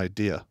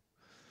idea.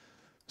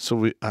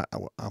 So I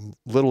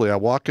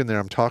walk in there.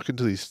 I'm talking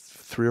to these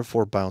 3 or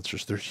 4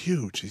 bouncers. They're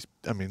huge.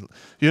 They're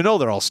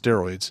all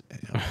steroids,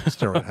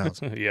 steroid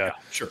hounds. Yeah,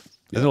 sure.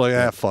 And they're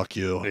like, fuck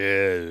you.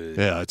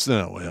 Yeah. It's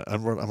no.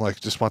 I'm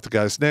like, just want the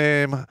guy's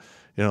name.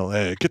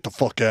 Hey, get the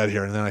fuck out of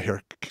here. And then I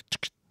hear,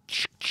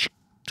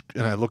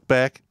 and I look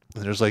back,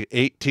 and there's like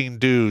 18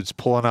 dudes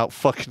pulling out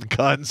fucking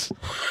guns.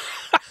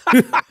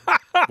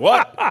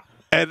 What?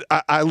 And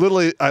I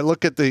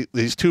look at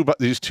these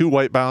two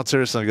white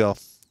bouncers, and I go,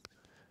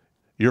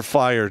 "You're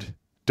fired.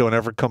 Don't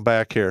ever come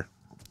back here."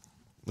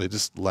 They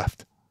just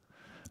left.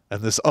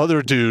 And this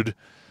other dude,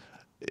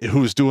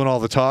 who's doing all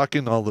the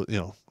talking,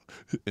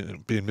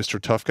 being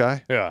Mr. Tough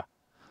Guy. Yeah.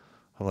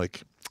 I'm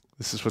like,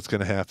 this is what's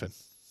going to happen.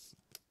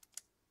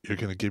 You're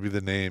going to give me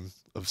the name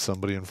of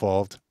somebody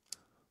involved.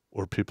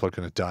 or people are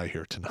going to die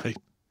here tonight.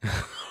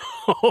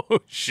 Oh,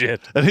 shit.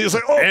 And he's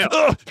like,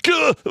 oh,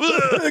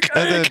 and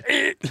then,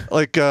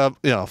 like,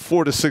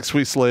 4 to 6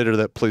 weeks later,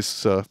 that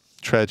place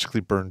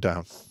tragically burned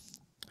down.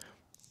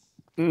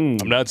 I'm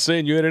not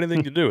saying you had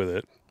anything to do with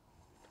it.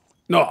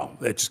 No,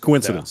 it's just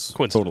coincidence. Yeah,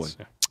 coincidence.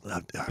 Totally.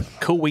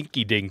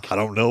 Coinky dink. I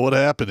don't know what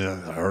happened.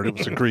 I heard it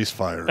was a grease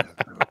fire.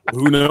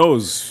 Who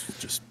knows?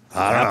 Just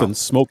happens.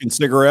 Smoking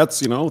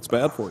cigarettes, it's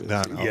bad for you.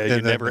 No. Yeah,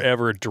 you never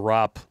ever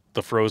drop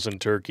the frozen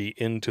turkey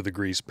into the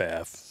grease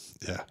bath.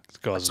 Yeah.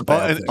 It causes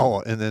bad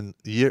things. And then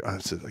I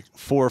said like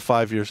 4 or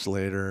 5 years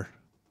later,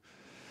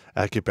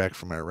 I get back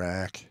from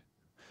Iraq,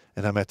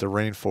 and I'm at the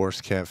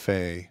Rainforest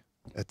Cafe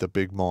at the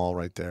big mall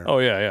right there. Oh,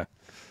 yeah.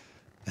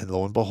 And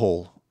lo and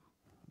behold,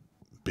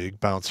 big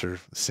bouncer,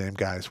 same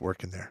guy's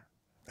working there.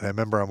 And I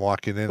remember I'm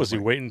walking in. Was he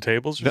waiting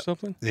tables or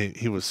something?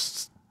 He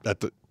was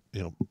at the,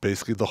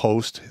 basically the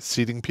host,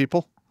 seating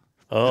people.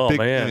 Oh, big,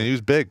 man. He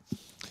was big.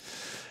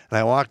 And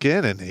I walk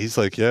in, and he's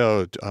like,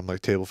 "Yo, I'm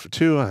like table for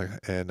 2,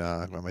 and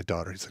my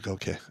daughter." He's like,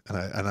 "Okay,"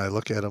 and I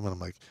look at him, and I'm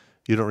like,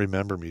 "You don't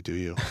remember me, do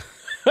you?"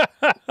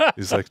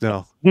 He's like,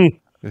 "No."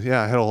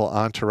 Yeah, I had a whole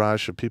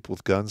entourage of people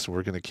with guns, and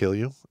we're gonna kill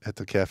you at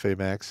the Cafe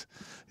Max.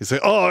 He's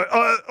like,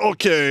 "Oh,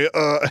 okay."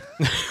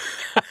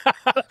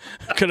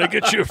 Can I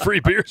get you a free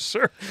beer,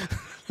 sir?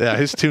 Yeah,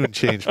 his tune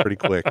changed pretty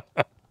quick.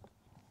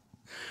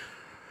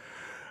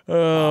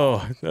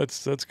 Oh,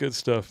 that's good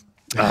stuff.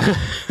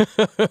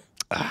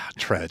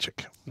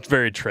 Tragic. It's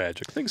very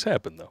tragic. Things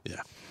happen, though.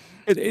 Yeah.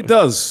 It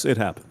does. It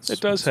happens. It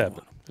does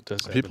happen. It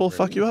does happen. People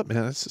fuck you up,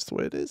 man. That's just the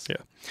way it is. Yeah.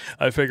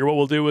 I figure what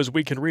we'll do is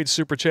we can read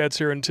Super Chats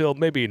here until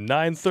maybe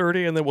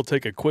 9:30, and then we'll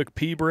take a quick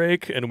pee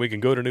break, and we can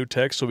go to New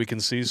Tech so we can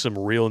see some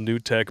real New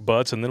Tech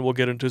butts, and then we'll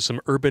get into some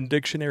Urban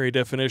Dictionary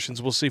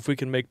definitions. We'll see if we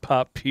can make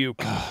pop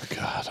puke. Oh,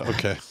 God.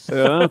 Okay.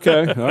 Yeah,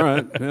 okay. All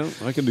right. Yeah,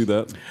 I can do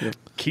that. Yeah.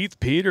 Keith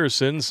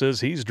Peterson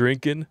says he's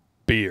drinking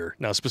beer.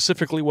 Now,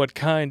 specifically what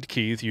kind,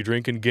 Keith? You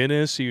drinking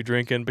Guinness? Are you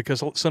drinking...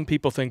 Because some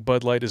people think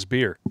Bud Light is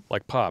beer,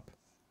 like pop.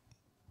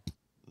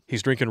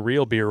 He's drinking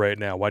real beer right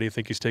now. Why do you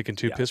think he's taking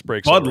 2 piss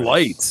breaks Bud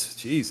already? Light.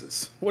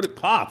 Jesus. What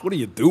are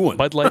you doing?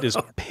 Bud Light is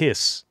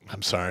piss.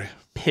 I'm sorry.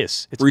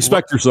 Piss. It's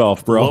Respect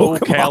yourself, bro.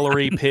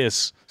 low-calorie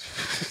piss.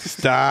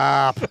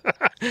 Stop.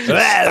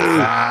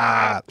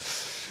 Stop.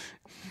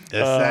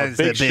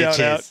 Big shout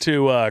out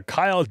to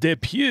Kyle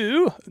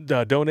Depew,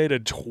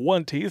 donated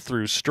 20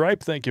 through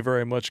Stripe. Thank you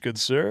very much, good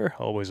sir.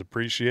 Always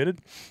appreciated.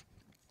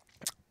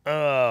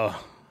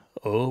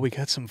 We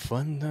got some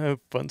fun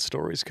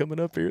stories coming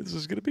up here. This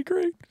is going to be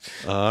great.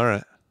 All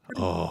right.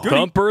 Oh,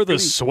 Thumper, the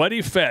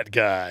sweaty fat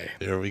guy.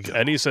 Here we go.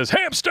 And he says,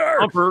 Hamster!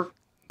 Thumper.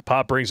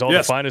 Pop brings all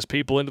the finest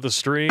people into the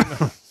stream.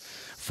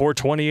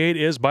 428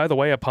 is, by the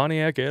way, a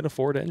Pontiac and a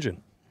Ford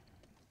engine.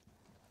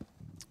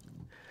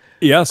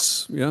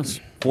 Yes. Is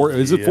it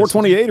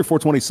 428 or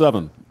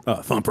 427?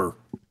 Thumper,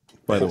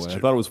 by the way. I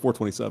thought it was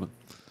 427.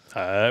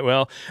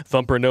 Well,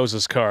 Thumper knows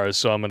his cars,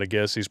 so I'm going to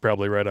guess he's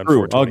probably right on True.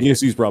 428. I'll guess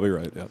he's probably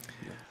right. Yeah.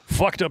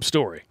 Fucked up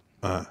story.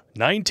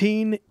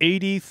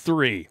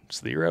 1983.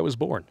 It's the year I was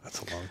born.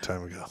 That's a long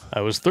time ago.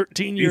 I was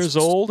 13 years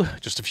old,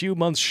 just a few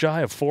months shy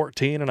of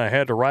 14, and I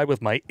had to ride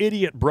with my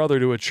idiot brother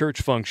to a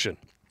church function.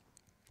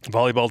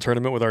 Volleyball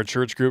tournament with our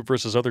church group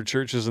versus other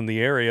churches in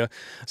the area.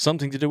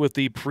 Something to do with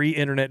the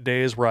pre-internet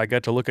days where I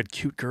got to look at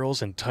cute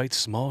girls in tight,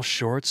 small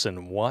shorts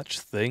and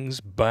watch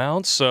things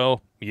bounce.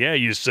 So, yeah,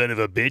 you son of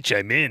a bitch,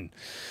 I'm in.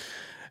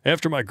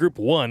 After my group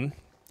won...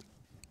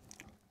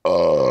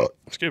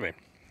 excuse me.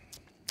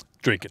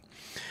 Drinking.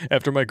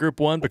 After my group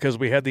won, because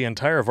we had the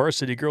entire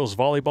varsity girls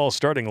volleyball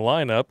starting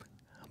lineup,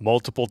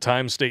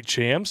 multiple-time state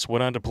champs,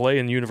 went on to play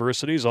in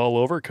universities all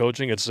over,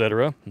 coaching,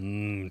 etc.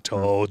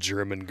 Tall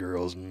German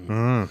girls.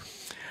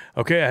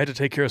 Okay, I had to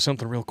take care of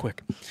something real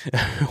quick.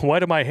 Why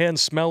do my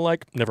hands smell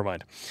like? Never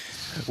mind.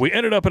 We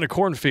ended up in a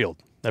cornfield.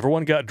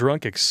 Everyone got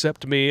drunk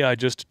except me. I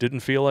just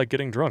didn't feel like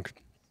getting drunk.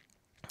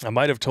 I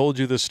might have told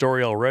you this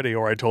story already,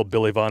 or I told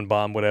Billy Von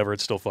Baum, whatever,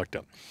 it's still fucked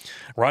up.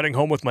 Riding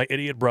home with my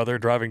idiot brother,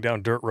 driving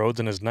down dirt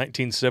roads in his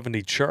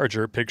 1970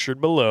 Charger,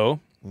 pictured below.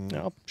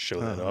 I'll show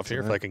that off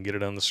here if I can get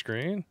it on the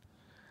screen.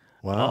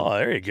 Wow. Oh,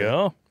 there you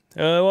go.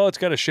 Well, it's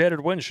got a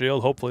shattered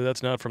windshield. Hopefully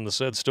that's not from the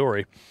said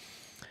story.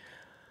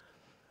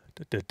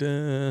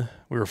 We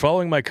were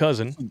following my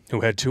cousin, who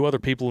had 2 other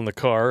people in the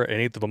car, an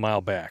eighth of a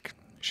mile back.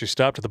 She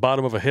stopped at the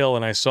bottom of a hill,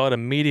 and I saw it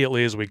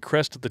immediately as we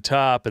crested the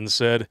top and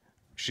said,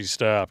 she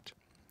stopped.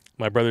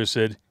 My brother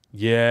said,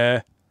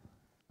 yeah,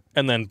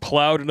 and then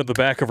plowed into the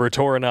back of her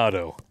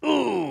Toronado.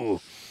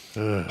 Ooh!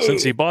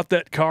 Since he bought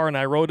that car and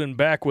I rode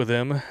back with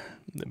him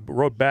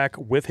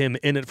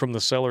in it from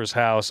the seller's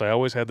house, I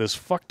always had this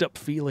fucked up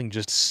feeling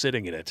just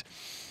sitting in it.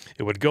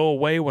 It would go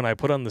away when I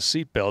put on the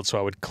seatbelt, so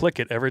I would click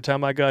it every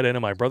time I got in,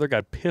 and my brother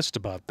got pissed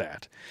about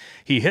that.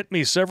 He hit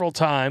me several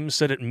times,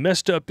 said it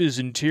messed up his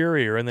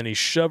interior, and then he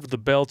shoved the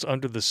belt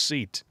under the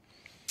seat.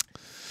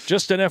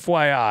 Just an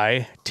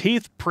FYI,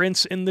 teeth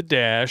prints in the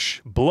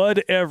dash,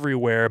 blood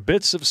everywhere,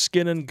 bits of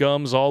skin and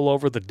gums all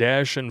over the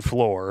dash and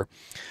floor,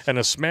 and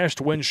a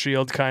smashed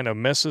windshield kind of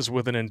messes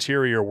with an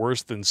interior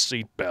worse than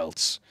seat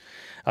belts.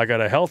 I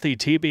got a healthy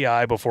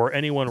TBI before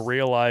anyone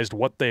realized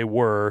what they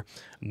were.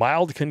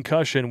 Mild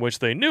concussion, which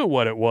they knew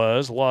what it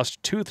was.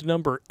 Lost tooth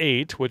number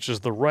 8, which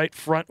is the right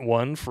front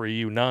one for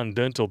you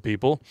non-dental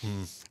people.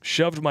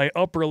 Shoved my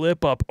upper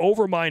lip up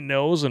over my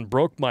nose and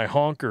broke my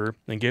honker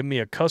and gave me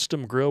a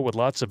custom grill with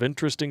lots of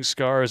interesting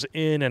scars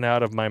in and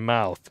out of my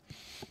mouth.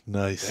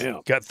 Nice.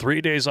 Damn. Got 3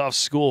 days off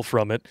school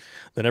from it.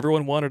 Then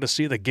everyone wanted to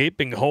see the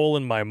gaping hole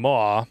in my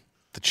maw.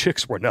 The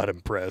chicks were not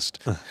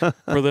impressed.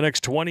 For the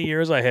next 20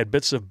 years, I had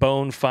bits of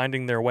bone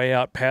finding their way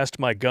out past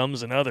my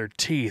gums and other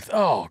teeth.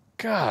 Oh,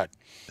 God.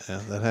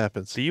 Yeah, that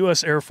happens. The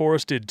U.S. Air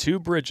Force did 2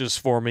 bridges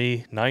for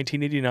me,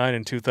 1989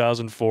 and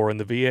 2004, and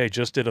the VA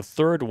just did a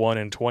 3rd one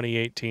in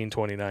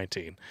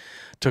 2018-2019.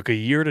 Took a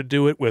year to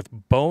do it with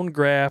bone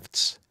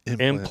grafts,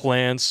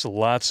 implants,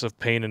 lots of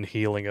pain and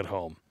healing at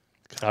home.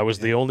 I was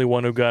the only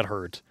one who got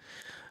hurt.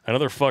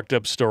 Another fucked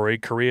up story,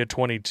 Korea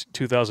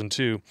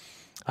 2002.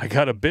 I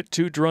got a bit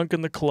too drunk in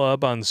the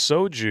club on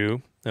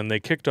soju, and they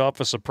kicked off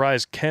a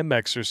surprise chem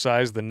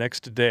exercise the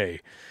next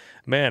day.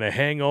 Man, a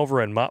hangover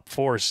and Mop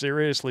 4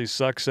 seriously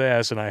sucks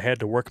ass, and I had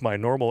to work my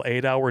normal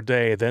 8-hour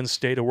day, then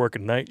stay to work a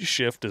night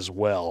shift as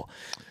well.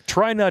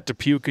 Try not to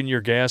puke in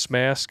your gas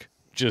mask.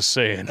 Just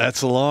saying.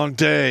 That's a long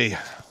day.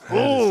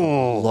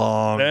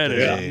 Long That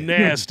day. is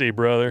nasty,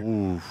 brother.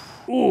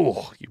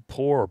 Ooh, you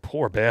poor,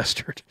 poor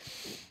bastard.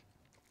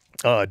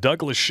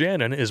 Douglas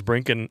Shannon is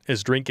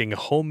drinking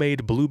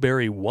homemade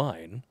blueberry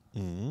wine.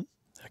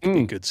 That could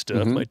be good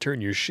stuff. Might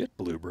turn your shit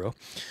blue, bro.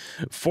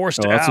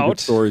 Forced That's a out. good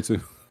story,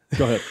 too.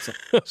 Go ahead.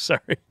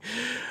 Sorry.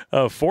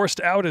 Forced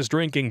out is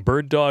drinking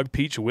Bird Dog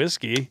Peach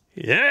Whiskey.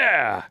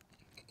 Yeah.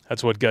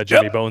 That's what got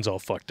Jimmy Bones all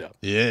fucked up.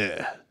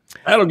 Yeah.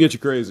 That'll get you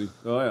crazy.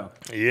 Oh, yeah.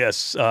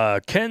 Yes.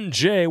 Ken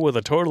J with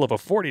a total of a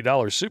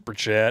 $40 super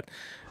chat.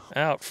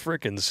 Out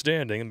frickin'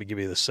 standing. Let me give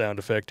you the sound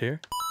effect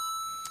here.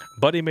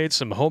 Buddy made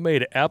some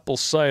homemade apple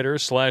cider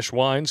 /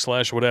 wine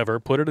 / whatever,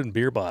 put it in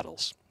beer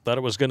bottles. Thought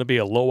it was going to be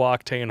a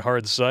low-octane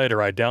hard cider.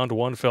 I downed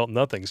one, felt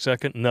nothing.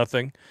 Second,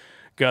 nothing.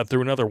 Got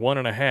through another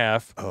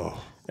 1.5.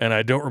 And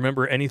I don't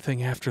remember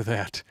anything after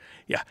that.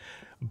 Yeah,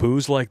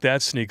 booze like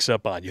that sneaks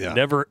up on you. Yeah.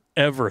 Never,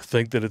 ever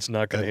think that it's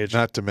not going to hit you.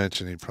 Not to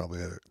mention he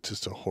probably had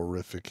just a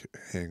horrific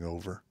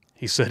hangover.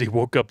 He said he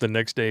woke up the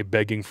next day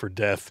begging for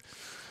death.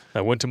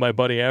 I went to my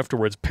buddy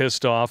afterwards,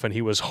 pissed off, and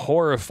he was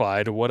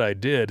horrified at what I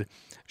did.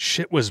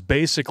 Shit was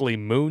basically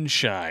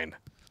moonshine.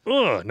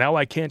 Ugh, now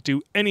I can't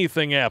do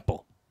anything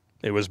Apple.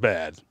 It was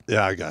bad.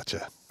 Yeah, I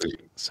gotcha.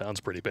 Sounds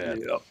pretty bad.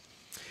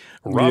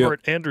 Robert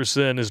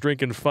Anderson is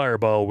drinking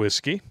Fireball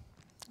whiskey.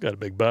 Got a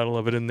big bottle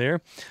of it in there.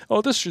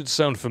 Oh, this should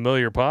sound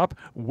familiar, Pop.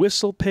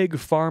 Whistle Pig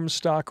Farm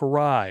Stock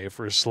Rye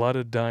for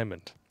Slotted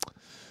Diamond.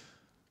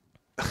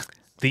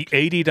 The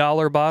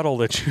 $80 bottle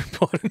that you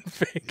bought in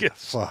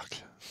Vegas. Fuck.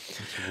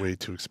 It's way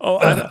too expensive.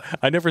 Oh,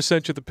 I never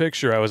sent you the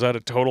picture. I was out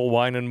at Total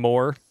Wine and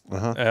More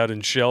out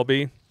in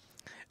Shelby,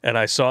 and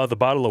I saw the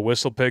bottle of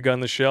Whistle Pig on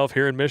the shelf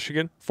here in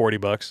Michigan.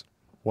 $40.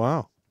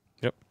 Wow.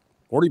 Yep.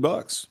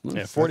 $40.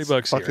 Yeah, $40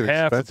 here. fucking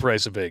Half the expensive.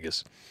 price of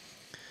Vegas.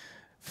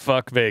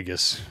 Fuck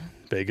Vegas.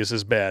 Vegas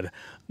is bad.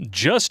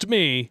 Just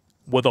me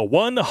with a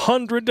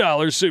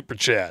 $100 super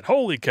chat.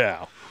 Holy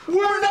cow.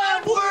 We're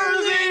not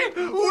worthy!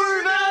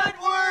 We're not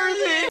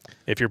worthy!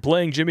 If you're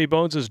playing Jimmy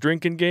Bones'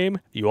 drinking game,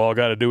 you all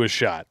got to do a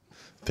shot.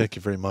 Thank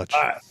you very much.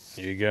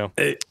 Here you go.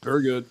 Hey,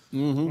 very good.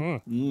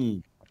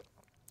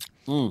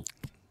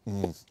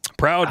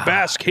 Proud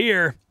Basque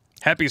here.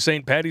 Happy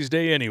St. Paddy's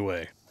Day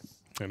anyway.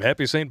 And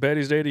happy St.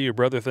 Paddy's Day to you,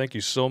 brother. Thank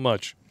you so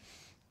much.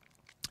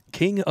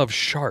 King of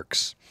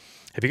Sharks.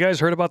 Have you guys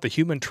heard about the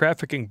human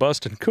trafficking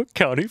bust in Cook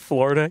County,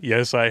 Florida?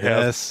 Yes, I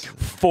have. Yes.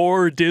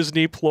 4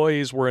 Disney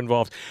employees were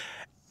involved.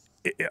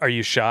 Are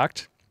you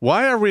shocked?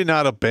 Why are we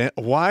not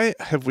Why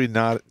have we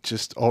not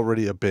just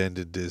already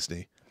abandoned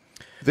Disney?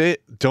 They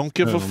don't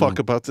give a fuck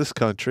about this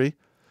country.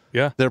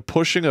 Yeah. They're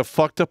pushing a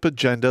fucked up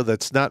agenda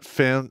that's not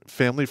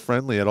family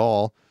friendly at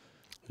all.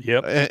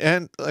 Yep.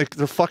 And like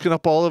they're fucking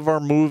up all of our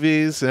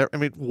movies. I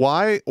mean,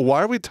 why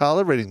are we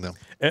tolerating them?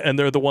 And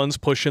they're the ones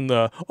pushing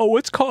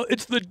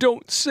it's the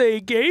don't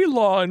say gay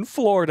law in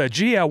Florida.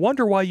 Gee, I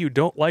wonder why you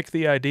don't like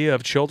the idea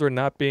of children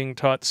not being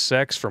taught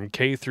sex from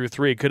K through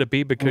 3. Could it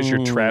be because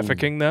you're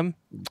trafficking them?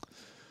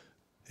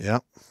 Yeah.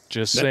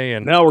 Just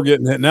saying. Now we're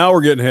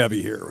getting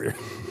heavy here.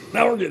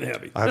 Now we're getting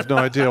heavy. I have no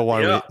idea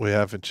why we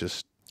haven't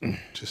just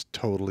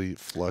totally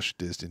flushed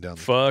Disney down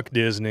the Fuck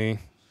Disney.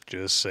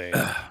 Just saying.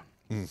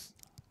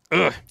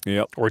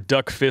 Yep. Or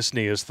Duck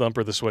Fistney, as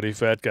Thumper the Sweaty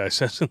Fat Guy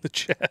says in the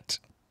chat.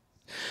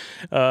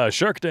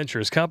 Shark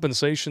Dentures,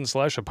 compensation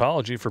 /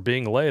 apology for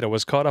being late. I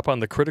was caught up on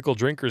the Critical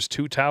Drinkers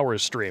 2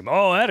 Towers stream.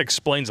 Oh, that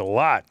explains a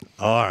lot.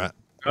 All right.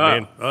 I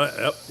mean,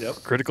 Yep.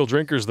 Critical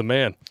Drinkers, the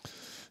man.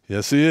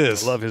 Yes, he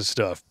is. I love his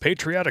stuff.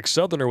 Patriotic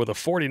Southerner with a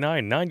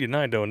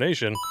 $49.99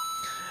 donation.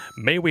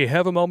 May we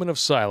have a moment of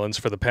silence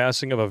for the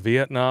passing of a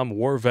Vietnam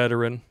War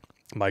veteran,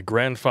 my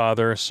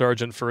grandfather,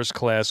 Sergeant First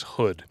Class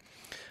Hood.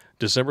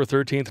 December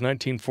 13th,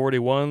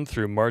 1941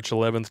 through March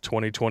 11th,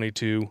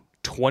 2022.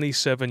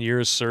 27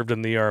 years served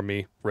in the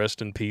Army.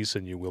 Rest in peace,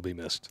 and you will be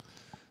missed.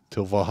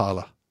 Till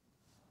Valhalla.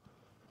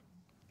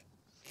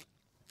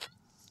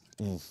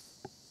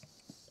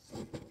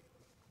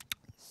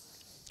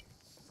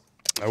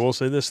 I will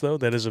say this, though.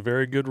 That is a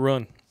very good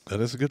run. That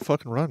is a good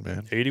fucking run,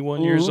 man.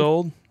 81 years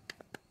old.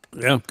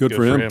 Yeah, good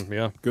for him.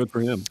 Yeah. Good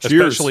for him.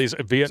 Especially as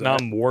a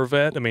Vietnam War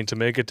vet. I mean, to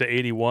make it to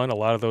 81, a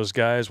lot of those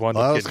guys wound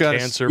up getting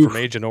cancer from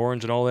Agent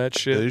Orange and all that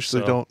shit. They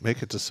usually don't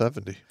make it to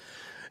 70.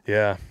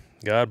 Yeah.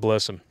 God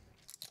bless him.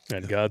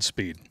 And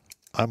Godspeed.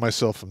 I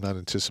myself am not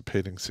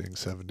anticipating seeing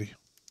 70.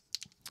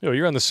 Oh,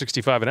 you're on the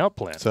 65 and out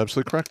plan. That's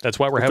absolutely correct. That's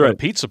why we're having a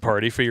pizza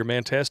party for your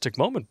Mantastic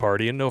Moment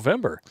party in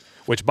November.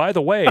 Which, by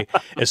the way,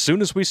 as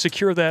soon as we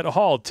secure that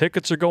hall,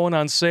 tickets are going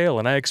on sale,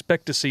 and I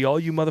expect to see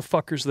all you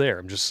motherfuckers there.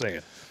 I'm just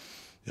saying.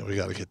 Yeah, we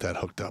got to get that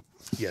hooked up.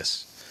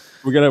 Yes.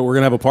 We're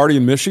gonna have a party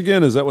in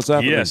Michigan. Is that what's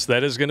happening? Yes,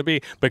 that is going to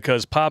be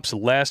because Pop's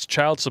last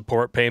child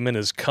support payment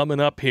is coming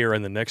up here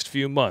in the next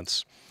few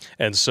months.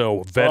 And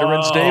so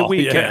Veterans Day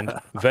weekend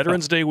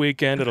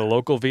at a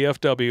local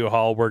VFW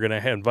hall, we're going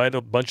to invite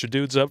a bunch of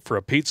dudes up for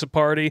a pizza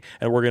party,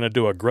 and we're going to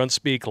do a Grunt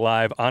Speak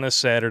live on a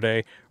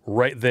Saturday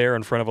right there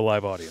in front of a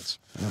live audience.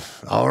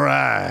 All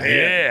right.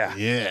 Yeah.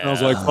 Yeah.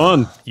 Sounds like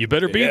fun. You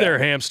better be there,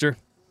 hamster.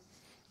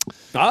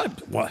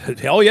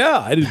 Hell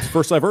yeah. It's the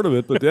first I've heard of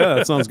it, but yeah,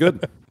 that sounds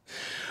good.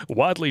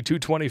 Wadley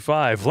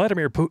 225,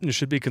 Vladimir Putin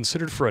should be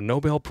considered for a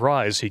Nobel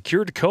Prize. He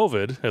cured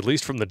COVID, at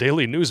least from the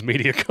daily news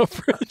media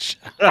coverage.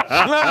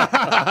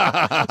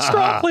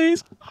 Straw,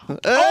 please. Hey!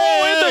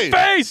 Oh, in the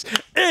face!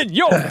 In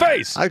your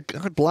face! I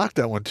blocked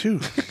that one,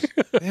 too.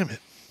 Damn it.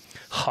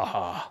 Ha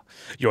ha.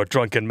 Your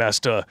drunken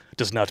master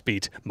does not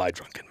beat my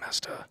drunken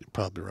master. You're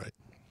probably right.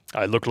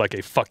 I look like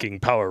a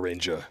fucking Power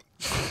Ranger.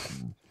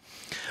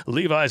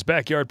 Levi's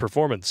Backyard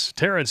Performance.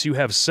 Terrence, you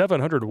have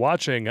 700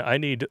 watching. I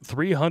need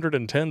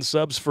 310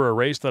 subs for a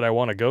race that I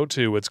want to go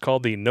to. It's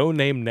called the No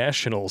Name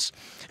Nationals.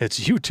 It's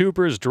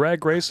YouTubers,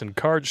 drag race, and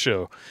card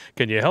show.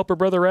 Can you help a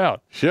brother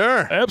out?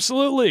 Sure.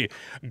 Absolutely.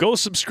 Go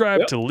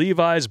subscribe to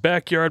Levi's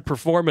Backyard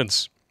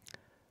Performance.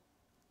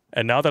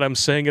 And now that I'm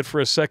saying it for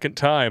a second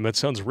time, it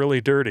sounds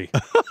really dirty.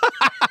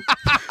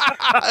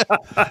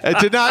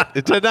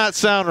 It did not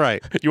sound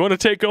right. You want to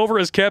take over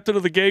as captain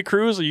of the gay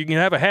cruise, or you can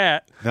have a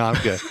hat. No,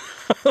 I'm good.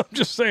 I'm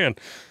just saying.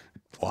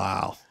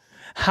 Wow.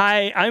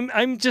 Hi, I'm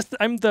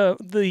the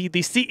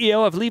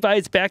CEO of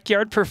Levi's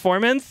Backyard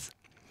Performance.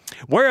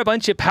 We're a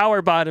bunch of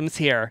power bottoms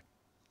here.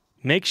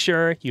 Make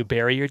sure you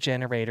bury your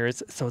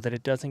generators so that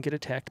it doesn't get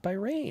attacked by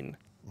rain.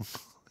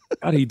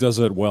 God, he does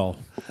that well.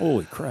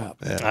 Holy crap.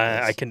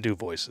 Yeah, I can do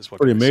voices.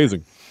 Pretty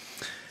amazing.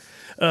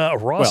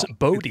 Ross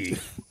Bodie.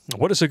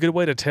 What is a good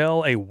way to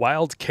tell a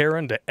wild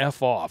Karen to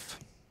F off?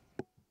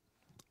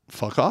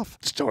 Fuck off?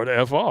 Start to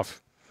F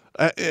off.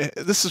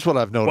 This is what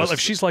I've noticed. Well, if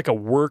she's like a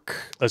work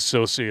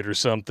associate or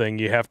something,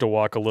 you have to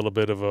walk a little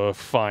bit of a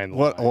fine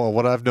line.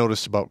 What I've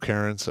noticed about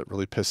Karens that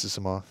really pisses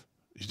them off,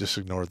 you just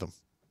ignore them.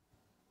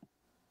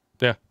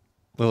 Yeah.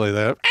 Literally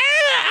that.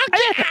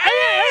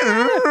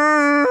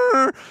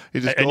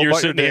 You just and go you're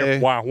about sitting your here, day.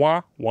 wah,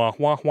 wah, wah,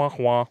 wah, wah,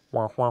 wah,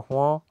 wah, wah,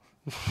 wah.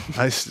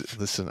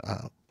 Listen,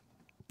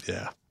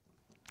 yeah.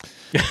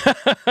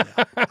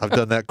 I've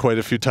done that quite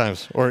a few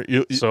times. Or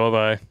so have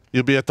I.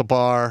 You'll be at the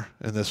bar,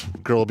 and this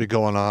girl will be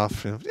going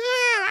off.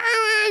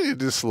 You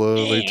just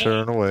slowly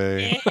turn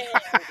away.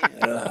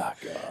 Oh,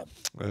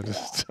 God.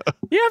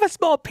 You have a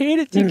small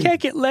penis. You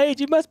can't get laid.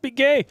 You must be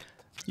gay.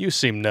 You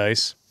seem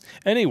nice.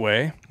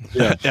 Anyway.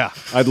 Yeah.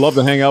 I'd love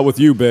to hang out with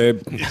you,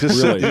 babe.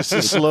 Really.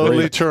 Just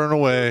slowly turn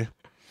away.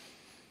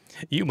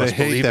 You must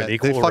believe in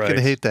equal They rights.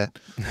 fucking hate that.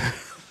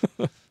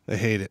 They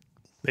hate it.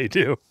 They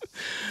do.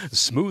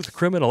 Smooth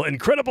Criminal,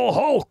 Incredible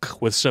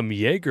Hulk with some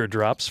Jaeger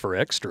drops for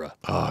extra.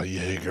 Oh,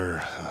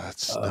 Jaeger.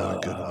 That's not a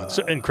good one.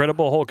 So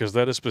Incredible Hulk, is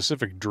that a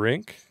specific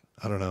drink?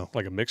 I don't know.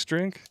 Like a mixed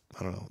drink?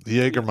 I don't know. The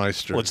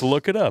Jägermeister. Let's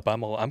look it up.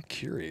 I'm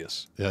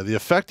curious. Yeah, the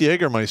effect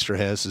Jägermeister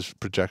has is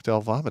projectile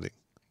vomiting.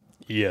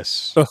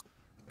 Yes.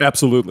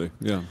 Absolutely.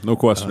 Yeah, no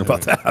question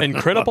about that.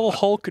 Incredible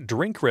Hulk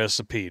drink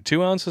recipe.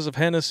 2 ounces of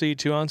Hennessy,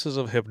 2 ounces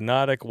of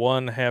Hypnotic,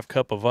 1/2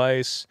 cup of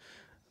ice,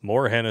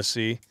 more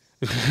Hennessy.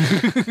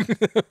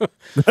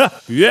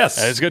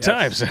 Yes. It's good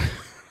times.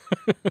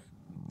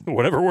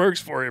 Whatever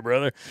works for you,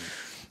 brother.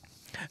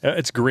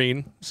 It's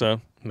green, so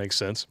makes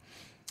sense.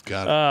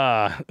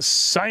 Got it.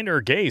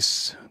 Signer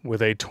Gase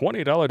with a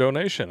 $20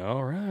 donation.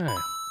 All right.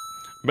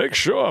 Make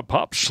sure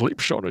Pop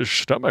sleeps on his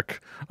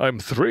stomach. I'm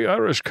 3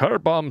 Irish car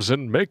bombs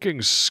in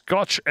making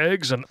Scotch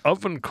eggs and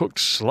oven-cooked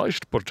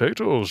sliced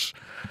potatoes.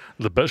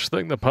 The best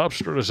thing the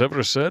Popster has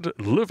ever said,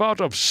 live out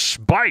of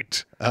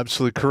spite.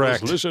 Absolutely correct.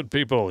 Those lizard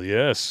people,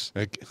 yes.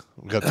 We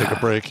got to take a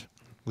break.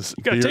 You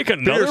got to take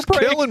another beer's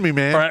break? killing me,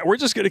 man. All right, we're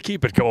just going to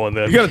keep it going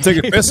then. You got to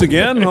take a piss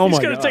again? Oh, my He's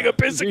God. going to take a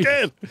piss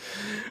again.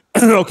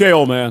 Okay,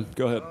 old man.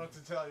 Go ahead.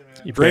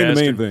 You Drain the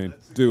main bastard. vein.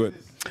 Do it.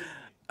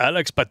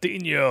 Alex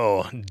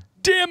Patino.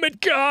 Damn it,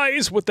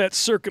 guys. With that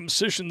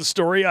circumcision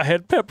story, I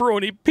had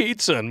pepperoni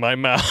pizza in my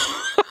mouth.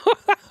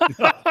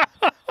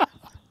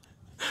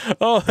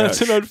 Oh,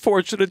 that's an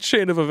unfortunate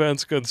chain of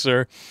events, good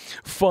sir.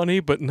 Funny,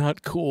 but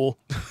not cool.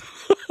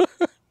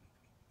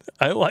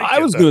 I like it. I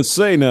was going to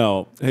say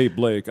now, hey,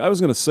 Blake, I was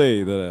going to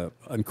say that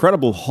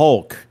Incredible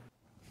Hulk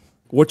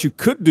what you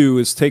could do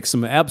is take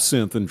some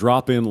absinthe and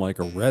drop in like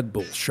a Red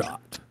Bull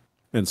shot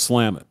and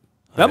slam it.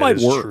 That might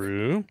is work.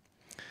 True.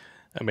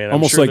 I mean, I'm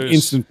almost sure like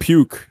instant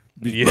puke.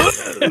 Yeah.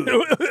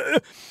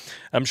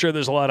 I'm sure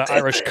there's a lot of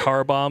Irish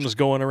car bombs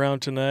going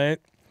around tonight.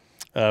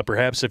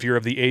 Perhaps if you're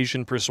of the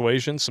Asian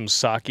persuasion, some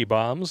sake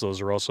bombs. Those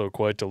are also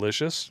quite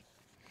delicious.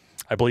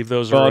 I believe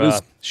those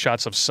are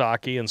shots of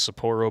sake and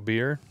Sapporo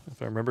beer,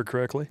 if I remember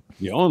correctly.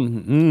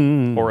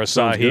 Yum. Or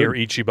Asahi or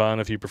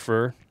Ichiban if you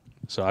prefer.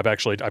 So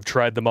I've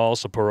tried them all.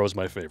 Sapporo is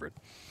my favorite.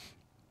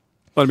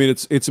 But I mean,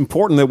 it's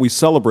important that we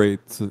celebrate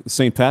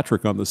St.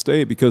 Patrick on this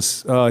day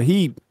because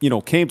he,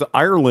 came to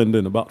Ireland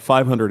in about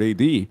 500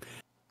 AD,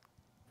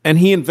 and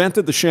he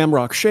invented the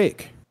Shamrock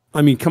Shake.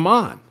 I mean, come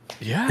on.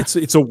 Yeah.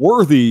 It's a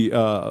worthy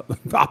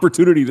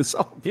opportunity to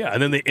celebrate. Yeah,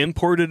 and then they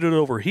imported it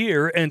over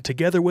here, and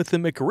together with the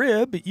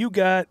McRib, you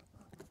got,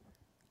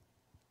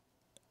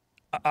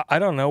 I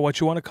don't know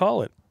what you want to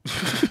call it.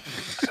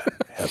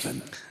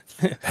 Heaven.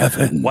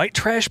 White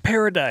trash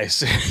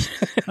paradise.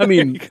 I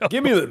mean,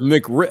 give me the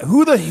McRib.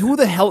 Who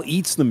the hell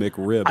eats the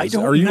McRib?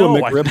 Are you know.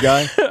 a McRib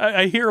guy?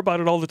 I hear about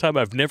it all the time.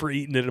 I've never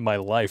eaten it in my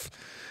life.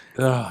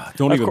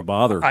 Don't even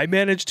bother. I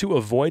managed to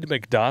avoid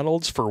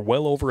McDonald's for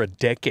well over a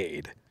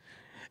decade.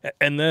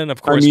 And then,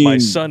 of course, my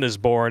son is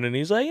born, and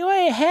he's like, "You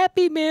want a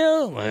Happy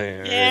Meal?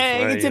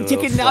 Yeah, get some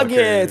chicken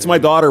nuggets." My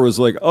daughter was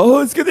like, "Oh,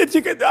 let's get the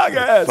chicken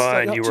nuggets."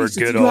 Fine, like, you were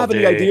good all day. Do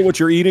you have any idea what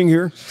you're eating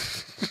here,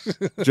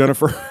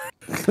 Jennifer?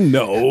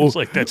 No. It's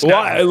like, that's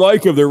I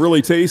like them. They're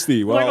really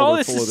tasty. Like, well,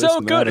 this is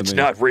so good. It's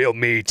not real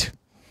meat.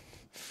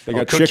 They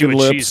got chicken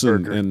lips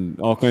and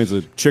all kinds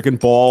of chicken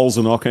balls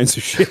and all kinds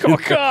of shit. Oh,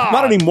 God.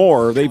 Not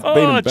anymore. They've made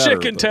them better.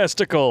 Chicken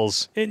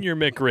testicles in your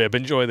McRib.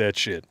 Enjoy that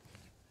shit.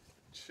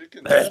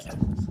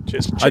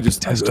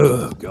 Just testicles.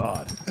 Oh,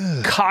 God.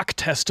 Cock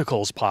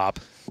testicles, Pop.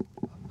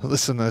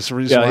 Listen, that's the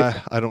reason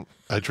why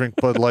I drink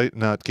Bud Light,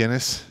 not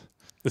Guinness.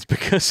 It's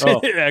because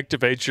it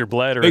activates your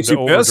bladder Makes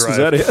into you overdrive. piss? Is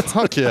that it?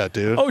 Fuck yeah,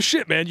 dude. Oh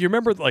shit, man! You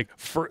remember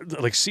for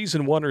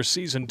season 1 or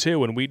season 2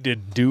 when we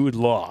did Dude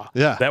Law?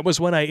 Yeah, that was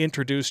when I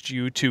introduced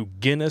you to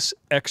Guinness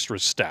Extra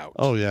Stout.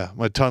 Oh yeah,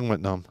 my tongue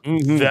went numb.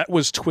 Mm-hmm. That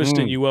was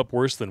twisting you up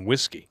worse than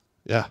whiskey.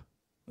 Yeah,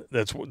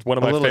 that's one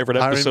of my favorite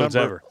episodes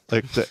ever.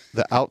 Like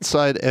the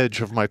outside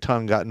edge of my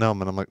tongue got numb,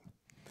 and I'm like,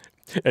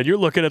 and you're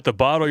looking at the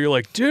bottle, you're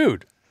like,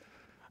 dude,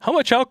 how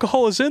much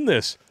alcohol is in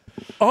this?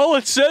 All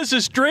it says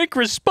is drink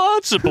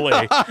responsibly.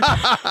 Yeah.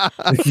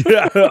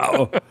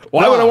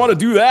 Why would I want to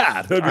do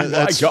that? I mean,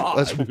 my God.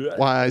 That's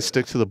why I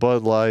stick to the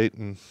Bud Light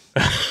and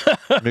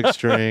mixed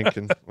drink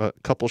and a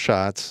couple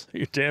shots.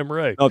 You're damn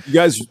right. Now,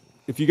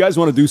 if you guys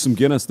want to do some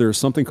Guinness, there's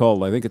something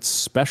called, I think it's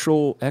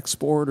Special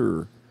Export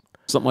or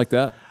something like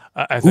that.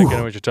 I think I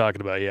know what you're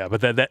talking about, yeah.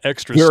 But that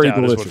extra Very stout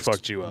delicious. is what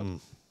fucked you up.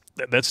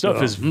 That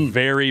stuff is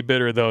very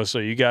bitter, though, so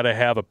you got to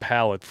have a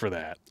palate for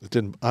that. It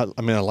didn't. I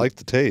mean, I like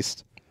the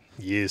taste.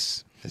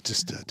 Yes. It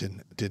just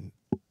didn't.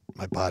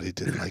 My body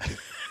didn't like it.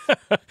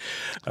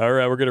 All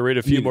right, we're going to read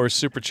a few more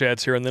super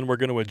chats here, and then we're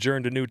going to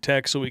adjourn to new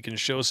text so we can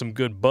show some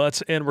good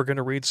butts, and we're going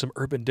to read some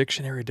Urban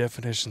Dictionary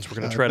definitions. We're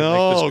going to try to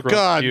make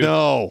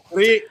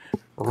this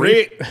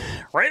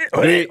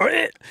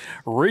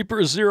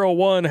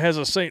Reaper01 has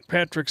a St.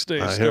 Patrick's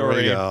Day story. Here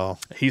we go.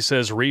 He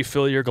says,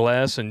 refill your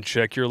glass and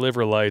check your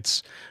liver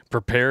lights.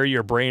 Prepare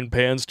your brain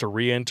pans to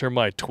re-enter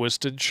my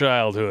twisted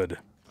childhood.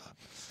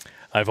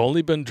 I've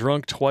only been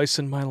drunk twice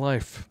in my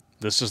life.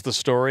 This is the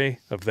story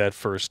of that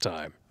first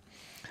time.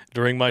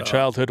 During my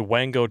childhood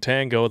wango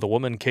tango, the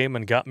woman came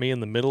and got me in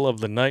the middle of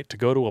the night to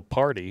go to a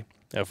party.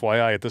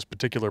 FYI, at this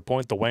particular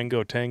point, the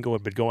wango tango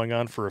had been going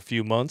on for a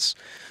few months,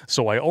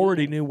 so I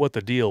already knew what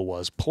the deal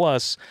was.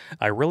 Plus,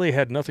 I really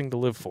had nothing to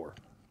live for.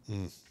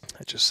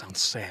 That just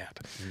sounds sad.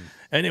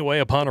 Anyway,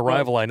 upon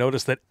arrival, I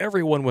noticed that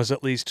everyone was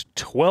at least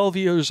 12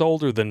 years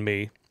older than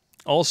me.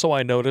 Also,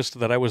 I noticed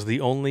that I was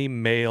the only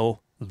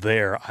male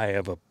there. I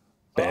have a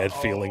bad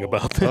feeling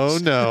about this. Oh,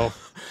 no.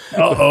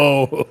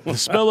 Uh-oh. The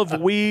smell of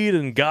weed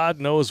and God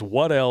knows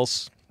what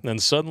else. Then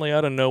suddenly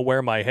out of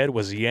nowhere, my head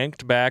was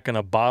yanked back and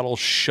a bottle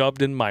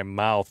shoved in my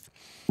mouth.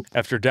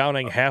 After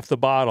downing half the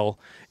bottle,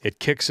 it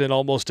kicks in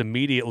almost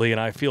immediately,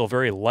 and I feel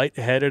very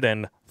lightheaded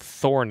and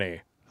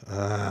thorny.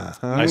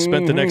 I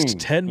spent the next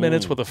 10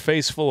 minutes with a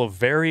face full of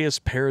various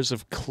pairs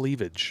of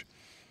cleavage.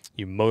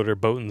 You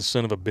motorboating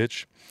son of a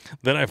bitch.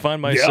 Then I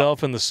find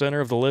myself in the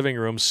center of the living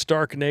room,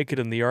 stark naked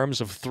in the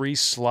arms of 3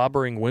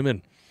 slobbering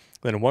women.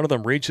 Then one of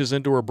them reaches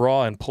into her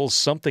bra and pulls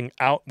something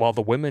out while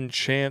the women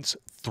chants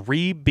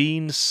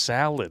 3-bean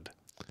salad.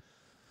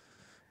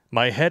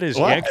 My head is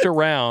yanked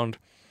around,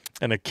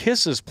 and a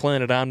kiss is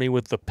planted on me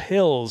with the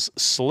pills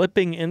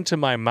slipping into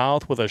my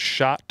mouth with a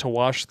shot to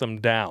wash them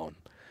down.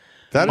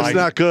 That is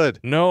not good.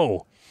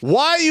 No.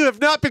 Why you have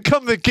not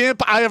become the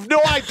gimp, I have no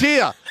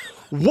idea.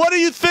 What are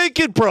you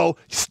thinking, bro?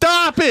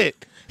 Stop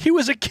it. He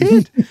was a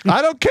kid.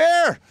 I don't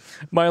care.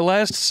 My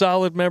last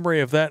solid memory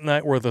of that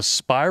night were the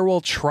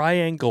spiral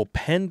triangle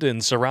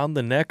pendants around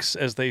the necks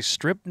as they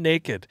stripped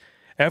naked.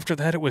 After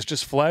that, it was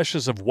just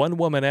flashes of one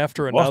woman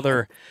after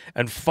another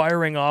and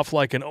firing off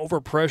like an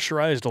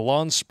overpressurized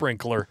lawn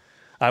sprinkler.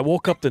 I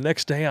woke up the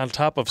next day on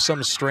top of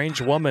some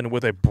strange woman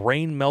with a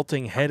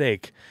brain-melting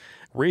headache.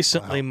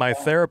 Recently, my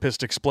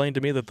therapist explained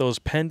to me that those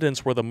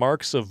pendants were the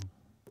marks of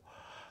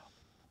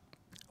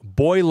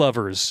boy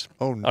lovers,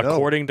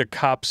 according to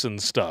cops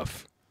and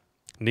stuff.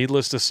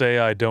 Needless to say,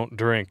 I don't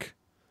drink.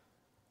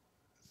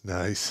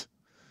 Nice.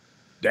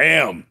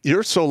 Damn.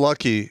 You're so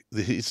lucky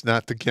that he's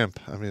not the gimp.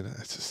 I mean,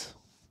 it's just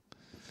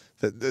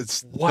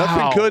it's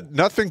Wow.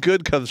 Nothing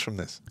good comes from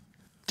this.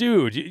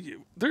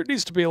 Dude, there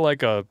needs to be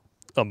like a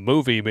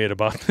movie made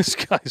about this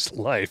guy's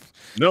life.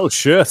 No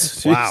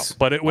shit. Wow. Jeez.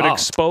 But it would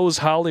expose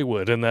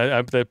Hollywood, and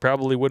they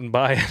probably wouldn't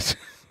buy it.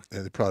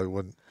 Yeah, they probably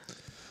wouldn't.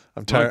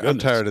 I'm tired. I'm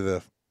tired of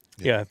the.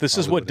 Yeah, this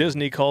is what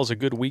Disney calls a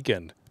good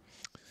weekend.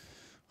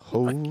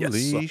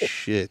 Holy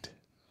shit.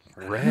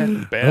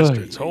 Rat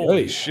bastards.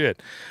 Holy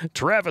shit.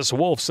 Travis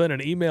Wolf sent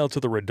an email to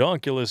the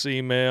Redonkulas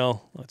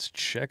email. Let's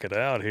check it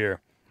out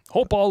here.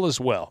 Hope all is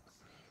well.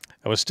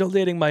 I was still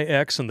dating my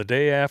ex, and the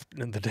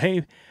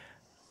day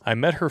I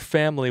met her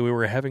family, we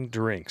were having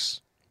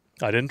drinks.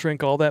 I didn't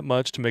drink all that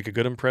much to make a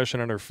good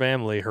impression on her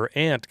family. Her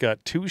aunt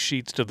got 2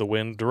 sheets to the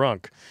wind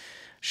drunk.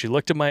 She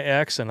looked at my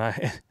ex, and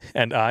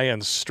I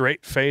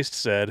straight-faced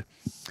said,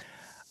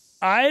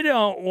 I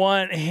don't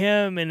want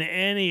him in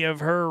any of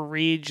her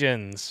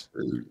regions.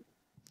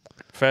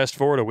 Fast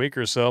forward a week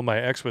or so, my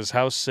ex was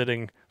house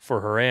sitting for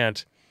her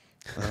aunt.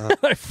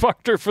 I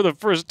fucked her for the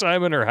first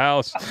time in her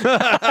house.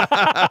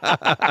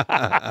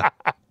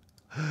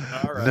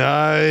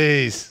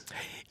 Nice.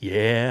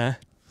 Yeah.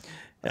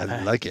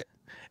 I like it.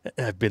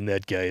 I've been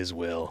that guy as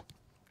well.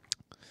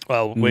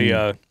 Well, we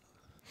MGTOW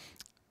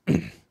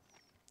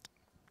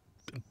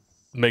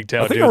I think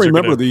dudes I are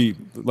remember gonna- the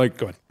like.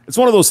 Go ahead. It's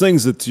one of those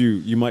things that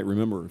you might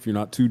remember if you're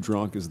not too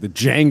drunk. Is the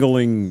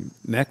jangling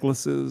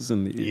necklaces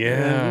and the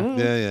Yeah. I'm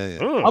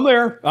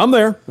there.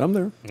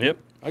 Yep.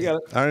 I got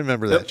it. I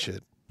remember that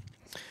shit.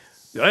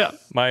 Yeah.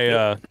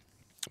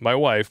 My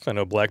wife, I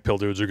know black pill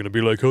dudes are going to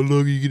be like, how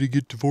long are you going to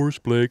get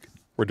divorced, Blake?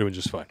 We're doing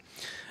just fine.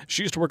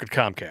 She used to work at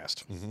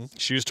Comcast.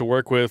 She used to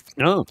work with,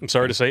 I'm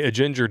sorry to say, a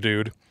ginger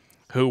dude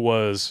who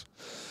was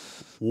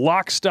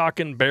lock,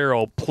 stock, and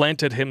barrel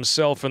planted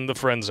himself in the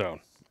friend zone.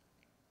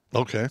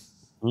 Okay.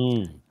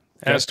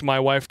 Asked my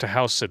wife to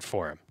house sit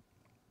for him.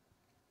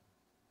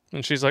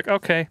 And she's like,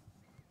 okay.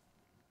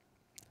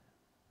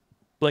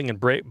 Bringing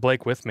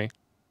Blake with me.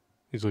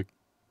 He's like,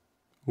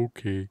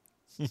 okay.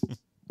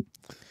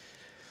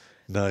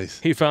 Nice.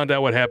 He found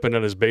out what happened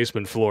on his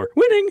basement floor.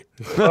 Winning!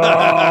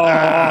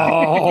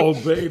 Oh,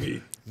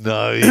 baby.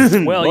 Nice.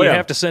 Well, Oh, you yeah.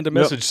 have to send a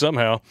message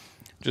somehow.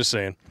 Just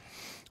saying.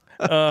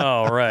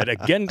 All right.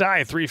 Again,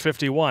 die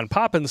 351.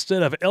 Pop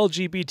instead of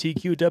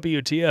LGBTQ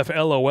WTF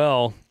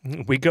LOL.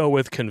 We go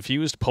with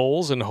confused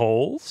poles and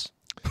holes.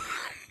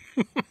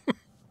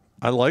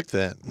 I like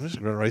that. I'm just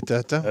going to write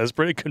that down. That's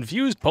pretty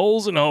confused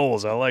poles and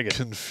holes. I like it.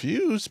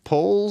 Confused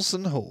poles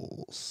and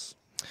holes.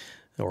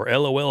 Or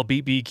LOL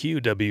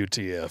BBQ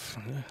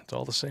WTF. It's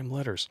all the same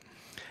letters.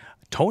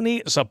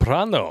 Tony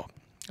Soprano.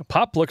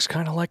 Pop looks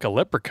kind of like a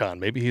leprechaun.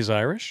 Maybe he's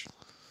Irish?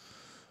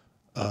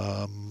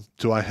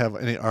 Do I have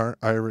any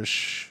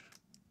Irish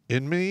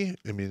in me?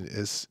 I mean,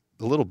 it's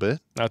a little bit.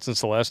 Not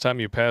since the last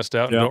time you passed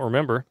out and don't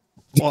remember.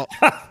 Well,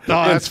 no,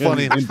 that's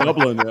funny. In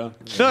Dublin, yeah.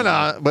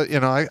 No, but you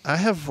know, I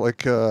have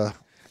like a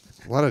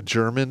lot of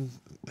German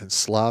and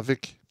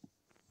Slavic,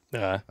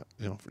 you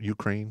know,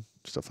 Ukraine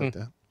stuff like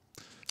that.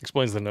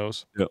 Explains the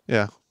nose.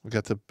 Yeah, I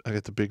got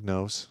the big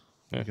nose.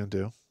 What are you gonna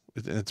do?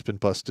 It's been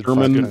busted.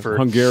 German, for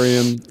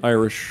Hungarian,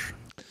 Irish.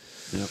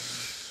 Yep.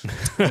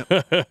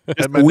 a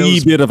wee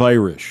bit of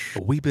Irish.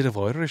 A wee bit of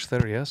Irish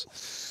there,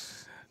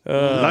 yes.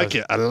 like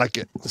it. I like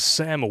it.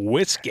 Sam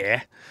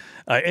Whiskey.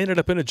 I ended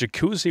up in a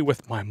jacuzzi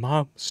with my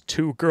mom's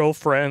 2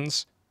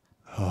 girlfriends.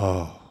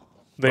 Oh.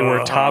 They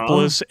were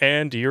topless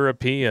and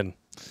European.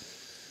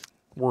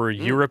 Were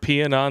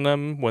European on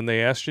them when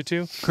they asked you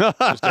to?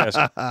 Just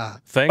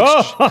ask.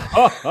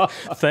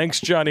 Thanks,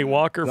 Johnny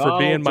Walker, for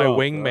being my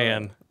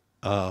wingman.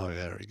 Oh, yeah,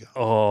 there we go.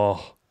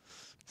 Oh,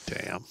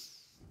 damn.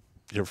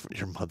 Your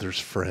mother's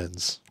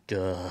friends.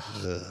 Ugh.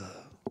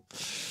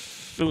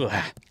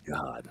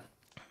 God.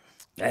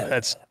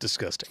 That's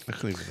disgusting. I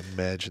couldn't even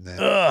imagine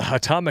that.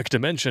 Atomic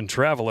Dimension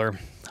Traveler.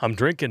 I'm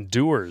drinking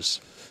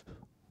Dewars.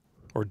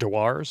 Or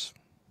Dewars.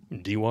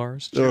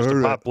 Dewars. Cheers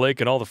to Pop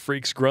Blake and all the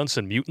freaks, grunts,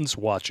 and mutants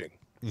watching.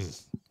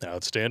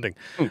 Outstanding.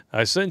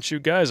 I sent you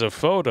guys a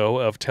photo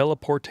of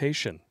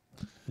teleportation.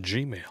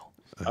 Gmail.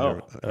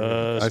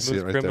 I see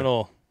it right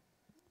criminal.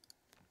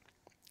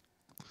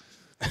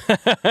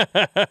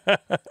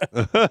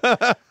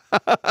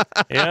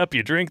 Yep,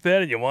 you drink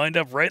that and you wind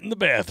up right in the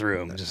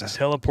bathroom. Just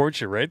teleport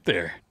you right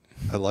there.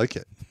 I like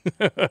it.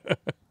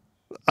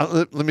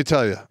 Let me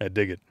tell you. I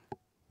dig it.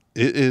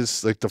 It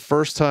is like the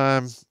first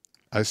time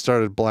I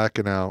started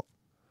blacking out,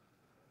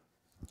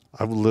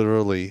 I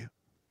literally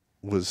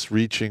was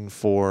reaching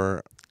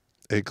for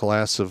a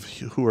glass of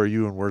Who Are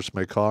You and Where's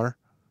My Car?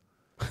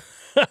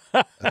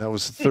 And that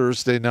was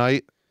Thursday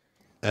night.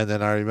 And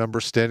then I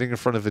remember standing in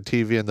front of a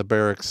TV in the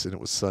barracks, and it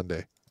was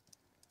Sunday.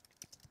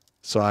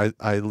 So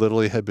I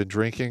literally had been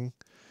drinking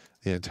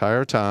the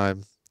entire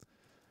time,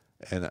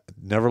 and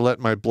never let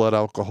my blood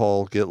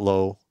alcohol get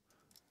low.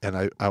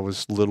 And I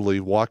was literally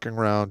walking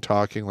around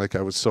talking like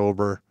I was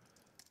sober,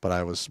 but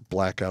I was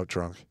blackout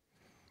drunk.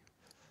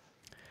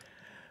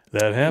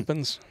 That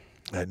happens.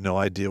 I had no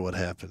idea what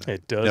happened.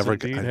 It does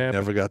indeed happen. I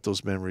never got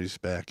those memories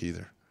back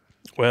either.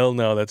 Well,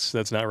 no,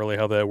 that's not really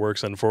how that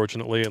works,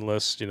 unfortunately,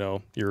 unless, you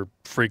know, you're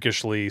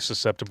freakishly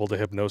susceptible to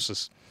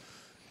hypnosis.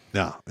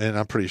 No, and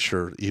I'm pretty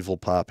sure Evil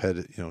Pop had,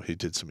 you know, he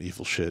did some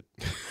evil shit.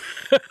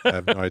 I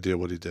have no idea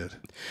what he did.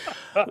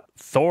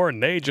 Thor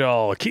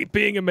Najal, keep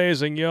being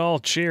amazing, y'all.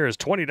 Cheers,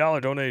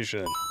 $20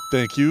 donation.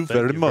 Thank you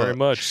very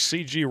much.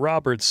 CG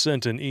Roberts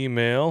sent an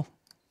email.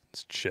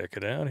 Let's check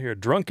it out here.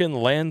 Drunken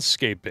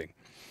landscaping.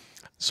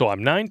 So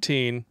I'm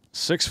 19,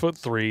 6'3",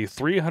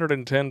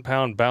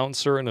 310-pound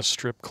bouncer in a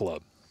strip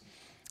club.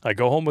 I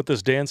go home with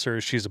this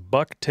dancer. She's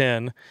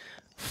 $110,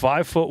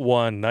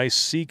 5'1", nice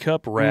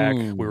C-cup rack.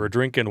 We were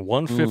drinking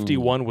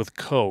 151 with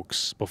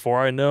Cokes. Before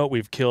I know it,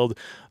 we've killed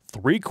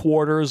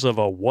 3/4 of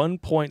a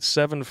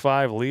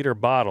 1.75-liter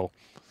bottle.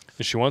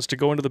 And she wants to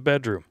go into the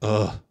bedroom.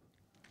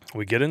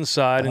 We get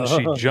inside, and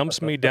she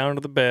jumps me down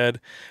to the bed,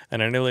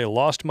 and I nearly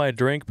lost my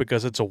drink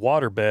because it's a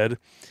water bed.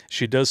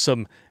 She does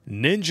some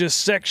ninja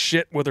sex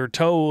shit with her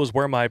toes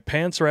where my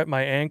pants are at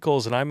my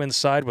ankles, and I'm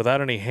inside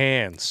without any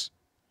hands.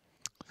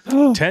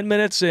 10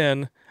 minutes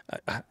in,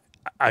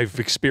 I've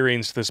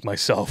experienced this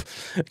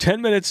myself.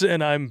 10 minutes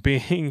in, I'm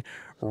being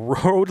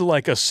rode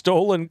like a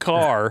stolen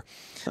car,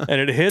 and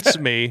it hits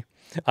me.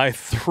 I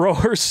throw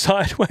her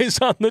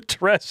sideways on the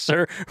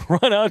dresser,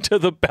 run out to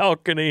the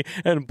balcony,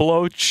 and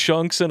blow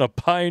chunks in a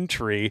pine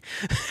tree.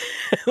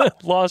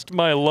 Lost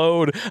my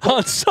load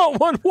on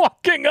someone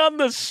walking on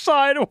the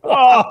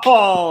sidewalk.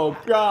 Oh,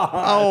 God.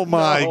 Oh,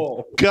 my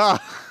God.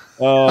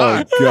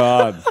 Oh,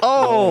 God.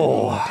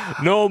 Oh.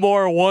 No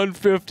more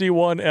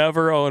 151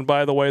 ever. Oh, and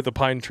by the way, the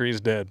pine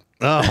tree's dead.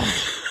 Oh.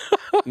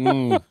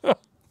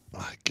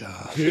 My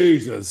God.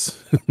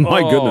 Jesus. My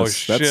goodness.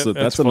 Shit.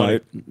 That's a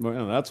night.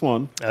 Well, that's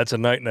one. That's a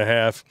night and a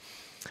half.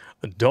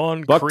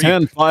 Dawn Buck Creek.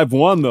 10,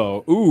 5-1,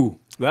 though. Ooh,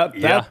 that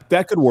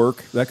could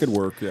work. That could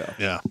work, yeah.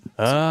 Yeah.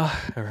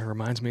 It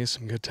reminds me of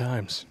some good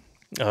times.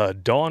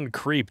 Dawn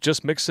Creep,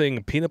 just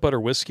mixing peanut butter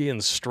whiskey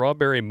and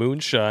strawberry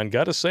moonshine.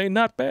 Gotta say,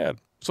 not bad.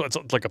 So it's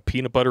like a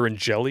peanut butter and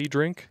jelly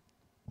drink?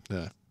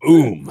 Yeah.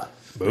 Boom.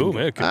 Boom.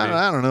 It could be.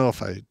 I don't know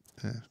if I...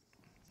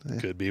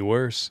 Could be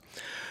worse.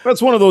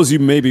 That's one of those you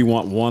maybe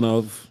want one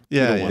of.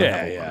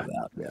 Yeah.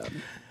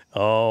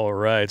 All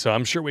right. So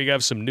I'm sure we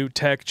have some new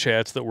tech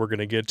chats that we're going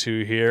to get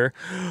to here.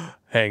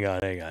 Hang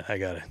on. I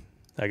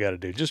gotta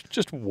do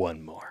just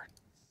one more.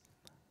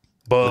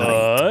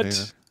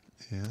 But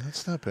yeah,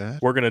 that's not bad.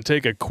 We're going to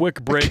take a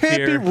quick break here.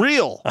 It can't be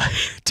real.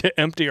 To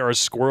empty our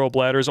squirrel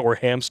bladders or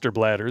hamster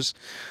bladders,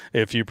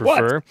 if you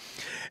prefer. What?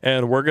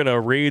 And we're going to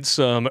read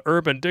some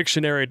Urban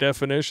Dictionary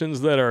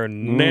definitions that are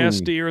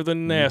nastier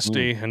than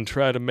nasty and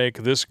try to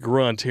make this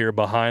grunt here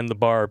behind the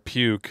bar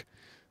puke.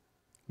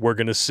 We're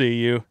going to see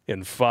you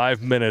in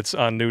 5 minutes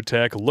on New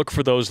Tech. Look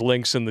for those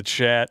links in the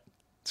chat.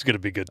 It's going to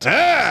be good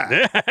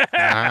time.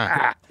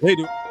 Hey,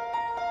 dude.